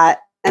is hot.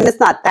 And it's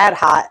not that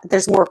hot.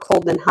 There's more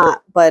cold than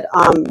hot. But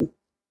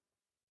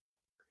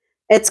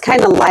it's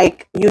kind of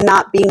like you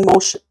not being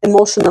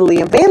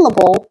emotionally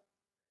available,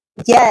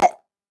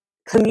 yet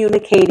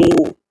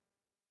communicating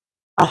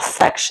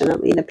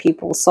affectionately to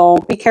people. So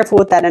be careful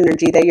with that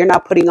energy, that you're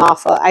not putting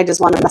off I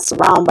just want to mess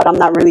around, but I'm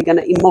not really going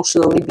to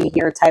emotionally be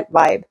here type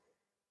vibe.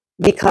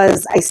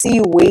 Because I see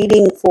you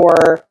waiting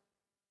for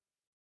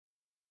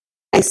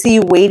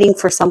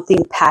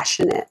something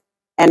passionate,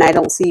 and I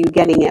don't see you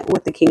getting it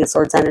with the King of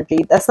Swords energy.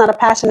 That's not a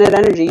passionate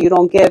energy. You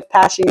don't give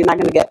passion. You're not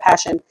going to get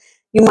passion.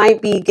 You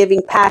might be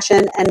giving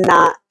passion and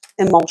not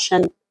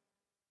emotion,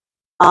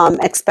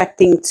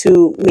 expecting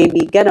to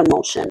maybe get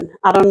emotion.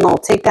 I don't know.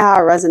 Take that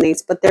how it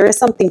resonates. But there is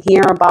something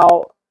here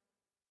about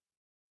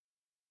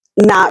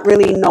not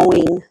really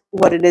knowing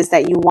what it is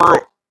that you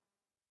want.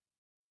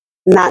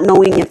 Not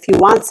knowing if you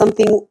want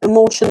something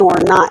emotional or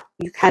not.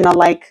 You kind of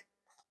like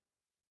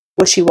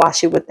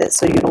wishy-washy with it,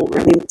 so you don't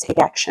really take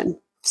action.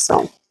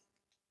 So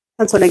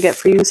that's what I get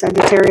for you,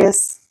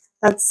 Sagittarius.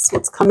 That's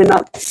what's coming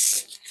up.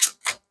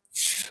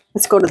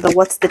 Let's go to the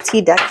What's the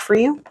Tea deck for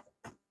you.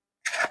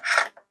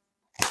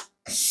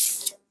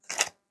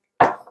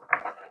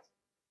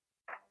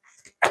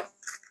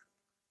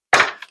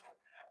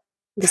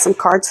 Get some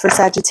cards for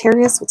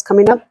Sagittarius. What's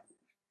coming up?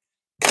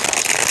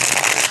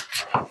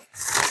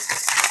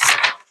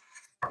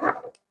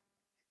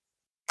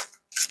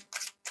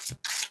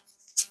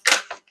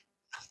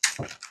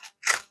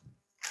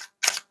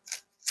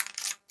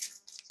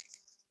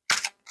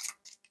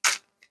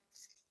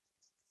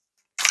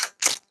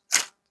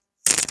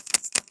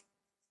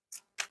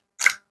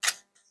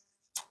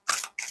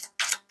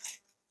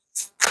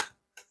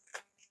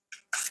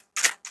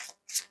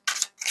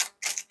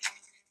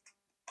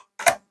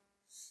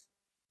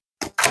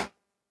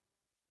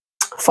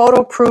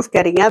 Photo proof,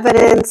 getting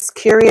evidence,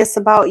 curious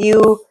about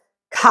you,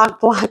 cock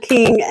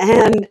blocking,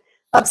 and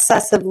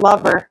obsessive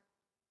lover.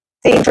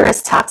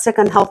 Dangerous, toxic,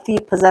 unhealthy,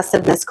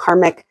 possessiveness,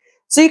 karmic.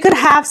 So you could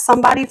have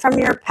somebody from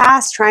your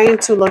past trying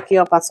to look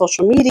you up on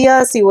social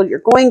media, see what you're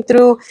going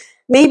through,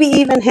 maybe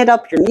even hit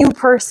up your new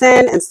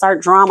person and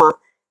start drama.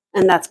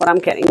 And that's what I'm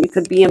getting. You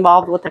could be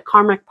involved with a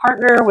karmic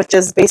partner, which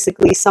is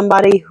basically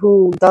somebody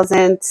who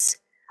doesn't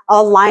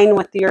align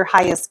with your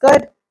highest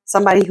good,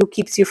 somebody who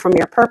keeps you from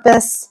your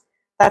purpose.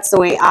 That's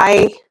the way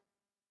I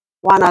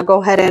want to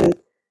go ahead and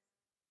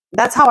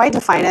that's how I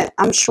define it.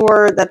 I'm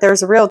sure that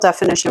there's a real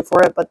definition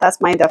for it, but that's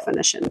my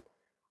definition.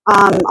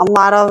 A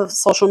lot of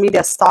social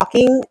media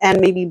stalking and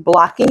maybe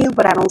blocking you,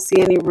 but I don't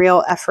see any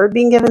real effort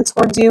being given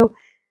towards you.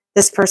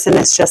 This person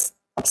is just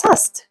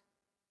obsessed.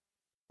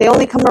 They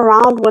only come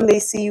around when they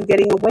see you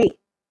getting away.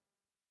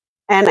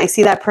 And I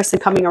see that person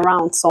coming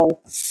around.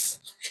 So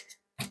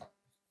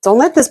don't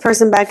let this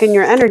person back in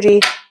your energy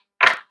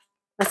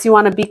unless you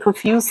want to be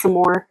confused some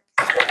more.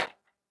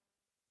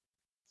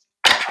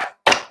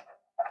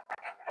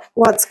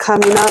 What's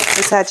coming up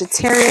for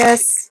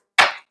Sagittarius?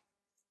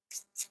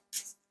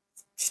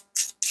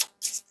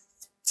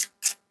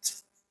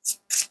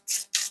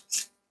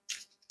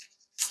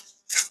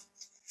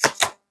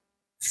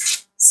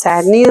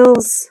 Sad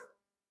news.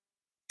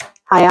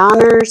 High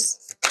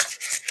honors.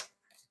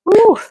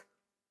 Ooh.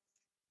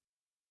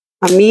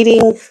 A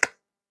meeting.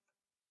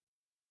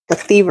 The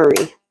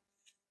thievery.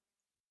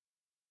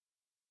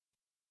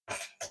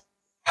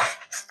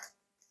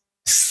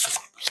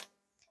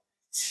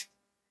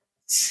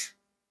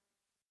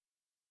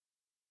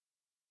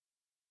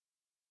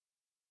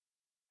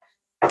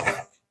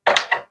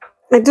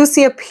 I do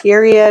see a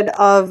period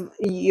of,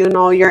 you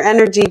know, your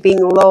energy being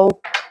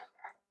low,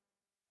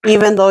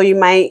 even though you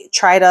might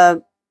try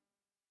to,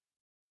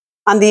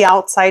 on the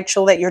outside,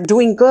 show that you're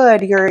doing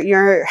good,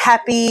 you're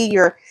happy,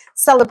 you're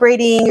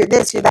celebrating, you're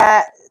this, you're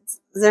that.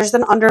 There's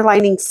an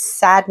underlining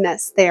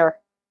sadness there,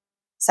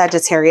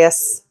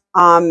 Sagittarius.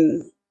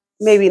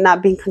 Maybe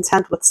not being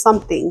content with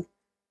something.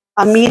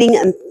 A meeting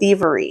and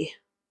thievery.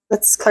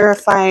 Let's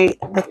clarify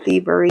the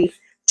thievery,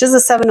 which is the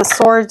Seven of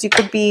Swords. You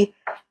could be,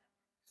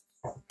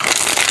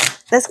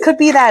 this could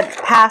be that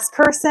past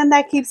person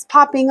that keeps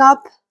popping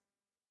up,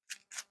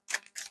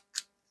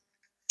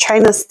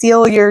 trying to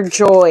steal your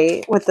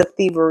joy with the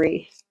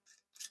thievery.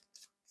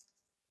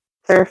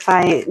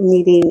 Clarify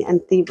meeting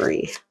and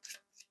thievery.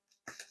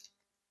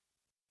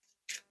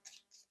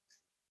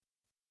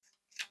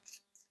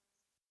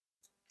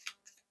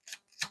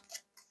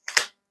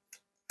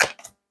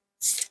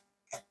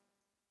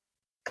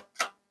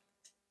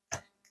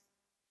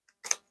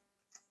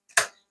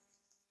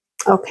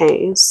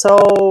 Okay,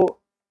 so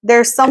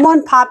there's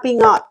someone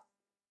popping up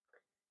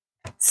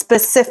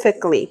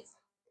specifically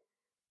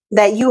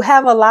that you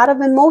have a lot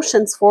of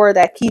emotions for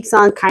that keeps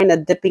on kind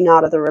of dipping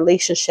out of the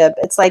relationship.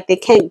 It's like they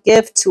can't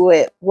give to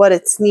it what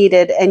it's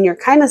needed, and you're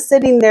kind of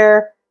sitting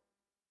there.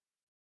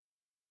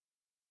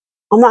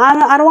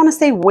 I don't want to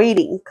say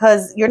waiting,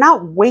 because you're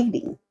not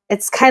waiting.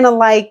 It's kind of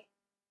like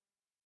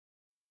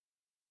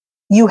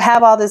you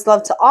have all this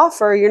love to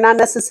offer. You're not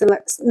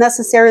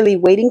necessarily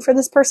waiting for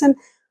this person,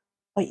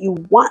 but you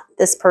want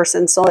this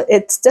person. So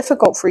it's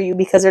difficult for you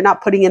because they're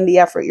not putting in the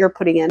effort you're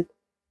putting in.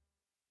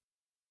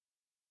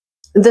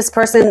 This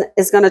person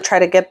is going to try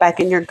to get back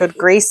in your good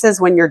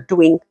graces when you're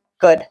doing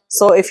good.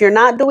 So if you're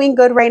not doing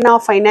good right now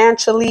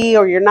financially,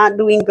 or you're not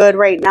doing good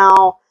right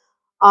now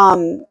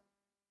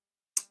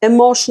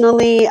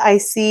emotionally, I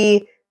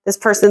see this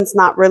person's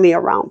not really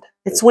around.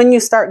 It's when you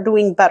start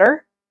doing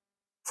better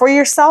for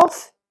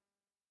yourself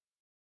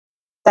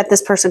that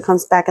this person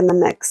comes back in the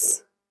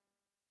mix.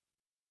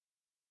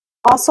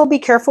 Also, be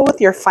careful with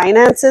your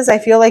finances. I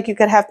feel like you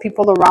could have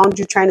people around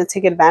you trying to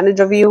take advantage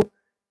of you.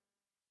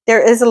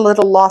 There is a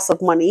little loss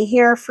of money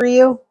here for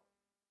you.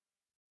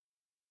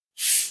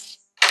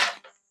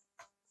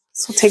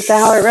 So take that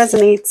how it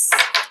resonates.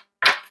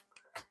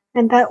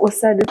 And that was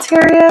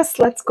Sagittarius.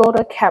 Let's go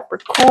to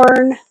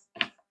Capricorn.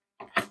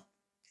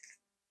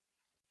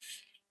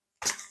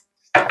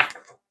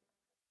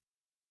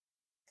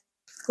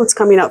 What's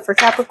coming up for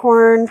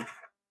Capricorn?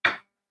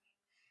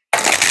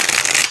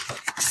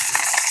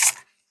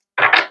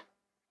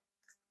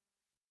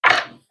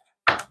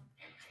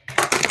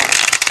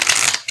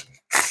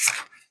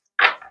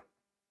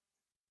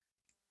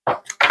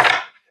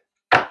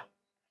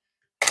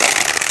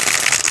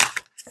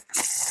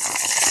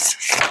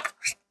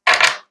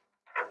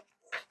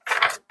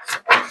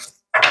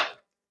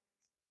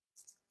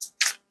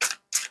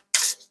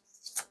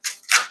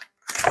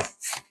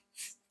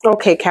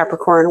 Okay,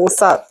 Capricorn,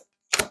 what's up?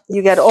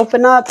 You got to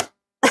open up.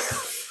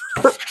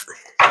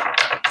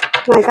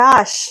 My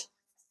gosh.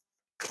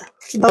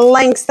 The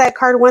lengths that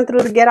card went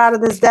through to get out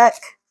of this deck.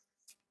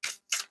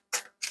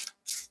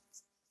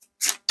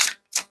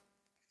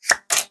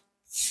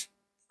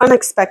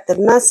 Unexpected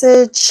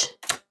message.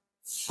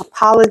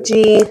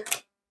 Apology.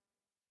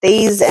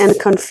 Dazed and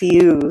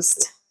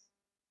confused.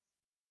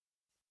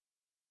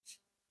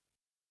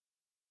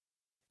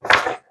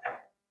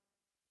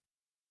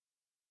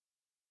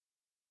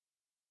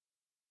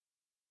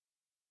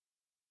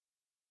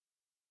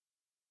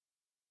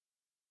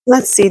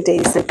 Let's see,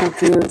 dazed and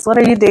confused. What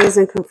are you dazed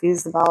and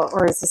confused about?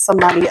 Or is this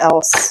somebody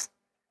else?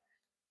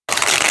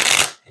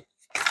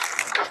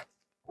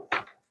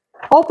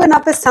 Open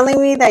up is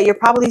telling me that you're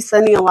probably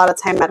spending a lot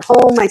of time at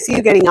home. I see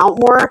you getting out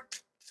more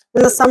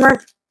in the summer.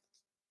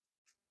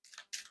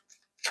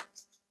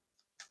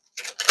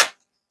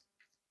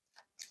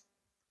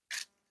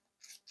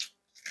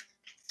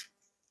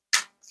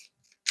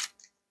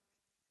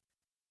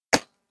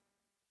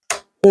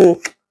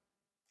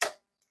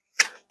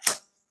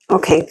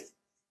 Okay.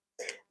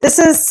 This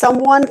is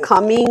someone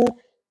coming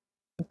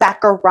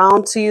back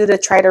around to you to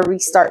try to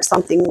restart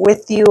something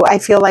with you. I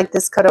feel like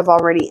this could have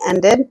already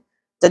ended.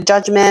 The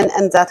Judgment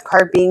and Death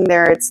card being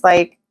there, it's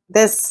like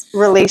this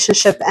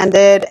relationship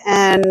ended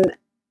and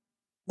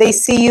they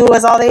see you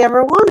as all they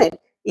ever wanted,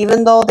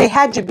 even though they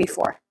had you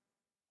before.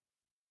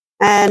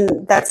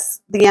 And that's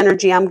the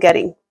energy I'm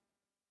getting.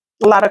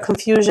 A lot of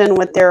confusion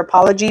with their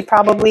apology,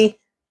 probably.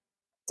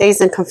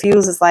 Dazed and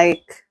confused is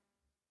like,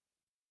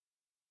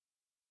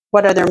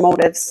 what are their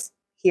motives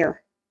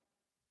here?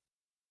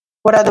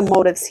 What are the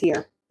motives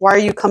here? Why are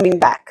you coming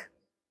back?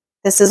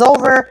 This is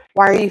over.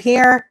 Why are you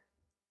here?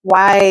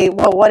 Why?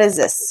 Well, what is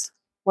this?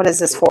 What is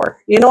this for?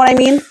 You know what I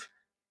mean?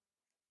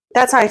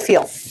 That's how I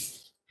feel.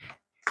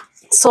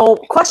 So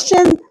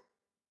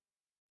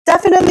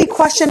definitely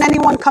question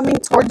anyone coming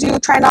towards you,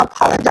 trying to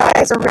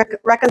apologize or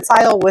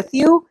reconcile with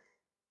you.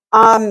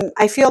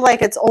 I feel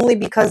like it's only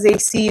because they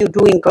see you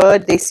doing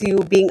good. They see you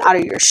being out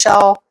of your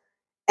shell,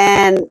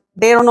 and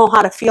they don't know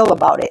how to feel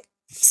about it.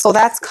 So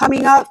that's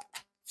coming up.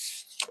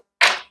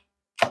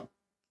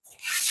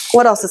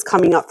 What else is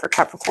coming up for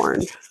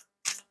Capricorn?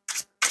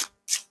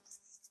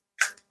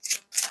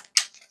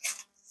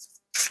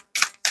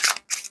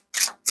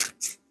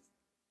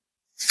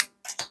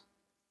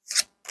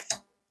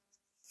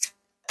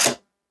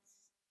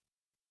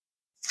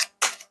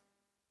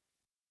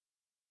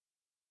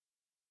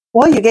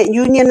 Well, you get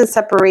union and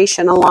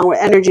separation along with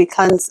energy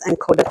cleanse and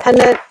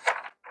codependent.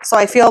 So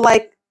I feel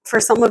like for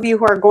some of you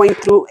who are going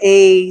through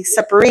a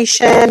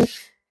separation,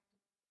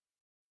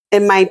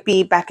 it might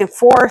be back and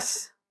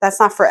forth. That's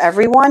not for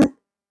everyone.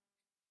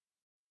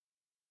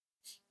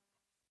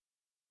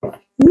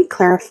 Let me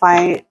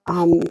clarify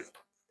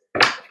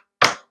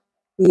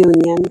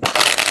union.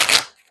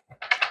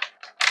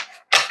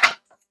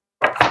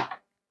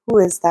 Who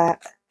is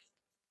that?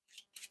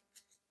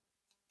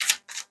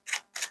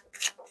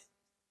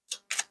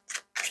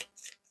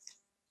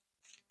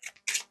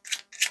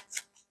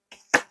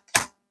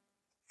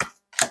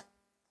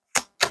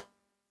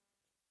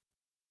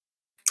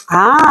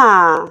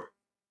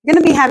 You're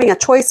going to be having a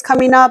choice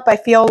coming up. I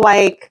feel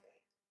like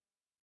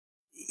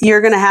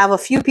you're going to have a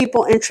few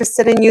people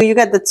interested in you. You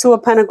got the Two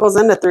of Pentacles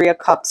and the Three of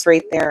Cups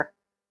right there.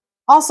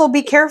 Also,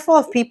 be careful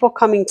of people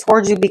coming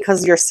towards you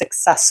because you're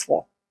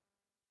successful.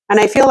 And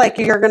I feel like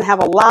you're going to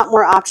have a lot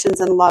more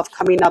options in love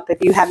coming up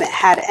if you haven't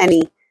had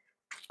any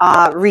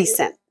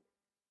recent.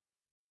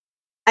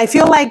 I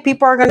feel like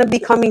people are going to be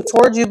coming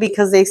towards you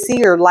because they see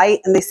your light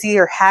and they see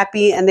you're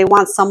happy and they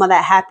want some of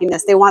that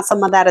happiness. They want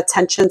some of that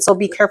attention. So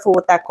be careful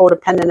with that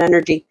codependent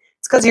energy.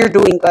 It's because you're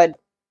doing good.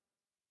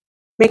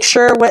 Make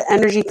sure with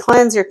energy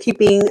cleanse, you're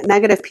keeping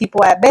negative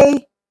people at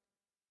bay.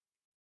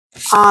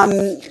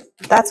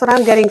 That's what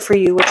I'm getting for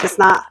you, which is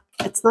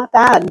it's not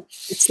bad.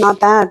 It's not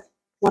bad.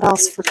 What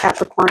else for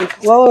Capricorn?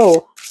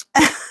 Whoa.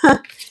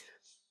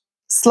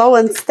 Slow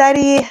and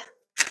steady.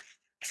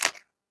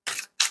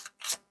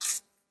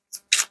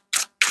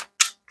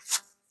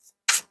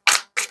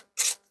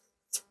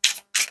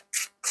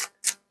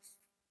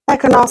 That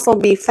can also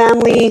be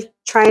family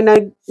trying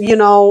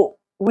to,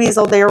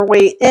 weasel their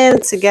way in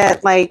to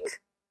get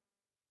like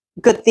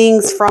good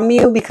things from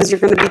you because you're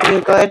going to be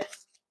doing good.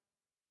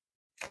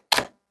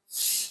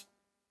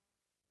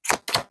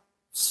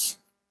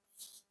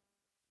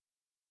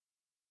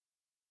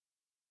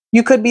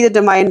 You could be the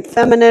divine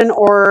feminine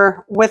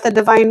or with a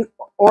divine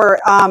or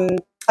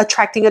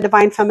attracting a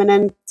divine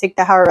feminine. Take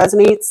that how it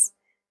resonates.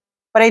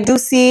 But I do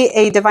see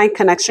a divine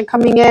connection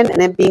coming in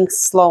and it being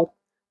slow.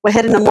 With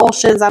hidden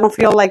emotions, I don't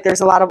feel like there's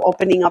a lot of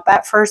opening up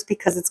at first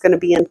because it's going to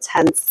be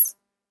intense.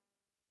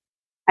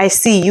 I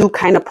see you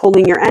kind of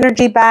pulling your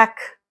energy back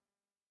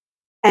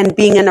and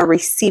being in a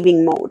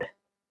receiving mode.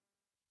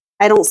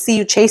 I don't see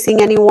you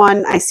chasing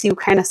anyone. I see you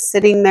kind of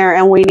sitting there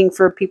and waiting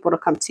for people to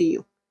come to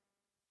you.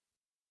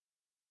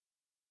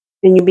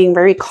 And you being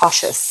very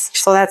cautious.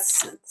 So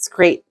that's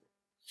great.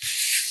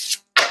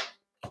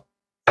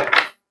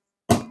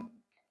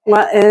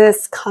 What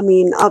is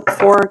coming up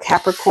for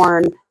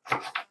Capricorn?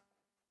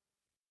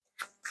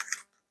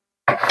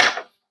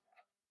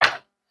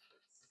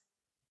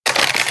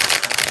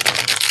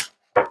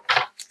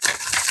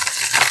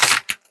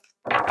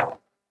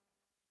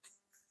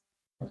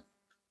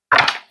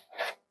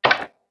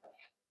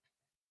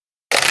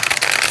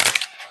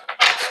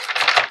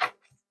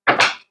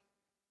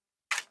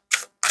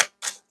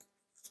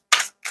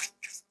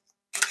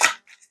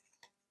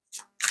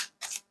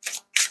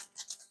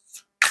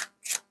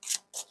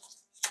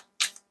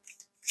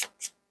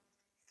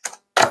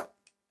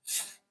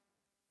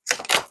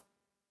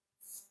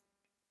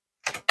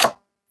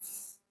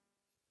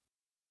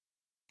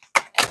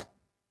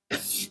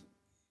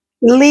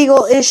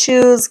 Legal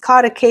issues,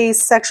 caught a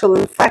case, sexual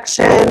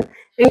infection,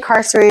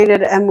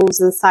 incarcerated, and moves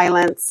in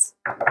silence.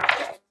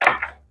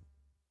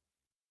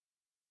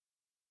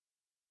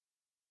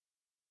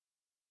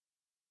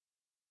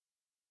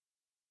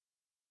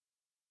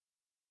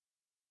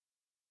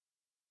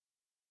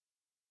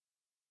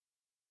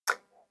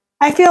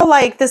 I feel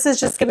like this is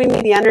just giving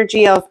me the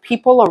energy of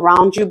people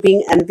around you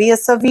being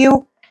envious of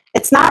you.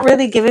 It's not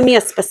really giving me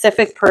a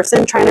specific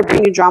person trying to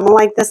bring you drama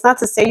like this. Not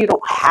to say you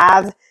don't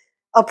have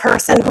a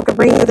person who could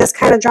bring you this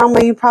kind of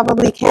drama. You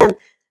probably can.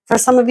 For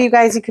some of you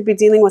guys, you could be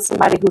dealing with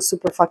somebody who's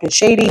super fucking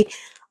shady,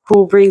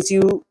 who brings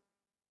you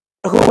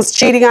who's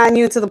cheating on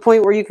you to the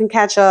point where you can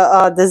catch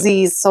a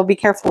disease. So be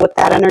careful with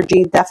that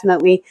energy,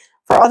 definitely.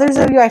 For others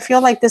of you, I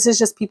feel like this is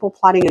just people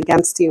plotting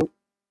against you.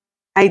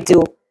 I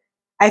do.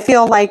 I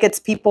feel like it's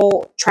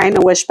people trying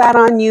to wish bad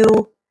on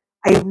you.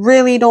 I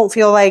really don't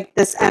feel like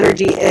this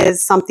energy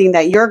is something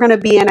that you're going to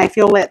be in. I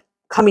feel it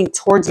coming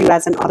towards you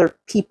as in other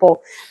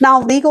people.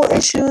 Now, legal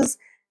issues,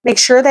 make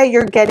sure that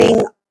you're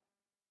getting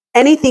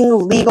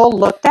anything legal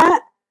looked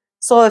at.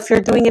 So if you're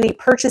doing any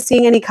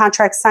purchasing, any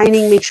contract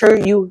signing, make sure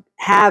you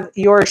have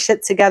your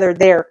shit together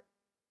there.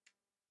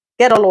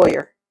 Get a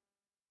lawyer.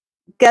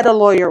 Get a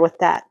lawyer with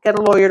that. Get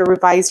a lawyer to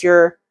revise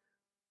your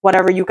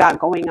whatever you got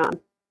going on.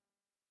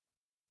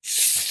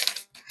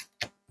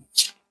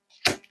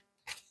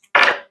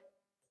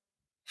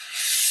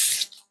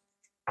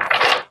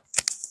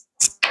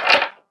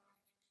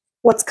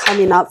 What's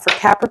coming up for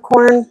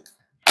Capricorn?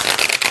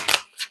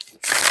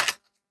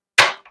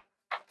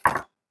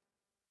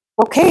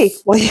 Okay,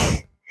 well,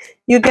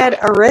 you get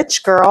a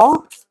rich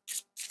girl.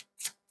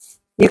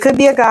 You could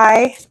be a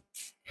guy.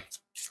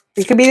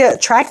 You could be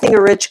attracting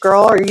a rich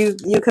girl, or you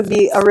could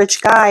be a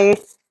rich guy,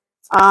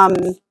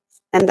 and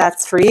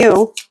that's for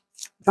you.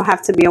 You don't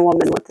have to be a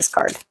woman with this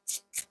card.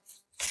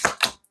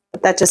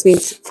 But that just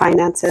means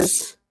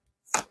finances.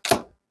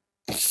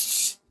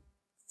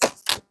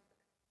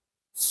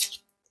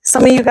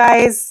 Some of you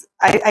guys,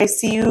 I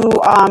see you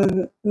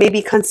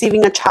maybe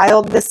conceiving a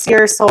child this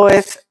year. So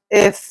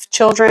if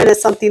children is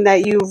something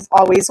that you've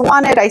always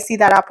wanted, I see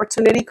that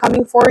opportunity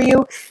coming for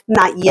you.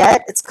 Not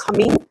yet, it's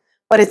coming,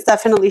 but it's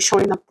definitely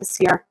showing up this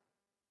year.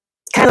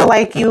 It's kind of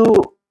like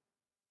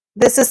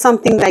this is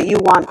something that you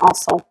want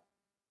also.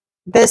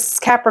 This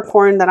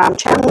Capricorn that I'm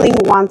channeling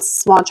wants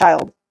small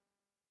child.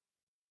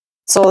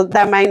 So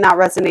that might not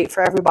resonate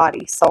for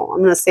everybody. So I'm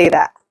going to say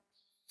that.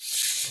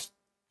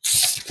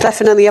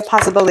 Definitely a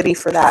possibility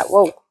for that.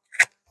 Whoa.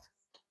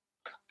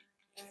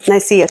 And I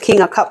see a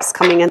King of Cups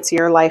coming into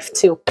your life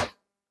too.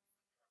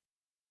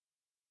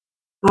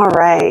 All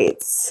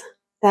right.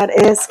 That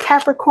is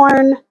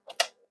Capricorn.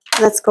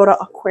 Let's go to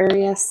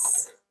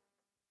Aquarius.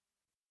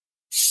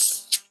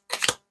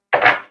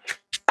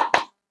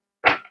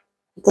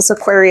 What does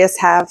Aquarius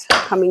have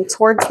coming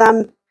towards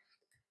them?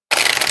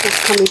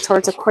 What's coming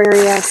towards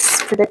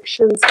Aquarius?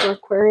 Predictions for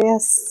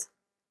Aquarius.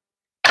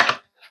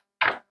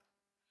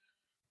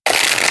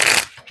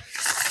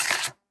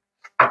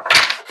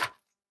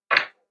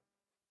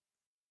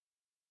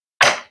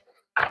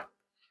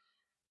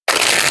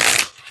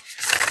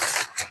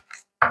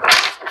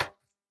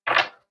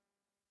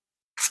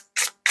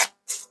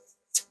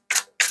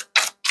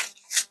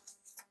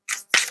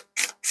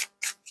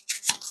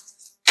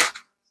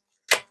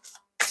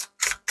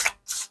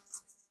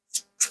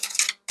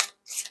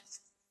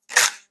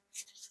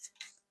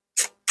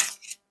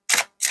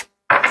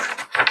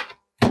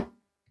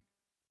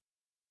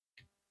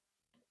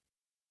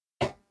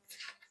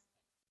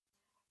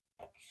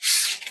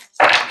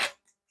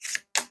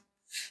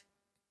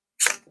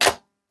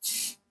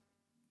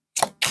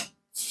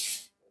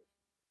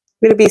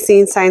 We're going to be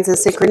seeing signs and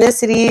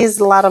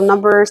synchronicities, a lot of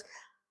numbers,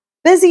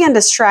 busy and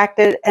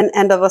distracted, and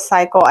end of a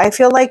cycle. I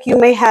feel like you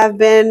may have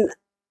been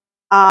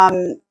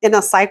in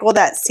a cycle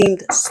that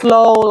seemed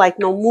slow, like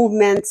no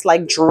movements,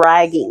 like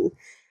dragging.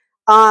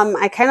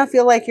 I kind of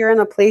feel like you're in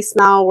a place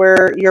now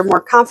where you're more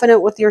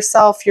confident with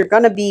yourself. You're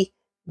going to be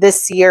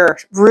this year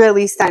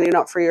really standing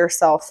up for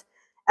yourself.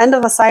 End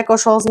of a cycle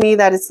shows me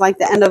that it's like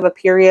the end of a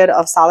period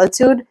of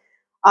solitude.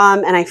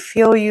 And I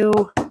feel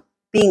you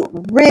being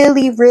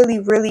really, really,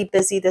 really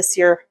busy this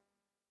year.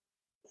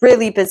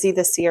 Really busy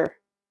this year.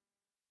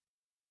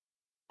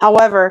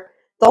 However,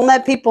 don't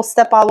let people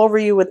step all over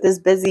you with this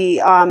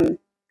busy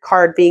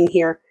card being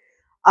here.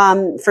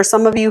 For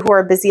some of you who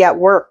are busy at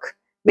work,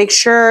 make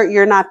sure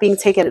you're not being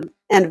taken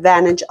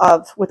advantage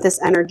of with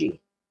this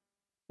energy.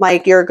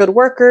 Like you're a good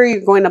worker,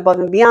 you're going above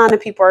and beyond, and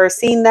people are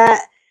seeing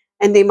that,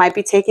 and they might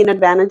be taking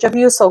advantage of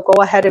you. So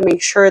go ahead and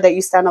make sure that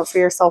you stand up for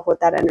yourself with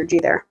that energy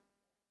there.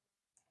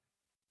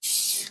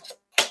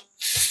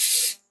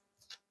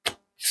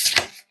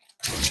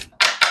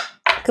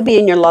 Could be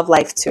in your love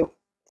life too.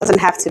 Doesn't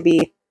have to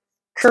be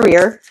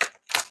career.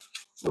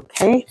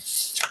 Okay,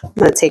 I'm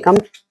going to take them.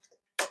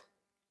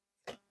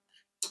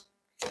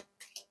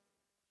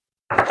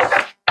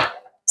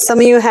 Some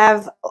of you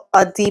have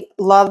a deep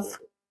love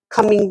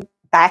coming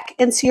back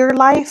into your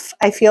life.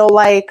 I feel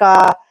like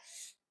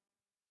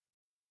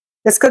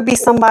this could be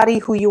somebody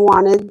who you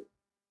wanted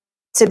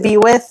to be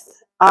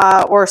with,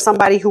 or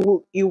somebody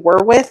who you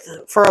were with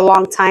for a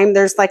long time.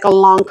 There's like a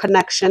long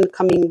connection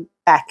coming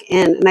back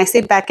in. And I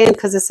say back in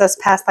because it says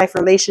past life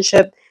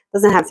relationship. It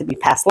doesn't have to be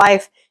past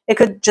life. It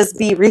could just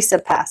be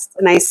recent past.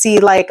 And I see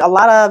like a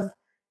lot of,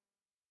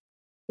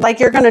 like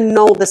you're going to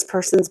know this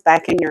person's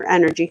back in your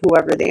energy,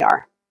 whoever they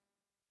are.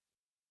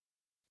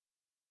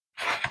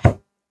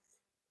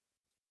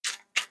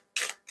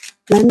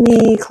 Let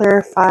me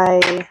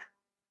clarify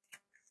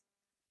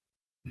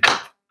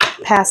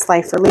past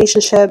life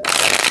relationship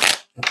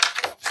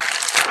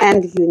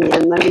and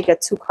union. Let me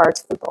get 2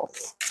 cards for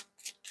both.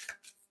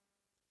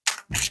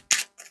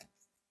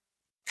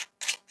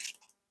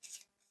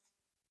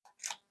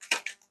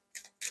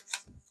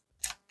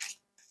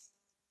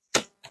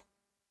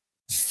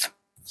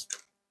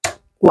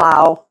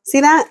 Wow.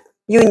 See that?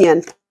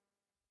 Union.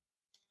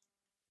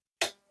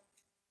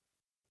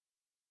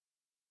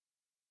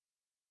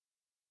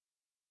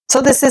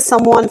 So this is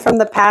someone from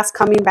the past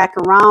coming back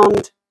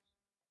around.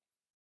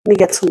 Let me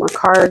get some more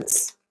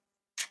cards.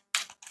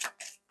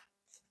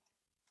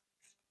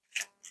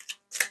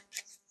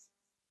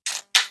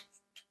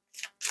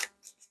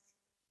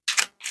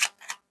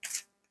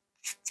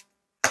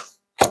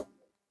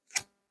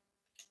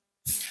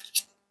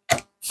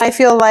 I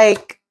feel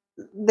like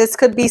this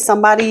could be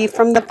somebody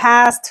from the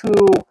past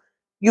who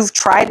you've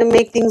tried to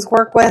make things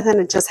work with and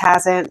it just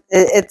hasn't.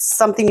 It's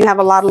something you have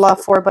a lot of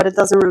love for, but it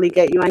doesn't really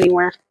get you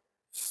anywhere.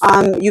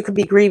 You could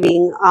be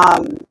grieving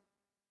a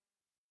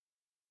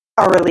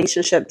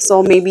relationship.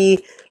 So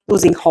maybe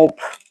losing hope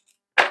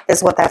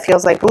is what that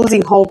feels like.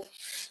 Losing hope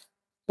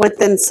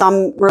within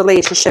some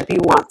relationship you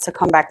want to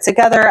come back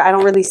together. I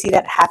don't really see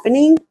that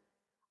happening.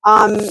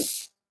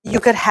 You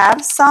could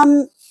have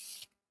some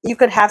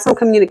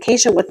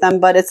communication with them,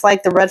 but it's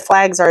like the red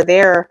flags are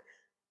there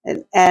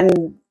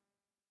and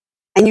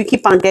you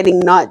keep on getting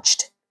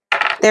nudged.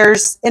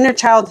 There's inner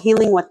child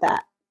healing with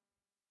that.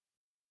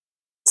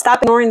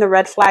 Stop ignoring the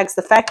red flags.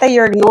 The fact that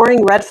you're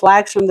ignoring red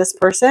flags from this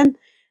person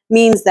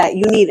means that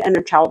you need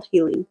inner child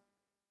healing.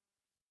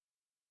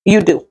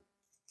 You do.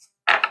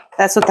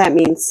 That's what that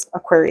means,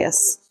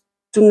 Aquarius.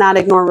 Do not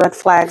ignore red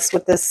flags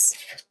with this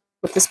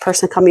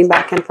person coming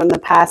back in from the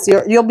past.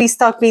 You'll be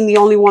stuck being the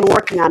only one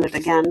working on it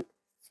again.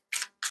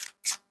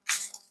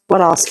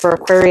 What else for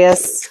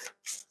Aquarius?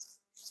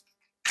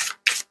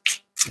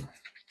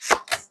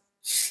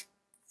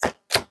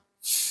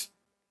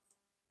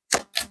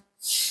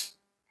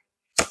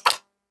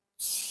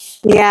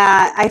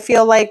 Yeah, I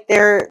feel like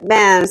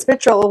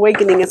spiritual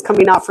awakening is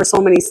coming out for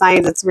so many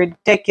signs. It's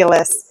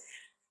ridiculous.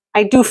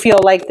 I do feel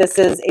like this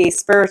is a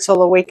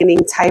spiritual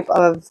awakening type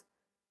of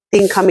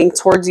thing coming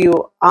towards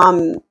you.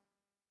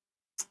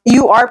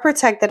 You are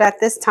protected at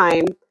this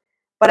time,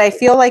 but I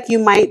feel like you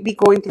might be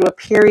going through a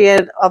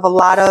period of a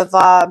lot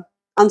of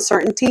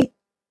uncertainty,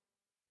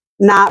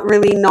 not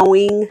really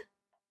knowing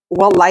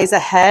what lies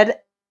ahead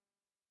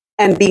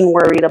and being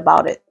worried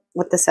about it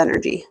with this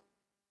energy.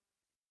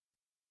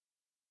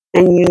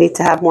 And you need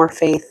to have more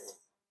faith.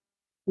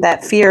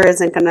 That fear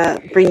isn't going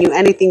to bring you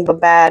anything but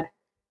bad.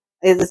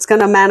 It's going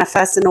to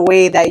manifest in a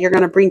way that you're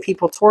going to bring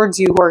people towards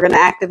you who are going to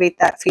activate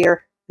that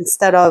fear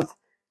instead of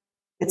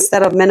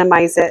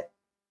minimize it.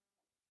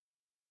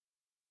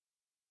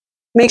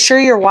 Make sure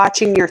you're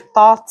watching your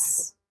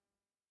thoughts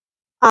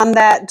on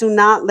that. Do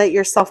not let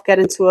yourself get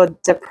into a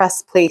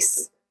depressed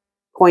place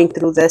going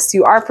through this.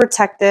 You are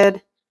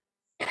protected.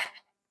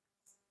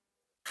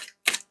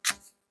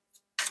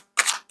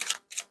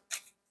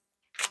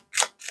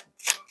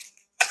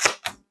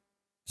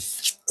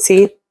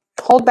 See,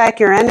 hold back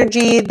your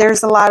energy.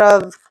 There's a lot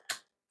of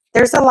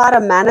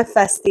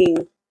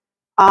manifesting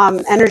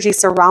energy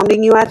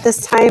surrounding you at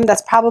this time.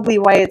 That's probably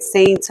why it's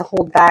saying to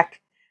hold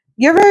back.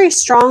 You're very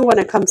strong when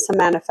it comes to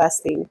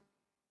manifesting,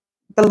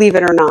 believe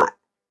it or not.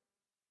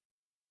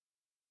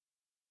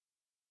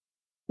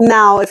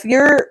 Now, if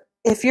you're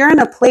in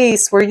a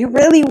place where you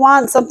really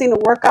want something to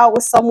work out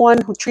with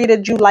someone who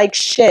treated you like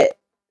shit,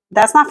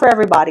 that's not for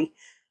everybody.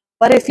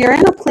 But if you're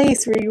in a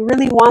place where you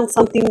really want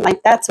something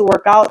like that to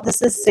work out,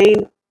 this is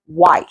saying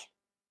why.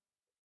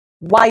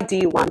 Why do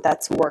you want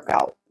that to work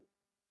out?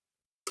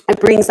 It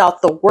brings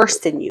out the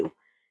worst in you.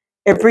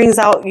 It brings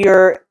out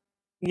your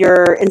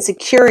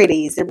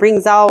insecurities. It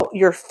brings out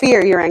your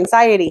fear, your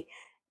anxiety.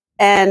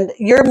 And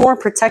you're more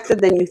protected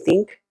than you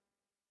think.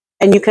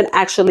 And you can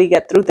actually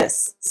get through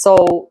this.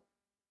 So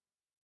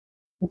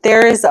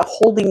there is a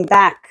holding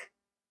back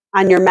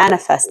on your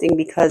manifesting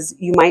because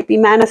you might be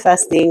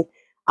manifesting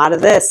out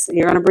of this.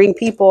 You're going to bring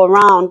people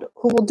around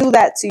who will do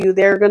that to you.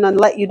 They're going to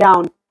let you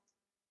down.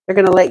 They're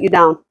going to let you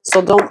down.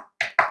 So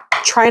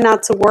try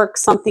not to work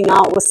something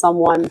out with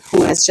someone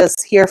who is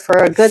just here for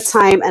a good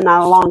time and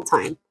not a long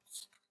time.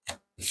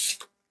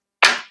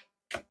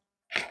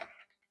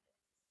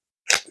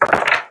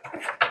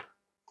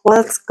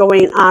 What's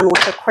going on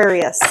with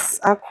Aquarius?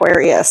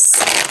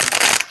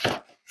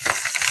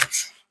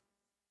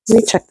 Let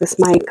me check this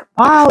mic.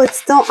 Wow, it's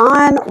still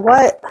on.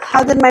 What?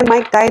 How did my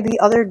mic die the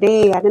other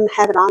day? I didn't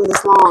have it on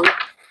this long.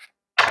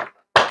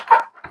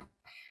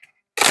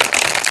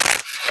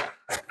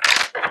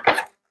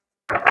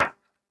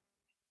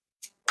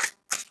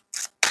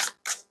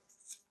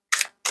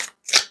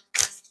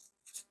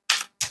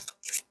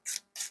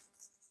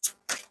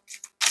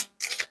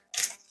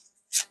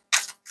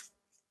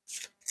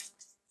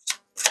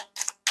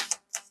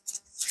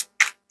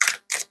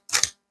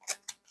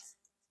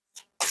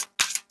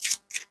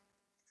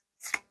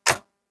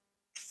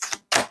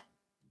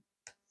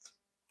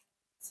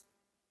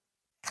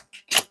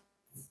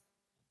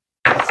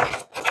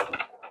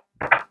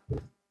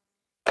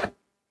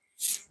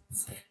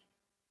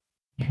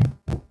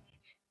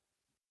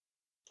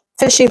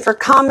 Fishing for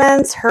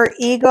comments, her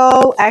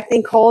ego,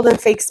 acting cold, and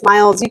fake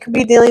smiles. You could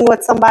be dealing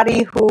with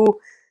somebody who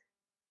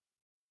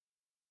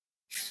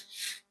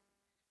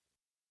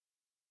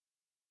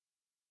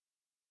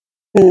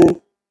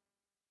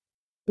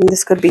And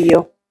this could be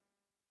you.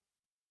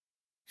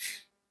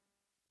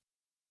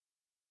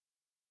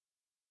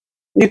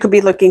 You could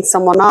be looking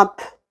someone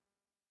up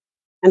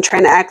and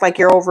trying to act like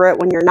you're over it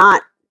when you're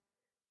not.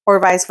 Or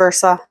vice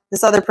versa.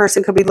 This other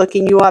person could be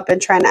looking you up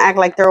and trying to act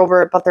like they're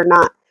over it, but they're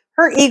not.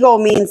 Her ego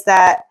means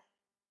that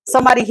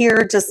somebody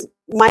here just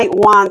might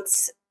want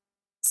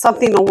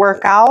something to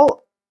work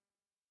out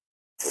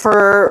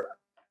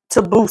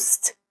to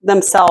boost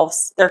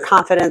themselves, their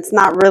confidence,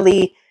 not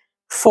really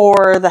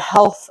for the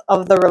health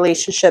of the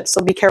relationship.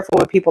 So be careful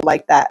with people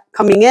like that.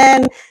 Coming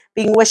in,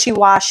 being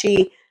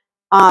wishy-washy.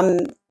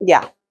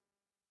 Yeah.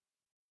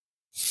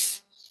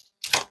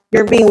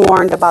 You're being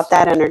warned about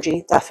that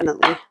energy,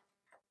 definitely.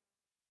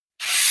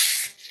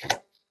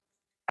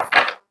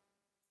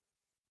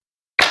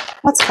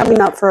 What's coming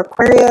up for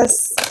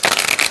Aquarius?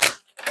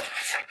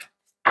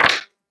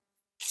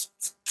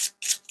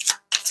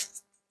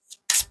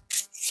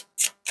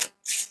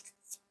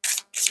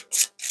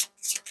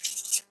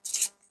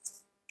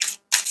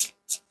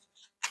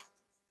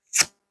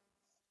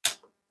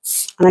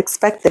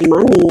 Unexpected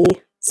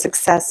money,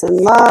 success in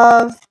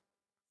love,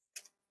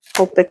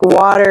 Copic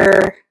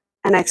water,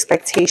 and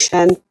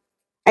expectation.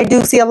 I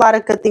do see a lot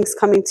of good things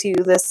coming to you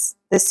this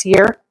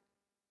year.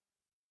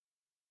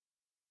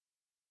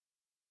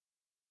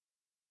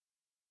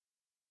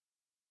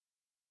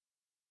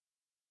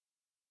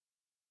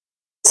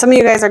 Some of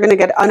you guys are going to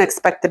get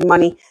unexpected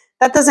money.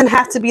 That doesn't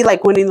have to be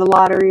like winning the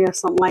lottery or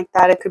something like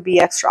that. It could be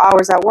extra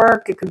hours at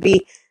work. It could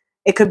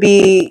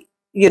be,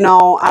 you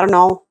know, I don't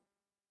know,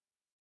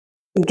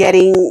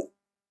 getting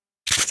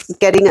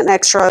an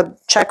extra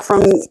check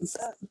from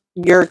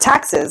your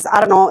taxes. I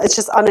don't know. It's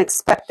just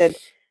unexpected.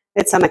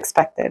 It's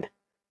unexpected.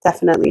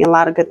 Definitely a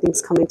lot of good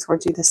things coming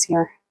towards you this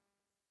year.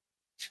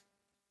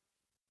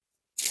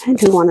 I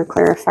do want to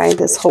clarify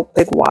this whole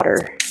big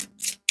water.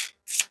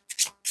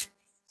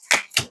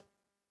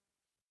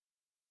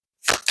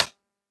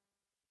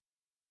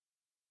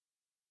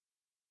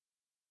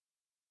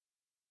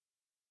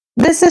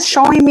 This is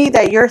showing me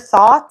that your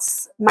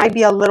thoughts might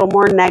be a little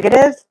more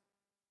negative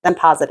than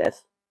positive.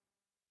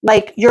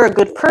 Like, you're a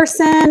good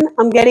person.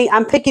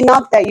 I'm picking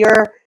up that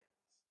you're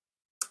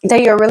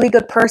a really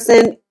good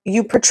person.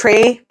 You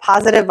portray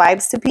positive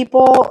vibes to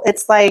people.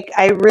 It's like,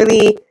 I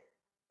really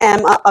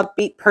am an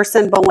upbeat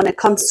person, but when it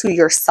comes to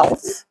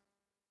yourself,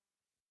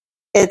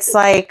 it's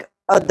like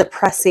a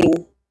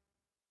depressing,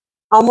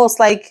 almost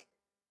like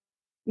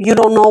you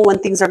don't know when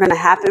things are going to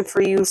happen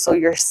for you, so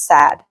you're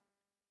sad.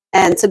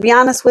 And to be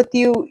honest with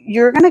you,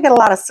 you're going to get a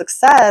lot of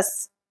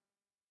success.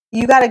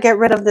 You got to get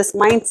rid of this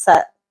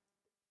mindset.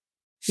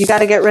 You got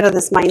to get rid of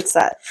this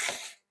mindset.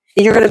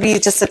 You're going to be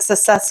just as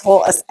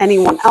successful as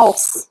anyone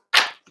else.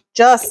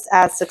 Just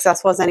as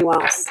successful as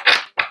anyone else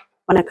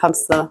when it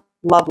comes to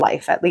love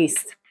life, at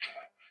least.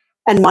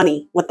 And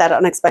money, with that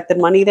unexpected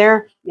money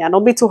there. Yeah,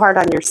 don't be too hard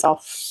on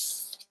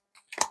yourself.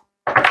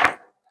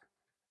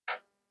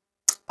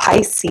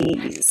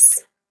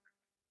 Pisces.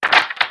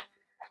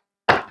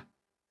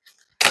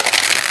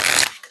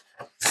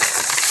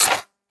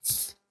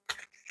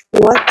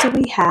 What do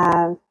we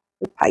have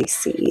for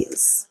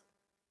Pisces?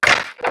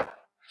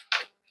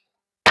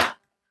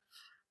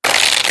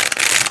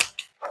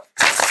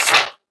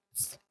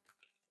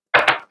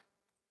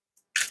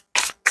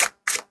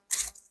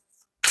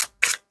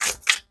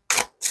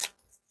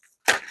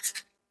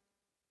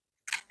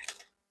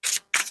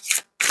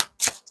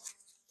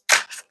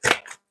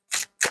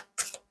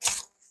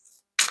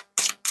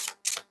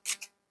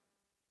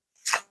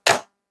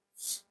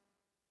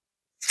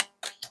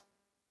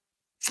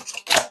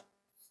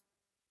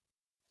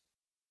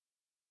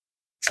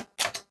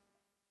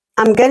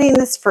 I'm getting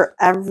this for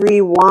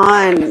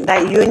everyone.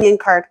 That Union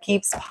card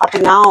keeps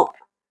popping out.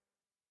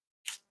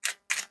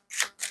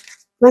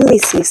 Let me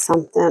see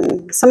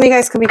something. Some of you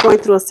guys could be going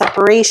through a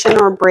separation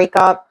or a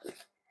breakup.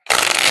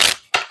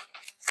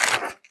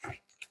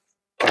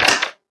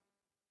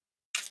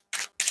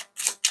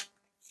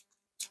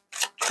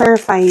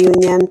 Clarify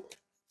union.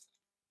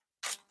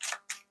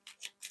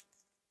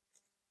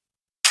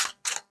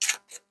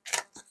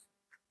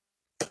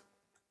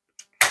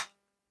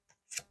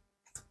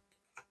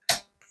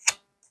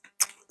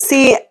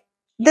 See,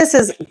 this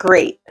is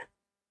great.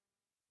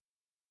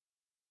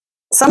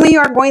 Some of you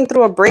are going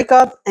through a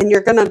breakup and you're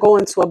going to go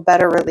into a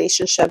better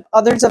relationship.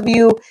 Others of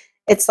you,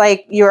 it's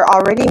like you're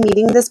already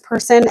meeting this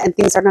person and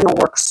things are going to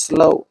work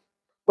slow.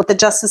 With the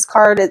Justice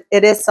card,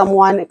 it is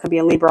someone, it could be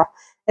a Libra.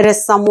 It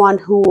is someone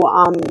who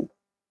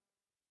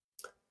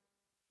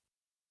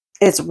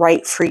is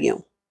right for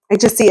you. I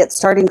just see it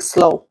starting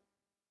slow.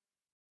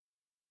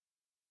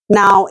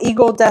 Now,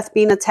 ego death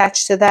being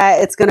attached to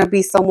that, it's going to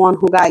be someone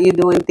who got you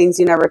doing things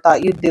you never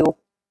thought you'd do.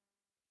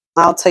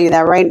 I'll tell you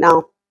that right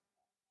now.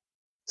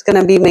 It's going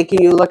to be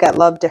making you look at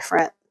love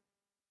different.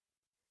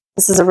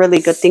 This is a really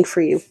good thing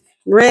for you.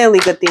 Really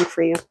good thing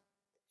for you.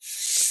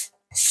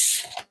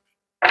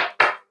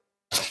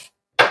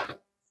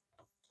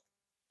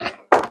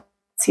 Let's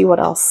see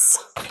what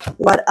else.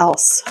 What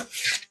else?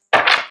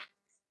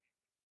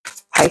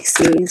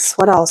 Pisces.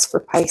 What else for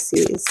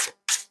Pisces?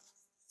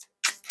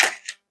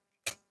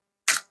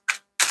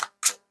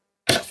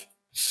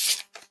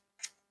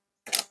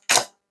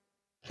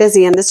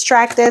 Busy and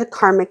distracted,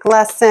 karmic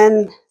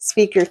lesson,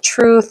 speak your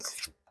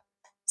truth,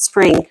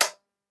 spring.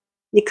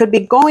 You could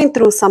be going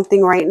through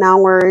something right now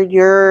where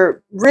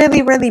you're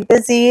really, really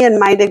busy and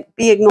might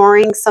be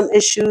ignoring some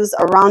issues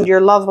around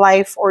your love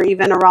life or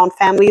even around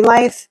family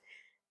life,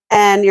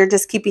 and you're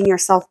just keeping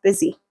yourself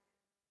busy.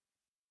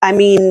 I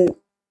mean,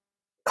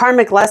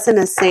 karmic lesson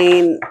is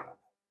saying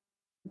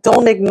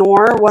don't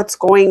ignore what's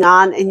going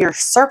on in your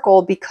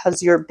circle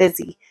because you're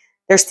busy.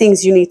 There's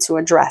things you need to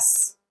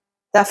address.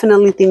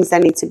 Definitely things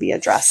that need to be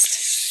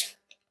addressed.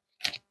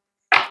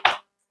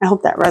 I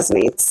hope that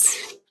resonates.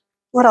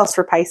 What else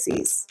for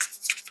Pisces?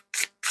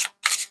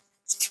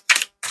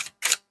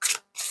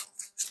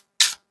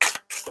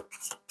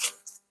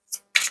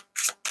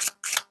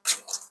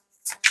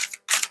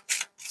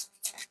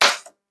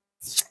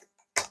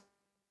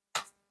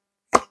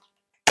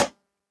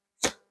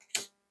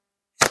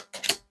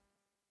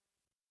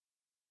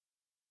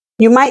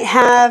 You might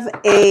have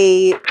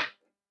a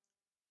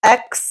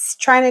ex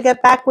trying to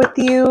get back with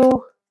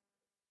you.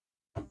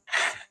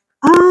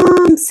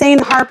 Saying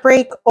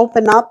heartbreak,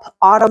 open up,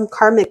 autumn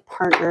karmic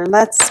partner.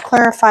 Let's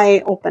clarify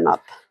open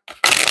up.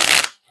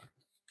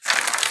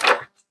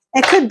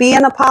 It could be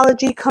an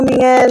apology coming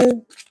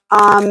in.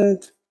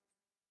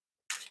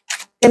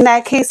 In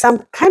that case, I'm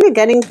kind of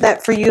getting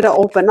that for you to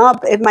open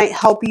up. It might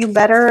help you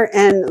better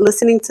in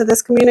listening to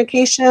this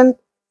communication.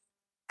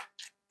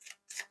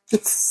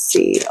 Let's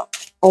see.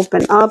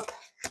 Open up.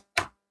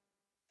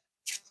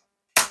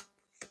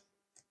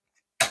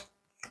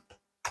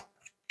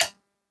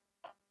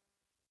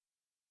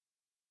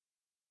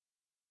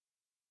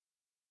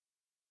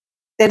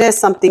 It is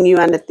something you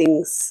ended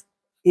things.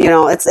 You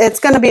know, it's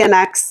going to be an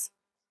ex.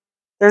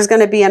 There's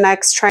going to be an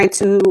ex trying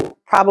to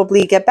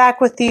probably get back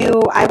with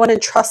you. I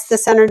wouldn't trust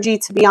this energy,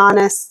 to be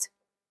honest.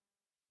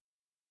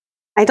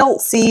 I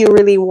don't see you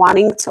really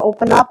wanting to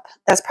open up.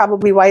 That's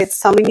probably why it's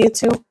telling you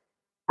to.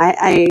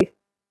 I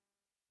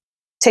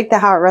take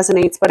that how it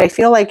resonates, but I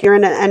feel like you're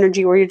in an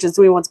energy where you're just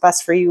doing what's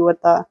best for you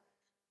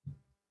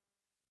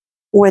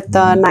with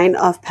the Nine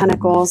of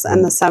Pentacles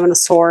and the Seven of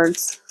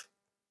Swords.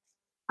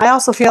 I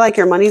also feel like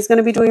your money is going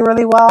to be doing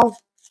really well.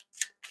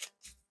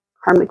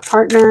 Karmic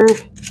partner.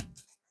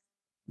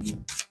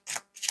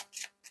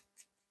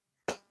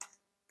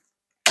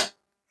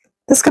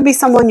 This could be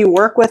someone you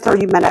work with or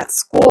you met at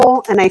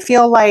school, and I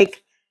feel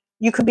like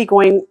you could be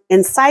going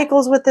in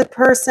cycles with this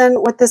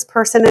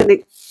person, and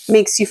it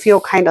makes you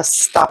feel kind of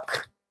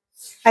stuck.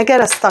 I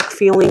get a stuck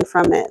feeling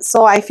from it.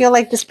 So I feel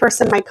like this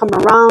person might come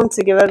around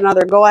to give it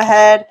another go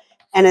ahead,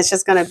 and it's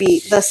just going to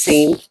be the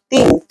same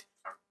thing.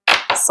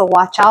 So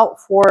watch out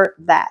for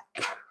that.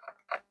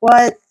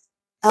 What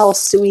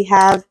else do we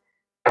have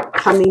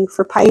coming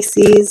for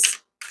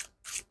Pisces?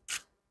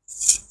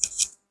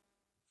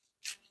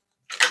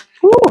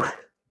 Ooh.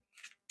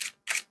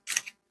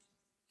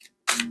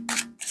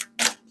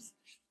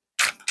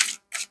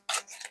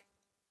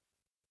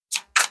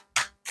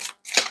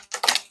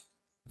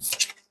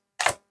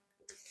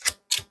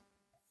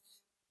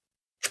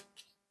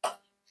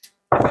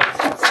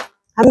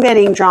 I'm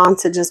getting drawn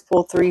to just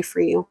pull 3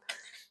 for you.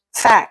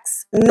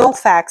 Facts. No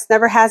facts.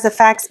 Never has a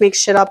facts. Make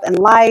shit up and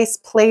lies.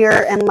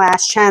 Player and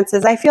last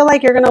chances. I feel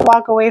like you're going to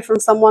walk away from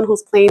someone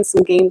who's playing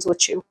some games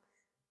with you.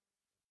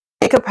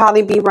 They could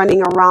probably be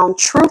running around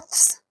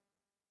truths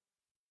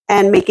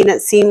and making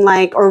it seem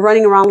like, or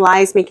running around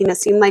lies, making it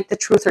seem like the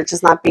truth, or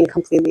just not being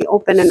completely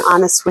open and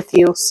honest with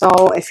you. So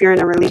if you're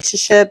in a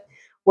relationship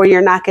where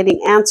you're not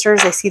getting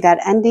answers, I see that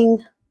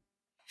ending.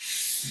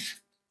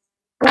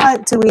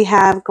 What do we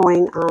have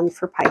going on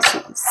for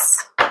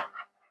Pisces?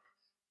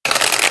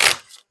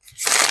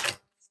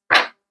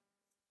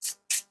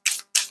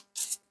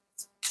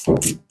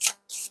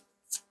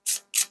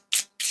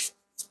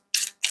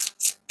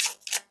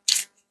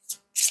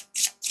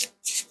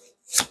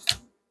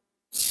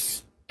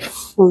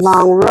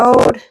 Long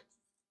road,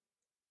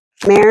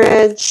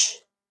 marriage,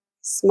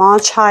 small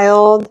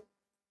child,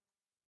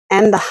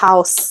 and the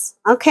house.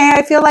 Okay,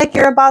 I feel like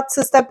you're about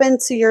to step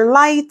into your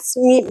light,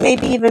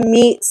 maybe even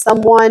meet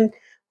someone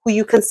who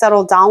you can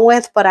settle down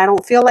with, but I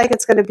don't feel like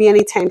it's going to be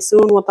anytime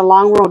soon with the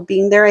long road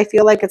being there. I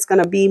feel like it's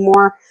going to be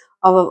more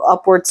of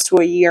upwards to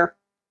a year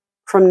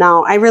from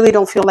now. I really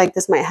don't feel like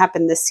this might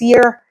happen this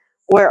year,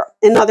 where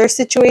in other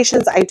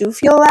situations I do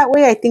feel that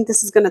way. I think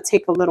this is going to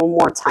take a little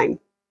more time.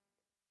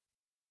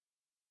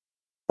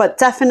 But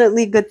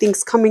definitely good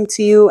things coming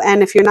to you.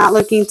 And if you're not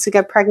looking to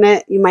get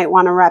pregnant, you might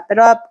want to wrap it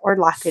up or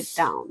lock it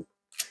down.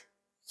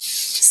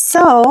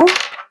 So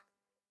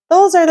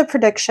those are the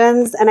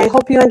predictions. And I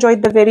hope you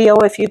enjoyed the video.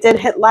 If you did,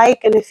 hit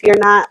like. And if you're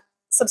not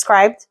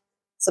subscribed,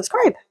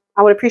 subscribe.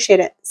 I would appreciate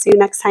it. See you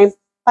next time.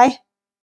 Bye.